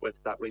pitch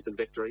with that recent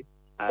victory.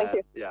 Thank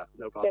you. Yeah,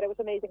 no problem. Yeah, that was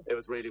amazing. It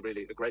was really,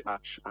 really a great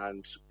match,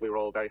 and we were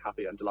all very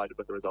happy and delighted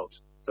with the result.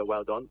 So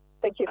well done.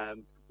 Thank you.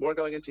 More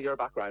going into your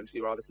background,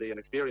 you're obviously an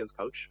experienced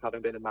coach,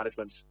 having been in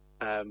management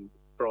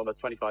for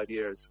almost 25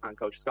 years and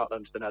coached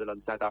Scotland, the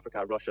Netherlands, South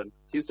Africa, Russian,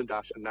 Houston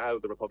Dash, and now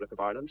the Republic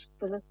of Ireland.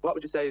 Mm-hmm. What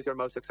would you say is your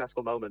most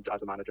successful moment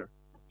as a manager?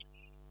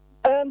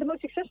 The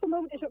most successful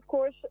moment is, of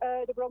course,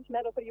 the bronze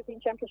medal for the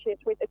European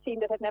Championships with a team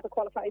that had never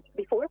qualified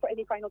before for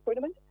any final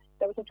tournament.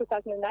 That was in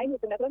 2009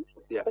 with the Netherlands.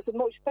 Yes. But the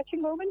most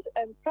touching moment,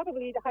 and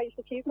probably the highest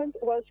achievement,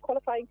 was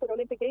qualifying for the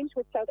Olympic Games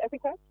with South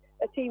Africa.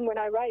 A team, when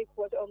I arrived,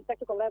 was on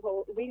technical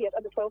level, really at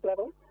under 12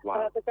 level.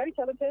 Wow. But very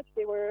talented.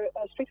 They were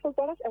street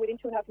footballers, and within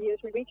 2.5 years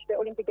we reached the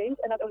Olympic Games.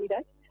 And not only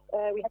that,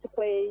 we had to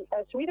play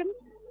Sweden,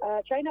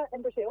 China,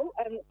 and Brazil.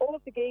 And all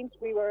of the games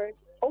we were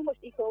almost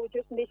equal. We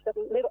just missed that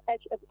little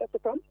edge at the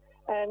front.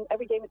 And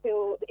every game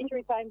until the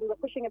injury time, we were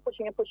pushing and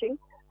pushing and pushing.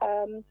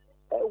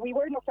 We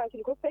were knocked out in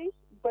the group phase,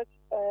 but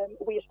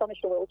we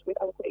astonished the world with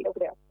our play over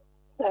there.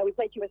 We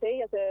played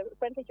USA as a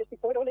friendly just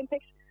before the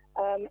Olympics,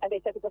 and they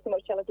said it was the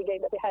most challenging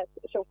game that they had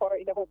so far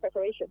in the whole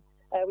preparation.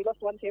 We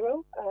lost 1-0,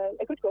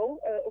 a good goal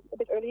a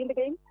bit early in the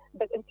game,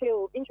 but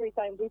until injury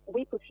time,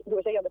 we put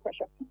USA under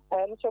pressure.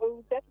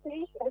 So that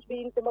phase has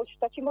been the most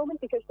touching moment,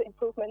 because the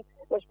improvement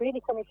was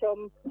really coming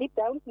from deep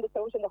down, from the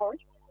toes and the heart.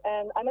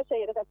 And I must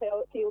say that I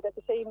feel that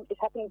the same is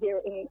happening here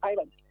in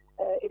Ireland.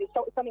 It is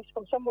coming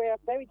from somewhere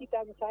very deep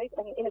down inside,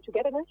 and in a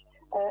togetherness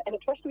and a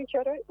trust to each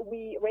other,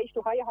 we raise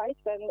to higher heights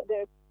than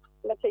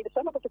let's say the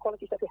sum of the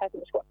qualities that we have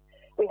in the squad.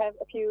 We have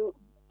a few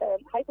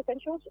high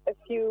potentials, a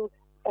few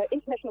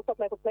international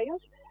top-level players,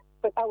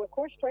 but our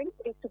core strength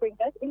is to bring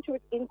that into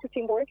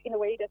teamwork in a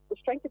way that the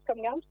strength is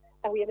coming out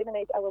and we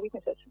eliminate our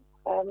weaknesses.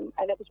 And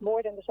that is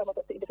more than the sum of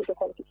the individual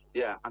qualities.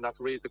 Yeah, and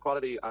that's really the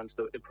quality, and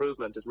the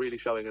improvement is really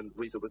showing in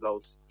recent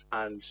results.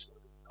 And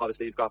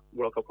obviously you've got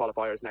World Cup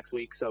qualifiers next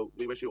week, so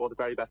we wish you all the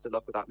very best of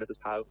luck with that, Mrs.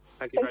 Powell.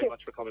 Thank you very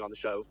much for coming on the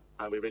show,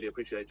 and we really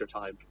appreciate your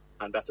time,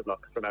 and best of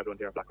luck from everyone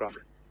here at Blackrock.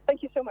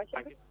 Thank you so much.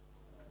 Thank you.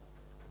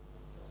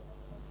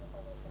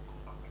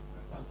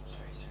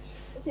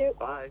 Thank you.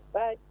 Bye.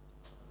 Bye.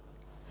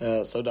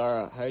 So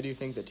Dara, how do you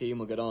think the team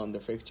will get on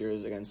their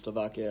fixtures against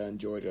Slovakia and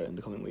Georgia in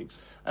the coming weeks?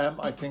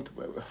 I think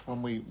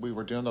when we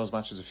were doing those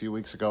matches a few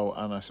weeks ago,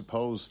 and I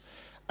suppose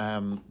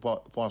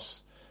what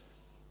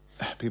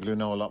people who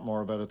know a lot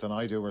more about it than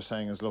I do were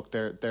saying is, look,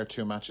 they're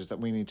two matches that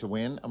we need to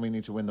win, and we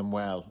need to win them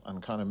well,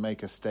 and kind of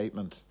make a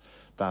statement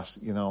that,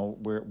 you know,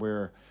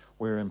 we're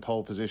in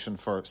pole position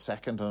for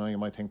second. I know you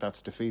might think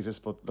that's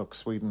defeatist, but look,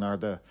 Sweden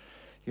are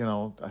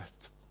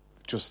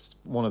just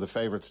one of the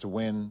favourites to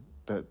win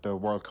the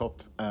World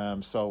Cup.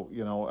 So,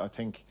 you know, I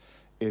think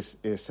it's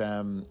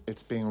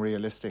being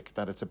realistic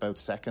that it's about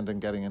second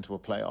and getting into a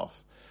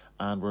playoff.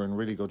 And we're in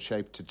really good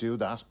shape to do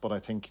that. But I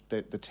think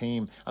the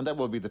team, and that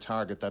will be the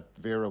target that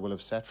Vera will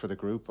have set for the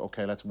group.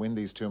 Okay, let's win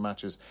these two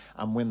matches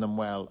and win them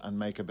well and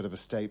make a bit of a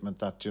statement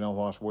that, you know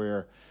what,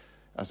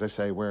 as I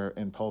say, we're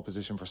in pole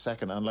position for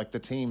second. And like the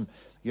team,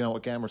 you know,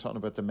 again, we're talking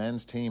about the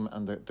men's team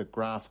and the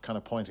graph kind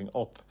of pointing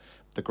up.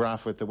 The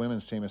graph with the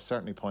women's team is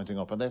certainly pointing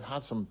up. And they've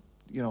had some,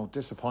 you know,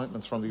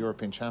 disappointments from the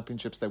European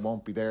Championships. They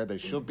won't be there. They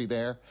should be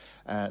there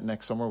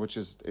next summer, which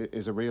is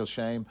a real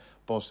shame.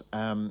 But,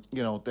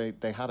 you know,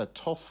 they had a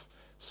tough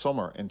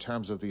summer in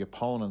terms of the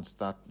opponents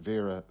that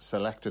Vera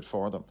selected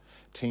for them.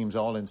 Teams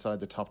all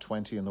inside the top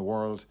 20 in the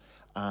world.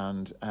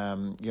 And,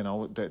 you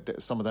know,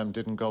 some of them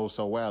didn't go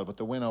so well. But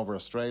the win over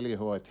Australia,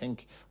 who I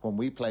think when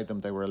we played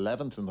them, they were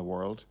 11th in the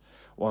world,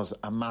 was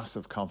a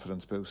massive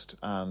confidence boost.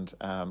 And,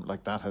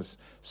 like, that has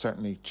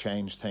certainly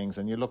changed things.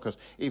 And you look at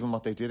even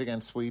what they did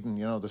against Sweden,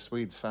 you know, the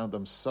Swedes found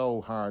them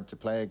so hard to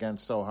play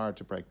against, so hard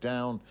to break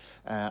down.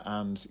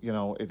 And, you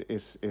know,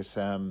 it's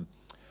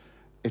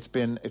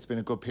been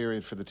a good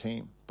period for the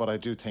team. But I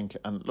do think,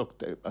 and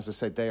look, as I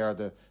said, they are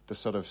the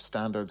sort of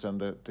standards and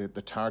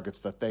the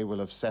targets that they will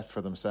have set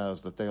for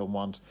themselves, that they'll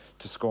want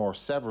to score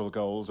several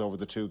goals over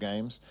the two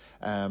games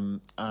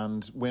and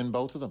win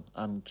both of them,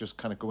 and just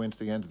kind of go into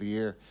the end of the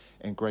year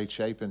in great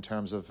shape in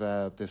terms of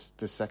this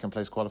second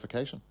place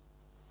qualification.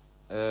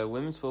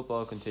 Women's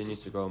football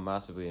continues to grow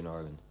massively in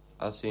Ireland,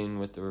 as seen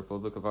with the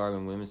Republic of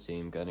Ireland women's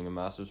team getting a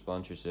massive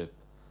sponsorship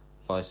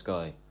by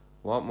Sky.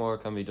 What more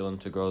can be done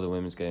to grow the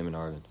women's game in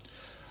Ireland?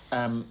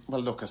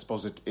 Well, look, I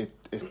suppose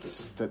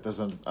it's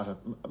there's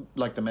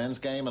like the men's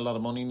game, a lot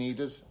of money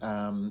needed,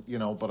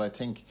 but I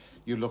think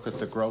you look at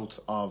the growth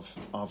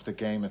of the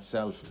game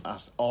itself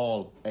at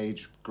all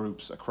age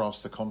groups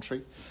across the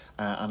country,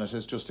 and it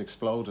has just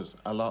exploded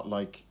a lot,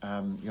 like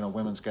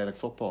women's Gaelic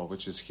football,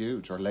 which is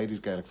huge, or ladies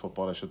Gaelic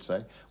football, I should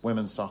say,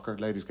 women's soccer,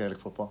 ladies Gaelic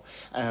football,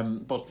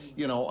 but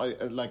I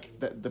like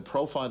the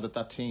profile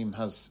that team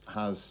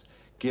has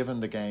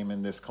given the game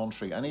in this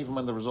country, and even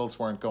when the results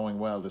weren't going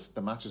well,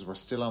 the matches were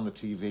still on the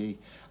TV.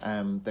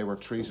 They were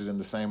treated in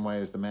the same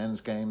way as the men's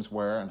games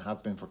were, and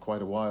have been for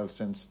quite a while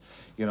since,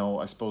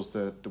 I suppose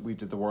we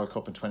did the World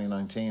Cup in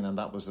 2019, and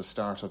that was the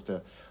start of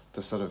the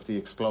sort of the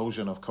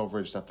explosion of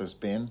coverage that there's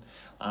been.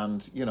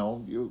 And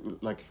you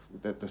like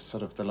the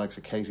sort of the likes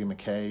of Katie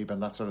McCabe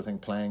and that sort of thing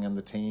playing in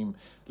the team,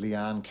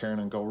 Leanne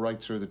Kiernan go right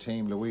through the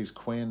team, Louise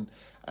Quinn,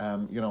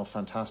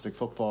 fantastic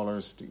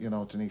footballers,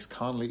 Denise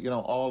Connolly,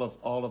 all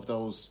of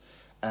those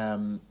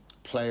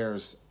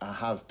players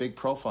have big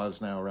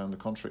profiles now around the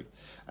country,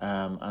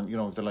 and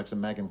the likes of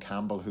Megan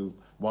Campbell, who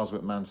was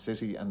with Man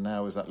City and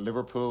now is at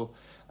Liverpool,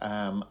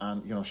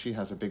 and she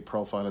has a big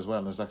profile as well,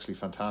 and is actually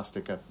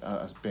fantastic at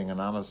as being an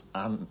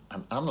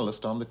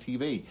analyst on the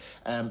TV.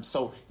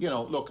 So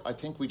look, I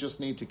think we just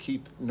need to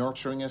keep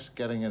nurturing it,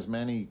 getting as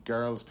many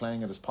girls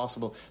playing it as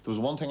possible. There was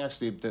one thing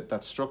actually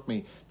that struck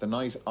me the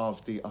night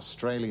of the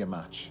Australia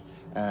match,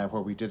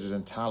 where we did it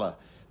in Tala.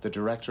 The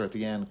director at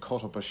the end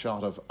cut up a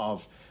shot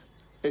of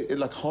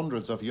like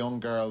hundreds of young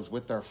girls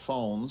with their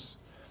phones,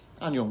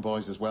 and young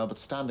boys as well, but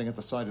standing at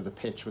the side of the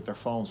pitch with their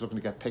phones looking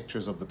to get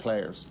pictures of the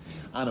players.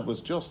 And it was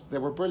just, they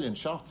were brilliant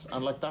shots,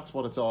 and like that's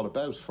what it's all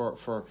about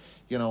for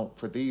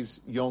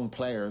these young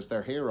players.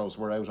 Their heroes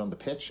were out on the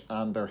pitch,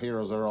 and their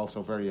heroes are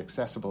also very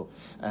accessible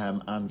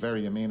and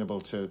very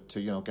amenable to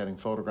getting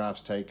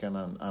photographs taken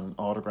and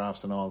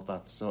autographs and all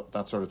that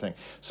sort of thing.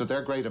 So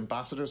they're great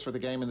ambassadors for the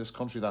game in this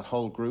country, that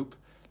whole group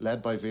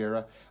led by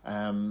Vera.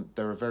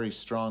 They're a very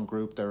strong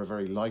group, they're a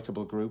very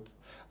likeable group,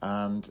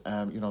 and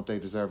they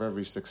deserve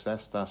every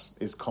success that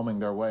is coming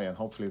their way, and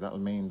hopefully that'll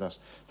mean that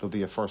there'll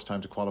be a first time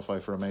to qualify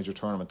for a major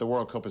tournament. The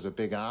World Cup is a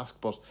big ask,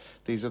 but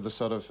these are the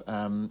sort of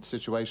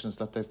situations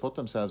that they've put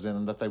themselves in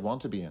and that they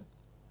want to be in.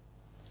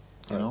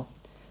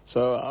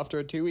 So after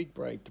a 2-week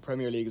break, the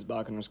Premier League is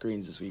back on our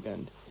screens this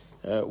weekend.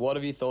 What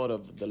have you thought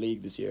of the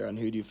league this year, and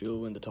who do you feel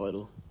will win the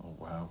title? Oh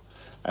wow.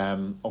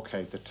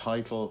 Okay, the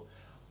title,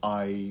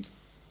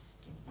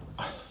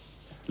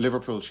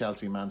 Liverpool,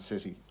 Chelsea, Man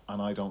City,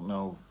 and I don't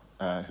know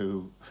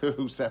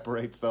who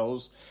separates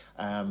those.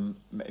 I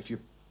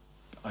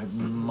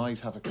might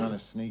have a kind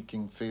of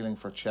sneaking feeling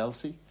for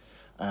Chelsea,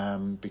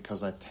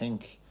 because I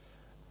think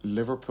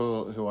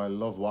Liverpool, who I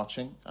love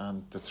watching,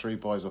 and the three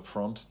boys up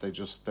front,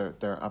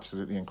 they're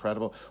absolutely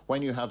incredible.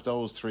 When you have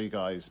those three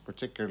guys,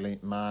 particularly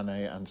Mane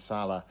and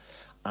Salah,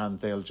 and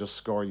they'll just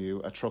score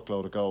you a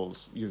truckload of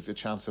goals, you've a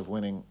chance of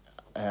winning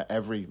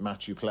every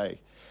match you play.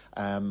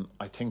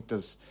 I think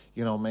there's,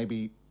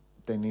 maybe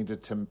they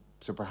needed to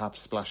perhaps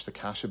splash the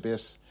cash a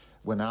bit.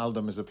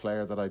 Wijnaldum is a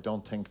player that I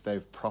don't think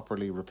they've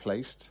properly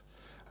replaced.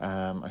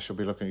 I should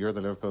be looking, you're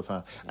the Liverpool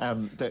fan.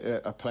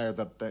 A player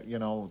that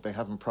they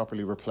haven't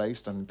properly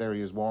replaced, and there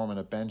he is warming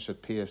a bench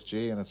at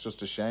PSG, and it's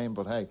just a shame,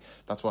 but hey,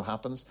 that's what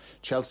happens.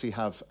 Chelsea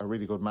have a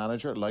really good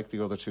manager, like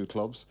the other two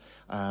clubs,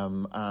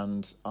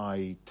 and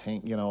I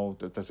think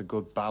that there's a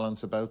good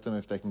balance about them.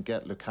 If they can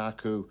get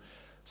Lukaku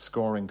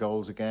scoring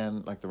goals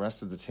again, like the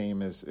rest of the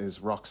team is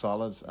rock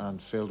solid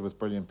and filled with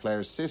brilliant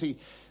players. City,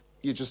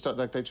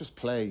 they just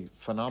play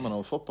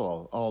phenomenal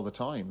football all the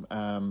time.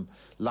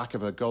 Lack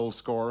of a goal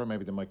scorer,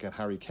 maybe they might get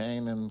Harry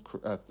Kane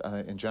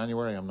in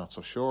January, I'm not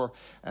so sure.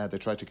 They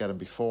tried to get him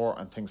before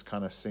and things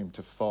kind of seem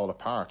to fall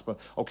apart, but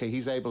okay,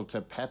 he's able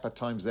to, Pep at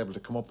times is able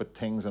to come up with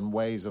things and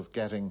ways of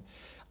getting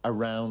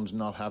around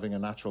not having a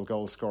natural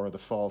goal scorer, the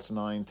false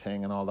nine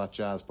thing and all that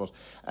jazz, but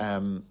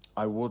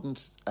I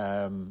wouldn't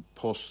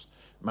put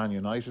Man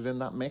United in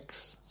that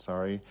mix,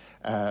 because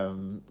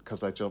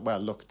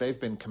look, they've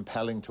been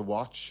compelling to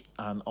watch,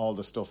 and all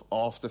the stuff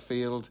off the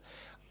field,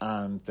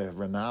 and the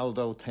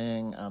Ronaldo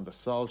thing and the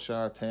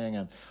Solskjaer thing,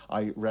 and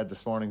I read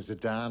this morning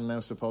Zidane now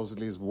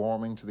supposedly is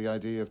warming to the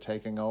idea of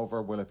taking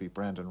over. Will it be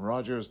Brendan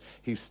Rodgers?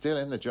 He's still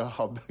in the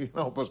job,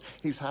 but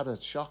he's had a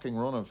shocking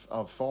run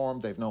of form.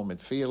 They've no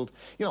midfield,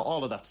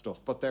 all of that stuff,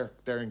 but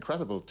they're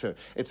incredible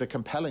it's a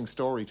compelling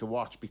story to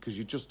watch, because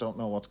you just don't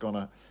know what's going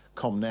to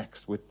come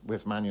next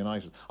with Man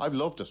United. I've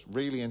loved it,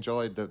 really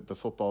enjoyed the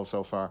football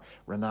so far.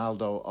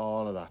 Ronaldo,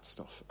 all of that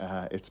stuff.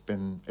 It's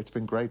been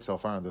great so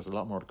far, and there's a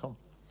lot more to come.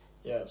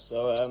 Yeah,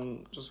 so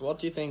just what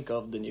do you think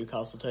of the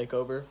Newcastle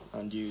takeover,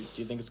 and do you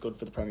think it's good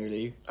for the Premier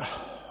League?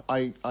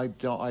 I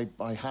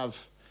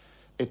have,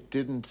 it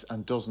didn't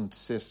and doesn't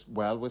sit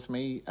well with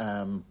me,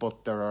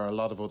 but there are a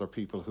lot of other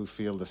people who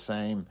feel the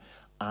same,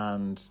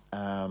 and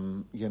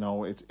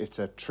it's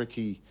a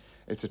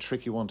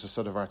tricky one to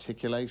sort of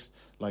articulate.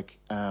 Like,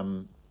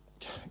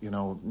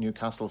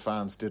 Newcastle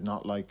fans did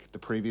not like the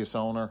previous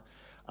owner,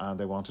 and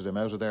they wanted him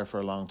out of there for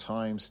a long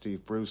time.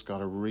 Steve Bruce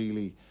got a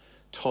really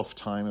tough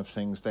time of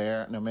things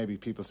there. Now, maybe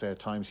people say at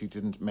times he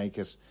didn't make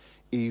it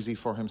easy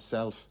for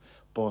himself,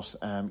 but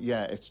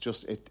it's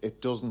just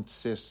it doesn't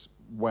sit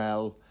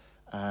well.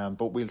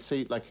 But we'll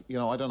see. Like, you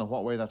know, I don't know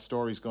what way that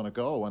story's going to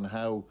go, and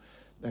how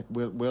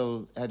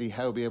will Eddie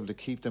Howe be able to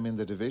keep them in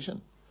the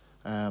division.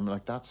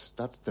 That's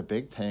the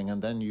big thing.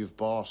 And then you've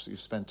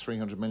spent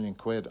 300 million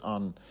quid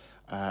on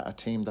a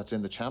team that's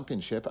in the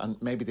championship,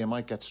 and maybe they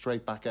might get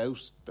straight back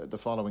out the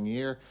following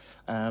year.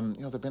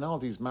 There've been all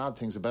these mad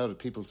things about it.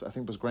 I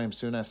think it was Graham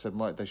Souness said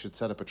they should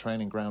set up a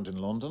training ground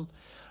in London.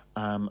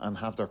 And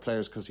have their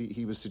players, because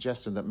he was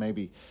suggesting that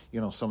maybe,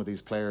 you know, some of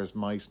these players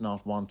might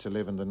not want to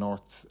live in the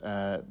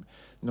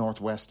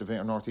northwest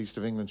or northeast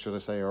of England, should I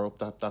say, or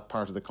up that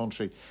part of the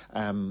country,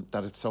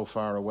 that it's so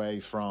far away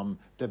from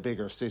the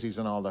bigger cities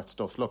and all that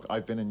stuff. Look,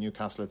 I've been in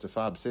Newcastle; it's a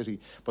fab city,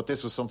 but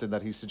this was something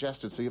that he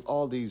suggested. So you have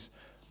all these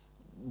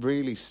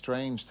really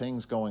strange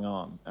things going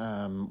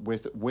on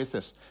with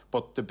it,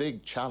 but the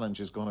big challenge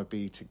is going to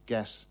be to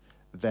get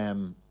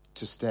them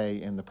to stay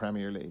in the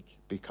Premier League,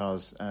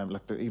 because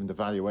even the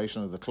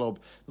valuation of the club,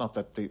 not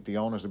that the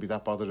owners would be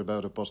that bothered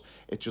about it, but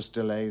it just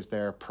delays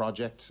their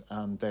project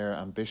and their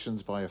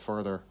ambitions by a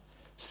further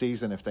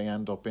season if they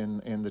end up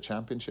in the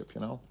Championship,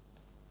 you know.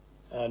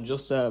 And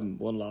just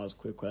one last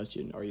quick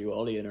question. Are you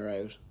Ollie in or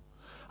out?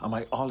 Am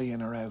I Ollie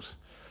in or out?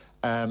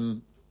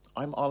 I'm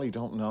Ollie,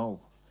 don't know,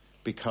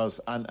 because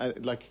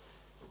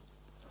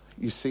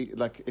you see,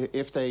 like,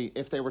 if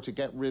they were to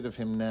get rid of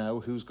him now,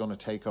 who's going to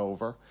take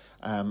over?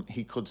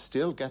 He could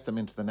still get them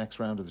into the next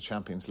round of the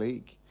Champions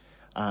League.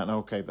 And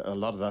okay, a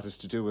lot of that is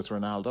to do with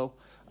Ronaldo.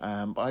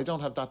 But I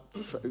don't have that,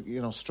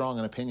 strong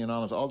an opinion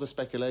on it. All the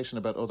speculation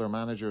about other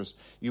managers,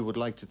 you would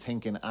like to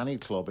think in any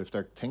club, if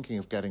they're thinking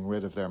of getting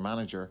rid of their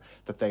manager,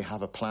 that they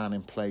have a plan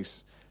in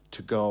place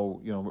to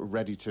go,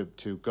 ready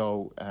to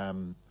go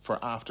for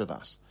after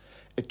that.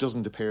 It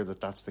doesn't appear that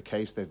that's the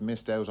case. They've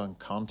missed out on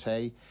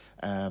Conte.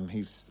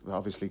 He's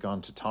obviously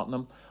gone to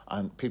Tottenham,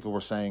 and people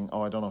were saying,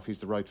 "Oh, I don't know if he's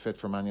the right fit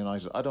for Man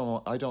United." I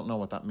don't know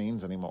what that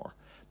means anymore,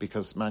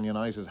 because Man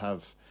United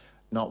have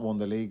not won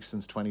the league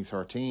since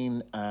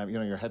 2013.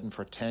 You're heading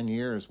for 10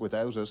 years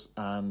without it,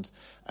 and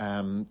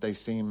they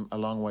seem a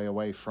long way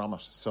away from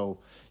it. So,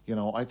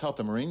 I thought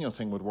the Mourinho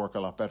thing would work a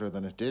lot better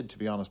than it did, to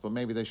be honest. But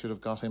maybe they should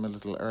have got him a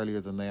little earlier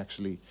than they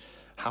actually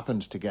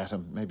happened to get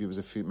him. Maybe it was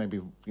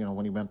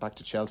when he went back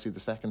to Chelsea the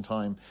second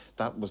time,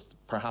 that was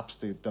perhaps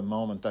the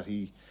moment that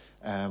he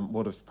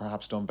would have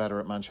perhaps done better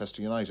at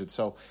Manchester United.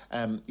 So,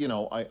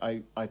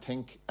 I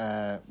think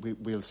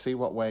we'll see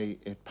what way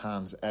it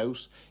pans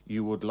out.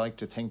 You would like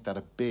to think that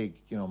a big,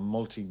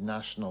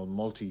 multinational,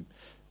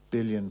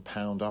 multi-billion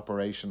pound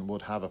operation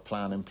would have a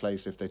plan in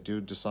place if they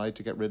do decide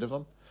to get rid of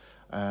him.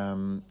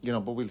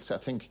 But we'll see. I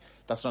think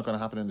that's not going to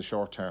happen in the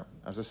short term.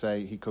 As I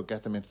say, he could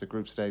get them into the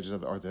group stages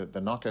or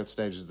the knockout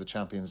stages of the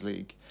Champions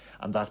League,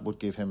 and that would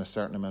give him a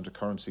certain amount of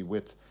currency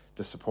with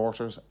the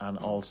supporters and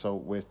also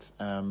with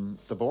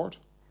the board.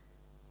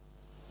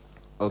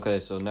 Okay,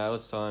 so now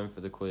it's time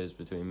for the quiz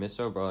between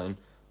Mr. O'Brien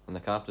and the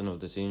captain of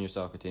the senior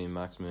soccer team,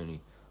 Max Mooney,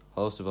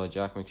 hosted by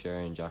Jack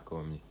McSherry and Jack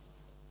Gormley.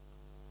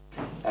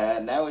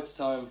 Now it's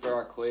time for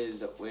our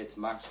quiz with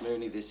Max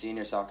Mooney, the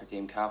senior soccer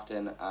team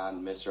captain,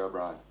 and Mr.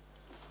 O'Brien.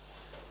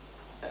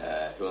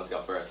 Who wants to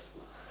go first?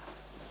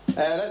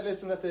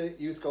 Let the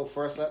youth go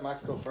first. Let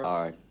Max go first.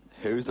 Alright.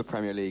 Who's the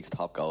Premier League's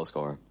top goal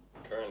scorer?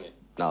 Currently?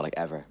 No, like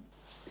ever.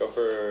 Go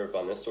for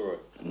Van Nistelrooy.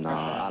 No,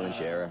 Alan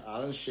Shearer.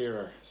 Alan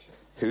Shearer.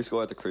 Who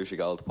scored the crucial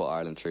goal to put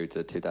Ireland through to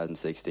the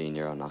 2016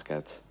 Euro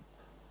knockouts?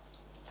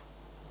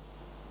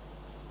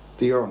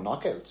 The Euro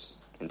knockouts?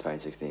 In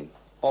 2016.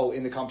 Oh,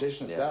 in the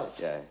competition itself?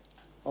 Yeah.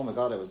 Oh my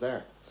God, I was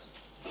there.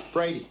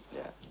 Brady.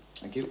 Yeah.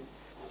 Thank you.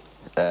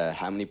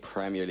 How many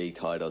Premier League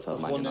titles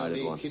has Man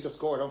United won? Keep the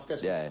score, don't forget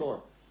to keep the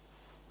score.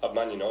 Have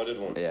Man United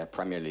won? Yeah,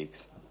 Premier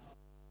Leagues.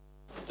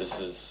 This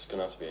is going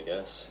to have to be a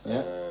guess.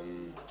 Yeah.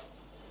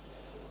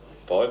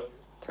 5?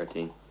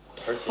 13.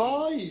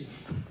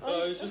 5?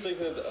 I was just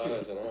thinking of I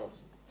don't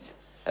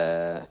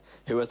know.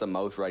 Who has the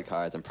most red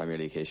cards in Premier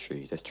League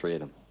history? There's 3 of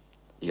them.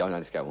 You only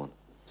have to get one.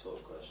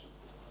 Tough question.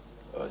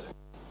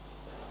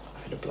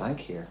 I had a blank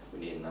here. We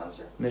need an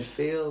answer.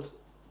 Midfield,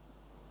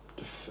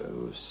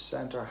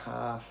 centre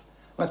half.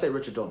 I'm going to say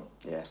Richard Dunn.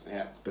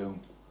 Yeah. Boom.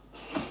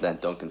 Then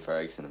Duncan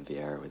Ferguson and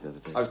Vieira with the other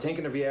 2. I was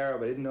thinking of Vieira,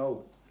 but I didn't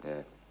know.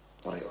 Yeah.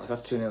 But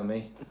that's 2-0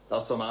 me.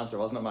 That's some answer,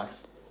 wasn't it,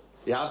 Max?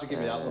 You have to give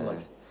me that one,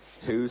 like.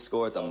 Who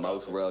scored the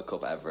most World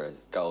Cup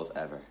goals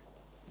ever?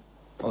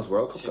 Most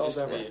World Cup goals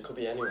ever? It could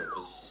be anyone,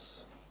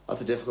 because...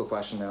 That's a difficult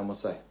question now, I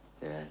must say.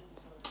 Yeah. I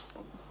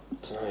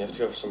don't know, you have to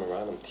go for someone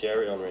random.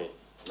 Thierry Henry.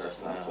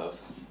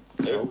 Close.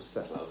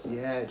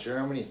 Yeah,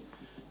 Germany.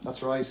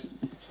 That's right.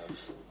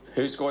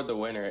 Who scored the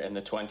winner in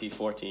the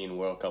 2014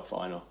 World Cup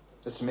final?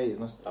 It's to me,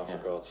 isn't it? Oh, for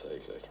God's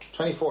sake,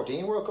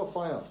 2014 World Cup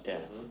final? Yeah.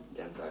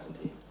 Against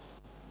Argentina.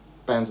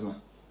 Benzema.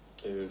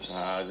 Oops.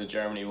 It was a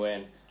Germany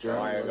win.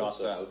 Germany got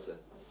that.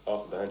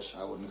 Off the bench.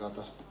 I wouldn't have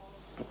got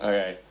that.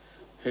 Okay.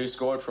 Who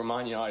scored for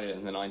Man United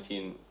in the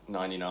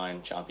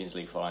 1999 Champions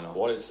League final?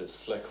 What is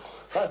this? Like,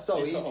 that's so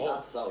easy.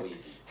 That's so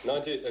easy.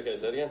 90. Okay,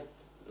 say it again.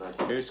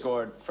 Who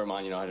scored for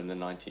Man United in the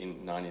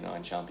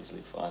 1999 Champions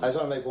League final? I just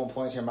want to make one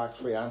point here, Max,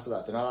 before you answer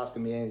that. They're not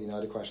asking me any of the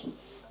United questions.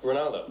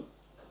 Ronaldo.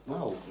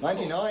 No,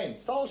 99.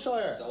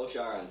 Solskjaer.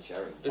 Solskjaer and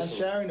Sheringham. And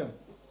Sheringham.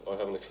 I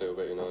haven't a clue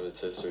about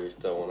United's history.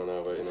 Don't want to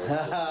know about United's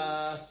history.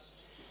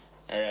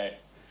 Alright.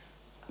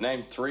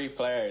 Name 3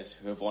 players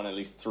who have won at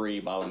least 3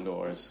 Ballon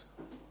d'Ors.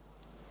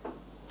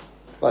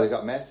 Well, you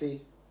got Messi,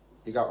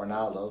 you got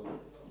Ronaldo,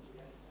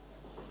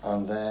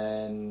 and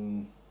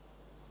then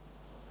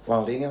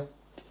Ronaldinho.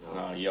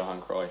 No,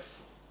 Johan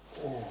Cruyff.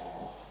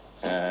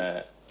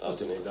 That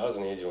was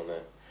an easy one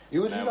there.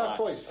 You would do Now, that, Max.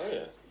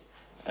 Cruyff?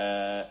 Oh,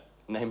 yeah.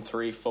 Name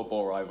 3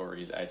 football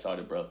rivalries outside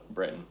of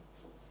Britain.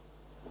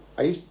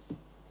 Are you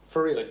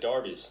for real? Like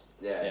derbies.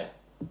 Yeah.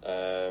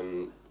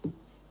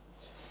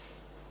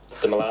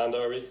 The Milan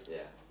derby.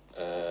 Yeah.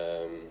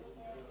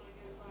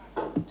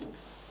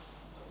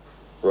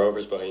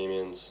 Rovers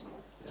Bohemians.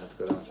 Yeah, that's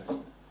a good answer.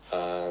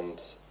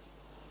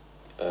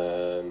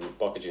 And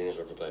Boca Juniors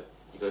River Plate.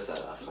 You could have said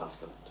that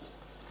Classico.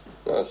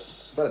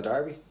 Is that a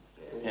derby?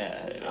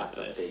 Yeah, That's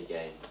a big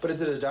game. But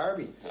is it a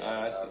derby?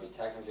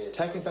 Technically,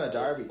 Technically, it's not a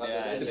derby.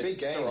 It's a big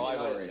just game. a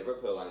rivalry.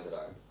 Liverpool and the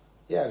derby.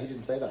 Yeah, he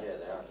didn't say that. Yeah,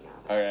 they are.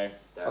 Okay.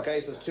 Okay,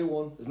 so it's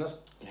 2-1, isn't it?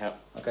 Yep.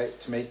 Okay,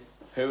 to me.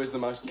 Who is the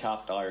most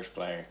capped Irish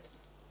player?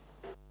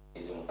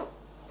 Easy one.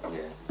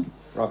 Yeah.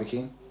 Robbie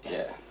Keane.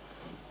 Yeah.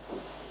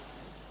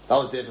 That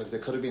was difficult because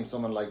it could have been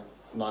someone like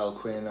Niall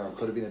Quinn or it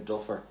could have been a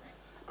Duffer.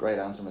 Great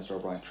answer, Mr.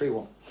 O'Brien.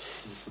 3-1.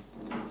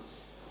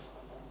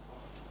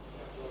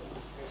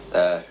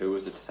 Who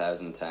was the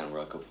 2010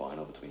 World Cup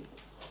final between?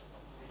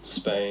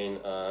 Spain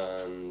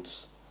and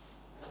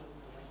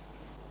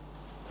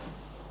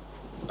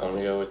I'm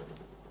gonna go with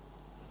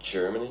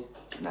Germany.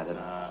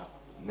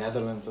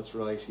 Netherlands, that's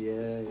right.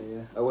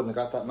 Yeah. I wouldn't have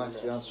got that, Max,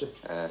 to be honest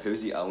with you.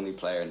 Who's the only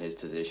player in his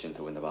position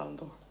to win the Ballon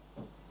d'Or?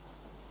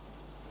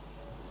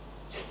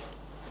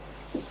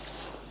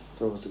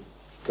 There was a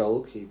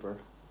goalkeeper.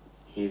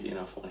 Easy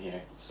enough one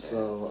here.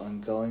 So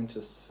I'm going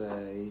to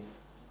say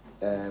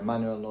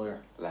Manuel Neuer.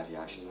 Lev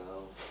Yashin.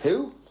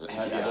 Who?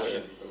 Lev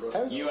Yashin.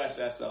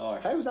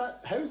 USSR.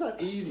 How's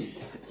that easy?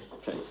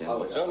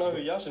 Oh, I don't know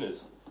who Yashin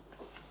is.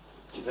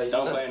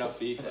 Don't play enough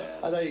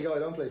FIFA. There you go, I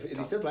don't play. Is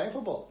he still playing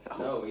football?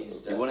 No, he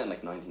won it in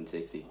like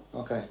 1960.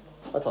 Okay.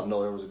 I thought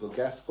Neuer was a good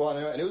guess. Go on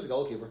anyway. And he was a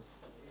goalkeeper.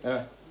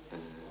 Anyway.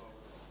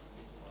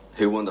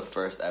 Who won the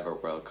first ever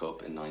World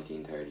Cup in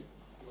 1930?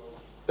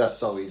 That's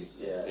so easy.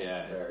 Yeah.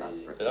 Very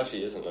easy. It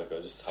actually isn't, like, I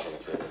just haven't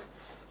a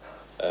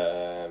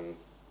clue.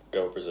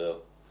 Go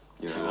Brazil.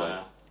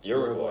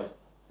 Uruguay.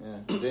 Yeah.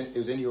 It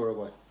was in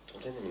Uruguay. I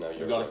didn't even know You've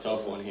Uruguay. got a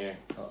tough one here.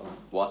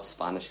 What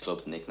Spanish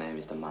club's nickname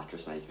is the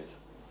Mattress Makers?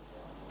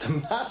 The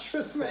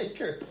Mattress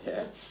Makers?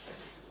 Yeah.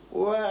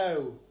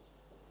 Wow.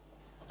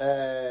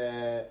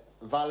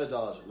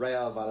 Valladolid.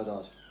 Real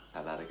Valladolid.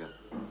 Atletico.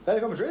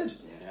 Atletico Madrid?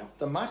 Yeah.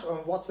 The match.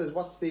 What's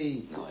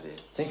the No idea.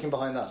 thinking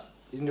behind that?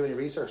 You didn't do any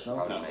research, no?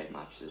 Probably made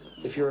matches.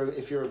 If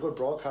you're a good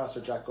broadcaster,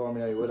 Jack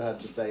Gorman, you would have had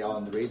to say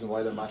on the reason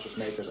why they're Mattress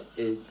Makers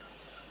is.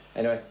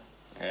 Anyway.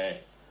 Okay.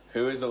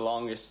 Who is the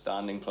longest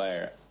standing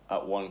player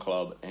at one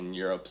club in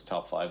Europe's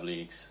top 5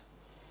 leagues?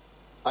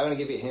 I'm going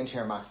to give you a hint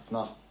here, Max. It's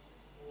not.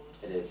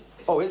 It is.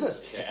 Oh, is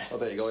it? Yeah. Oh,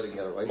 there you go. I didn't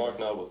get it right. Mark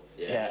Noble.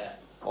 Yeah.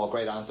 Oh,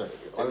 great answer.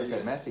 I would have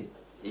said Messi.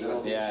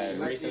 Yeah,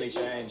 recently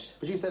changed.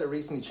 But you said it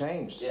recently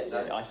changed. Yeah,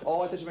 exactly. I said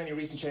Oh, I thought you meant you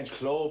recently changed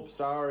club.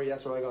 Sorry,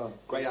 that's where I got.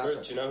 Great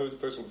answer. Do you know who the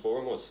person before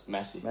him was?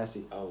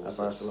 Messi. Oh, At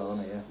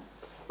Barcelona, yeah.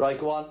 Right,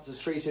 go on. It's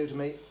 3-2 to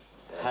me.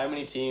 How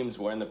many teams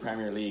were in the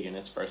Premier League in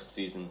its first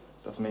season?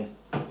 That's me.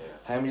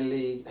 How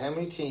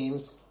many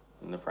teams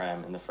in the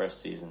Prem in the first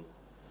season?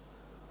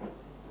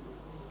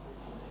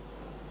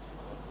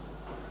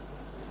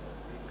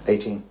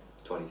 18.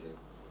 22.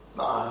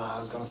 I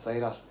was going to say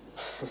that.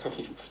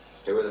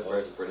 Who were the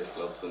first British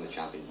club to win the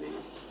Champions League?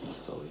 That's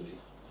so easy.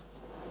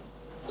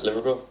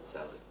 Liverpool.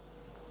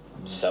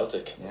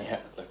 Celtic. Yeah.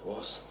 Like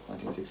what?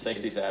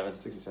 1967.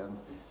 67.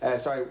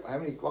 Sorry,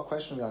 what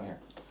question are we on here?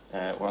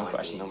 We're on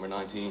question number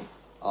 19.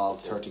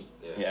 Of 30.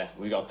 Yeah,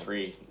 we got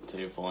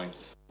 2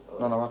 points.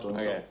 No, I'm not doing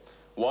this. Okay.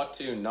 What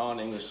 2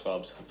 non-English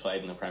clubs have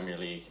played in the Premier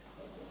League?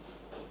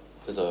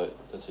 That's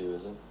who,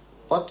 is it?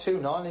 What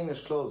 2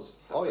 non-English clubs?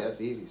 Oh yeah,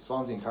 it's easy.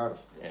 Swansea and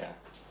Cardiff. Yeah.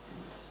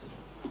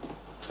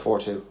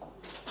 4-2.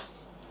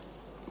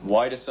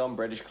 Why do some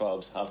British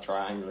clubs have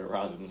triangular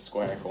rather than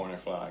square corner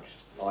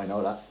flags? Oh, I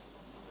know that.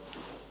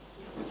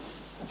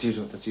 That's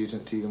you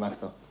to you, Max,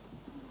 though.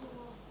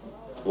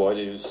 Why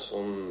do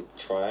some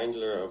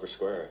triangular over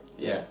square?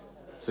 Yeah.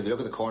 So if you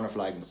look at the corner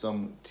flags, in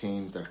some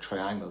teams they're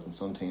triangles and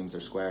some teams they're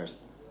squares.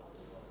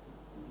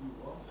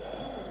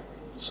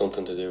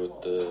 Something to do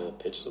with the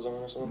pitch design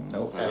or something?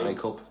 No, FA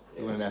Cup.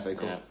 You win an FA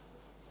Cup. Yeah.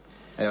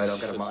 Anyway,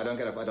 I don't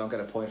get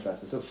a point for that.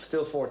 So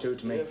still 4-2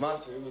 to me. Yeah, Come on.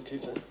 4-2, we'll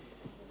keep it.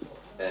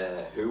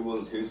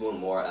 Who's won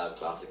more El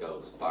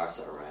Clasicos,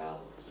 Barca or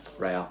Real?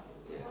 Real.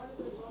 Yeah.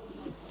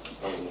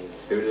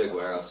 Who did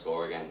Aguero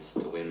score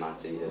against to win Man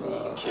City?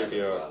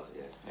 QPR.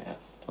 Yeah.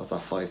 What's that?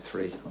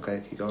 5-3.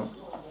 Okay, keep going.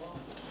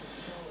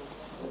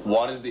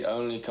 What is the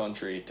only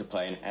country to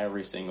play in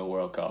every single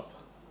World Cup?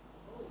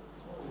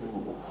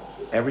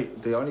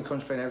 The only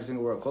country playing every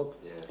single World Cup?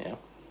 Yeah.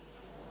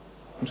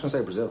 I'm just going to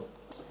say Brazil.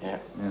 Yeah.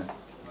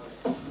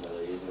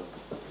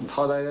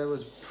 Thought that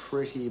was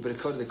pretty, but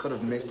they could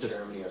have missed it.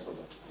 Germany or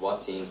something.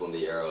 What teams won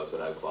the Euros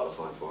without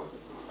qualifying for it?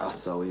 That's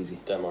so easy.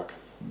 Denmark.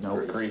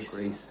 No,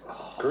 Greece.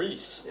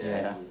 Greece?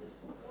 Yeah.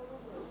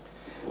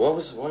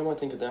 Why am I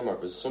thinking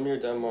Denmark? Was some year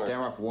Denmark?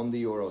 Denmark won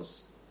the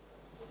Euros.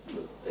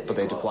 But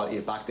they had to qualify.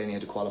 Back then, you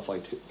had to qualify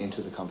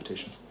into the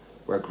competition.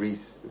 Where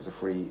Greece, it was a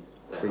free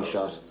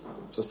shot.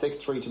 So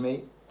 6-3 to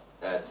me.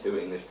 2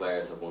 English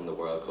players have won the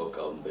World Cup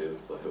Golden Boot,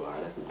 but who are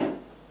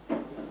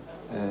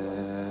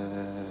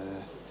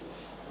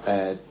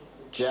they?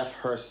 Jeff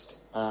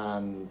Hurst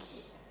and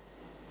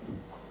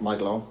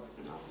Michael Owen.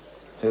 No.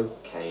 Who?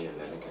 Kane and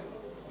Lineker.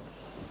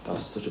 That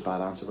was such a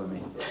bad answer by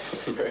me.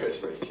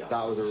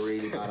 That was a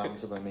really bad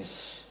answer by me.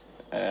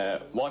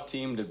 What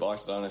team did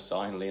Barcelona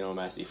sign Lionel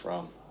Messi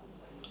from?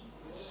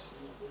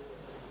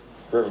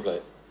 River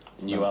Plate.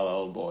 Newell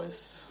Old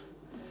Boys.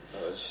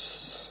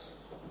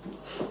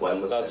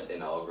 When was the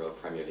inaugural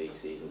Premier League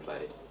season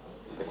played?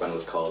 Like when it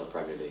was called the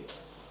Premier League?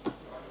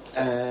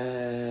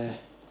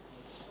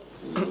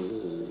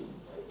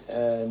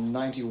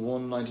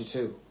 91,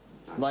 92.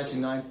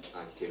 99.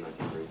 92,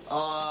 93.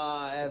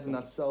 Evan,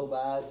 that's so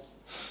bad.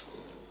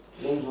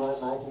 Leeds won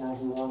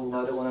 1991,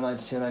 another one in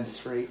 92,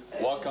 93.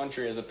 What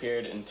country has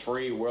appeared in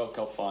 3 World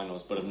Cup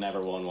finals but have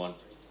never won one?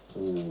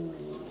 Ooh,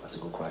 that's a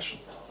good question.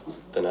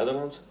 The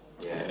Netherlands?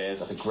 Yeah, it is.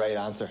 That's a great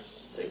answer.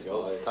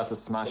 6-5. That's a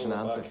smashing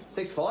answer.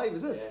 6-5,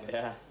 is it?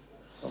 Yeah.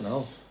 Oh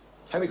no.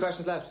 How many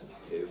questions left?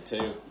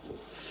 2.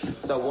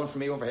 So 1 for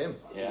me, 1 for him.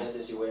 Yeah.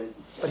 You win.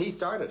 But he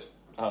started.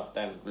 Oh,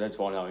 then that's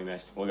one that we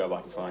missed. We'll go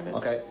back and find it.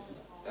 Okay.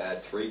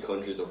 3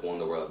 countries have won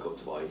the World Cup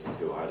twice.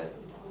 Who are they?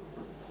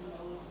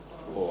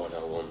 Oh,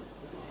 no one.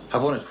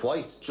 Have won it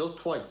twice, just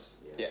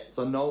twice. Yeah.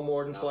 So no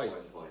more than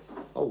twice.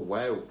 Oh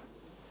wow.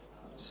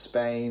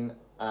 Spain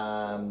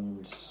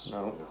and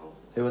no.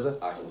 Who was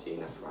it?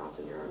 Argentina, France,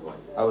 and Uruguay.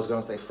 I was going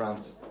to say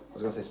France. I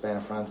was going to say Spain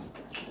and France.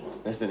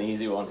 This is an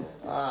easy one.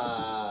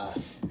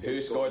 Who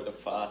scored the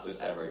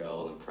fastest ever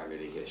goal in Premier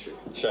League history?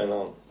 Shane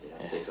Long. Yeah,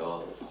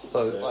 6-all.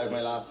 So I have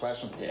my last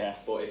question. Yeah.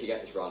 But if you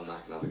get this wrong,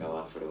 Mac can have a go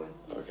at for the win.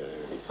 Okay.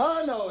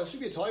 No, it should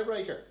be a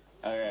tiebreaker.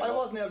 Okay, I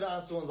wasn't able to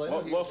answer the ones I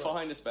know. We'll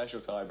find a special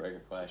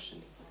tiebreaker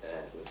question.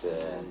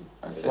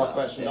 What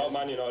question? Not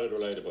Man United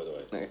related, by the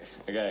way.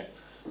 Okay.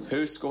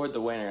 Who scored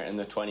the winner in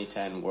the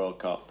 2010 World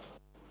Cup?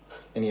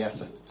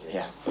 Iniesta.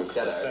 Yeah. I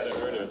said it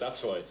earlier,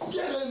 that's why.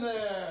 Get in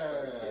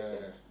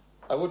there!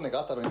 I wouldn't have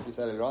got that if you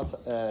said it on,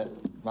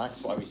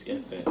 Max. That's why we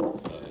skipped it.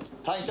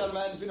 Thanks,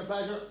 gentlemen. It's been a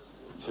pleasure.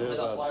 Cheers,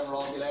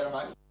 I'll see you later,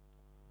 Max.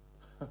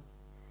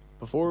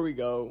 Before we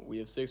go, we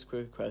have 6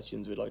 quick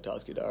questions we'd like to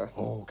ask you, Dara.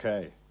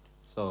 Okay.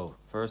 So,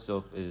 first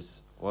up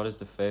is, what is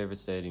the favourite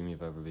stadium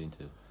you've ever been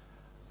to?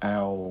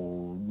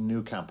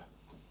 Nou Camp.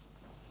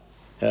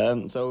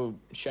 So,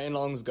 Shane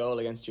Long's goal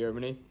against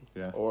Germany,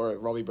 or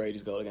Robbie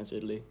Brady's goal against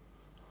Italy?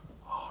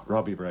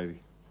 Robbie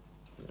Brady.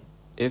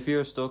 If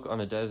you're stuck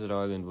on a desert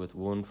island with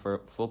one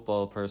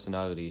football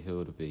personality, who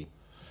would it be?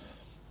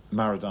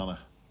 Maradona.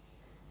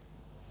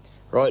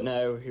 Right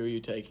now, who are you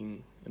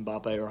taking,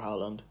 Mbappe or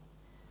Haaland?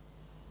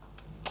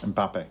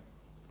 Mbappe.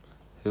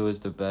 Who is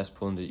the best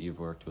pundit you've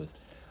worked with?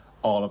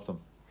 All of them.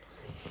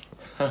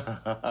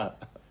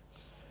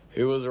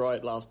 Who was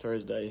right last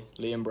Thursday,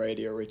 Liam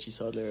Brady or Richie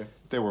Sodler?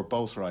 They were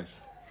both right.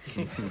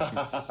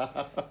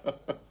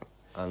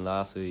 And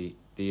lastly,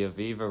 the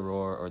Aviva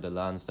roar or the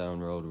Lansdowne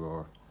Road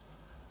roar?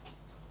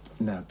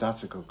 Now,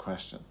 that's a good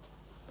question.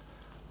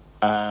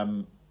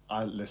 Let's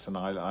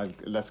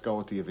go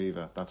with the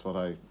Aviva. That's what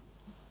I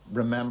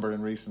remember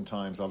in recent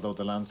times, although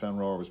the Lansdowne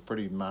roar was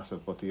pretty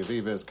massive, but the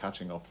Aviva is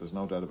catching up, there's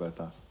no doubt about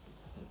that.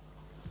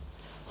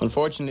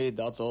 Unfortunately,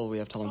 that's all we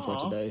have time for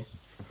today.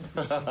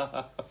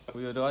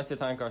 We would like to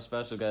thank our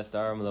special guest,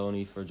 Dara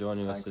Maloney, for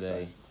joining us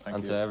today,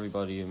 and to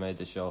everybody who made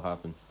the show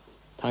happen.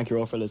 Thank you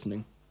all for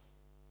listening.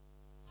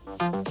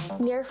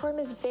 Nearform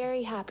is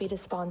very happy to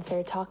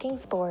sponsor Talking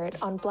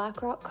Sport on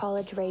Blackrock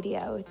College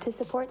Radio to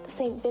support the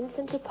St.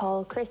 Vincent de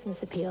Paul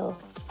Christmas Appeal,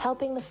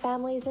 helping the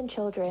families and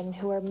children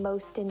who are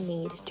most in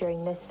need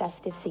during this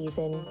festive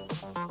season.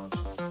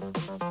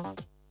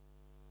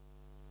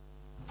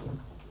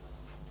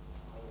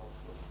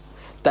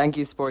 Thank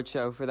you, Sports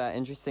Show, for that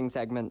interesting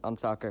segment on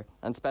soccer,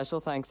 and special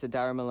thanks to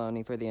Dara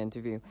Maloney for the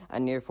interview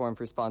and Nearform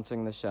for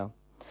sponsoring the show.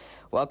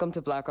 Welcome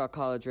to Blackrock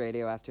College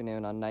Radio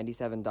Afternoon on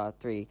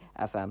 97.3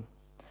 FM.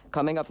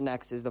 Coming up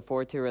next is the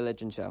 4-2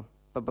 Religion Show,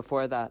 but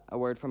before that, a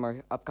word from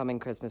our upcoming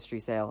Christmas tree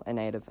sale in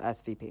aid of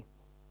SVP.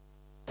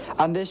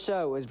 And this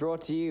show is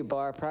brought to you by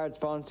our proud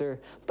sponsor,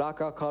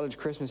 Blackrock College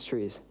Christmas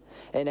Trees,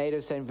 in aid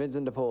of St.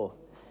 Vincent de Paul.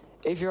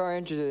 If you are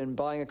interested in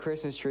buying a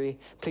Christmas tree,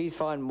 please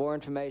find more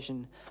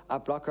information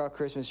at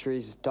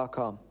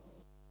blackrockchristmastrees.com.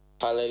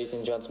 Hi ladies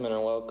and gentlemen,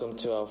 and welcome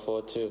to our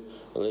 4-2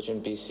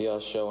 Religion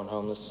BCR show on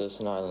homelessness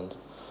in Ireland.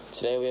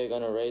 Today we are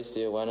going to raise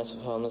the awareness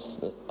of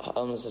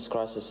homelessness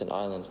crisis in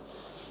Ireland.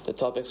 The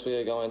topics we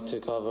are going to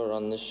cover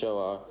on this show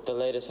are the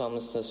latest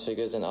homelessness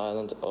figures in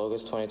Ireland,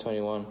 August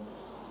 2021,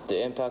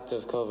 The impact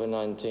of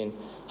COVID-19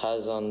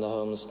 has on the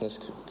homelessness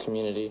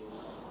community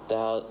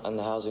and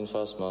the Housing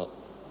First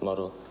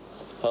model.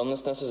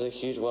 Homelessness is a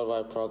huge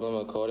worldwide problem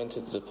according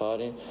to the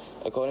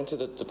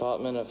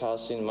Department of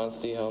Housing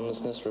monthly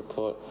homelessness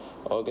report,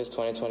 August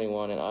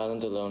 2021. In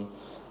Ireland alone,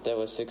 there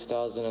were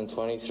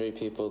 6,023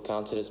 people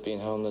counted as being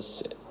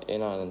homeless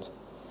in Ireland.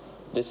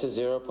 This is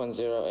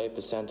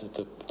 0.08% of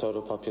the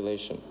total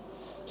population.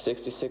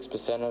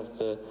 66% of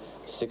the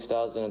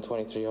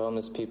 6,023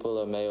 homeless people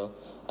are male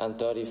and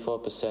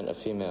 34% are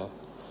female.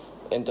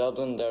 In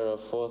Dublin, there are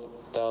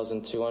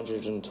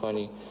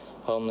 4,220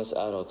 homeless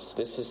adults.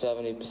 This is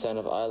 70%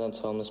 of Ireland's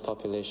homeless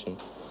population.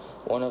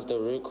 One of the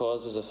root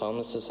causes of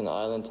homelessness in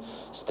Ireland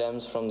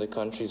stems from the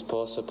country's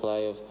poor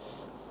supply of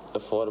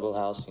affordable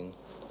housing.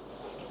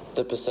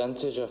 The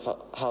percentage of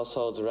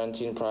households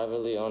renting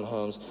privately owned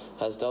homes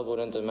has doubled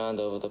in demand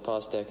over the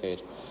past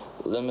decade,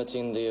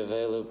 limiting the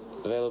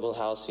available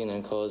housing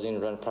and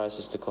causing rent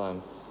prices to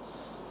climb.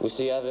 We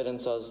see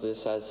evidence of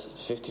this as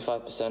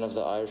 55% of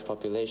the Irish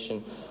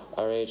population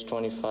are aged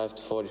 25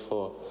 to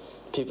 44.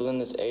 People in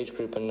this age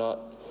group are not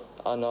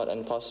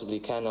and possibly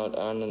cannot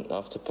earn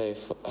enough to pay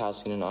for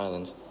housing in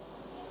Ireland.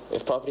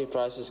 If property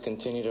prices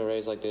continue to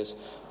rise like this,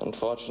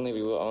 unfortunately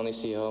we will only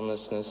see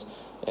homelessness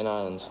in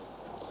Ireland.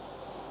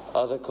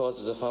 Other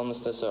causes of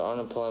homelessness are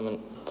unemployment,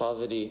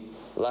 poverty,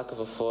 lack of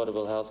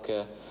affordable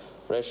healthcare,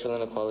 racial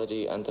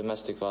inequality and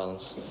domestic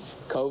violence.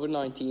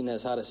 COVID-19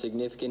 has had a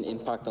significant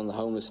impact on the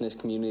homelessness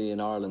community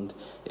in Ireland.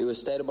 It was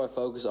stated by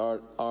Focus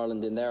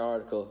Ireland in their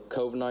article,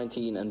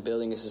 COVID-19 and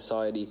Building a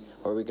Society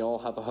Where We Can All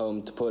Have a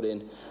Home, to put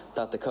in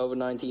that the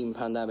COVID-19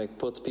 pandemic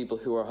puts people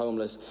who are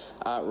homeless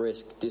at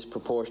risk,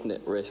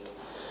 disproportionate risk.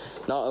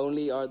 Not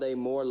only are they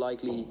more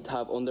likely to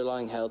have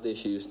underlying health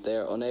issues, they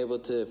are unable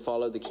to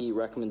follow the key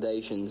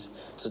recommendations,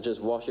 such as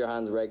wash your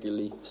hands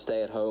regularly,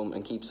 stay at home,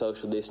 and keep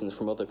social distance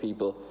from other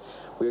people.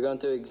 We are going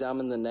to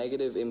examine the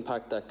negative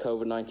impact that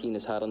COVID-19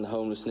 has had on the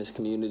homelessness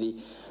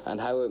community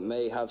and how it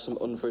may have some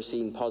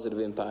unforeseen positive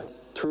impact.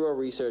 Through our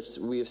research,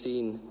 we have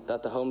seen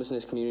that the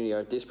homelessness community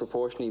are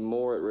disproportionately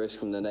more at risk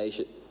from the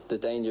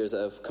dangers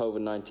of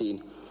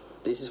COVID-19.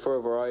 This is for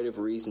a variety of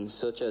reasons,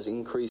 such as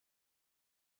increased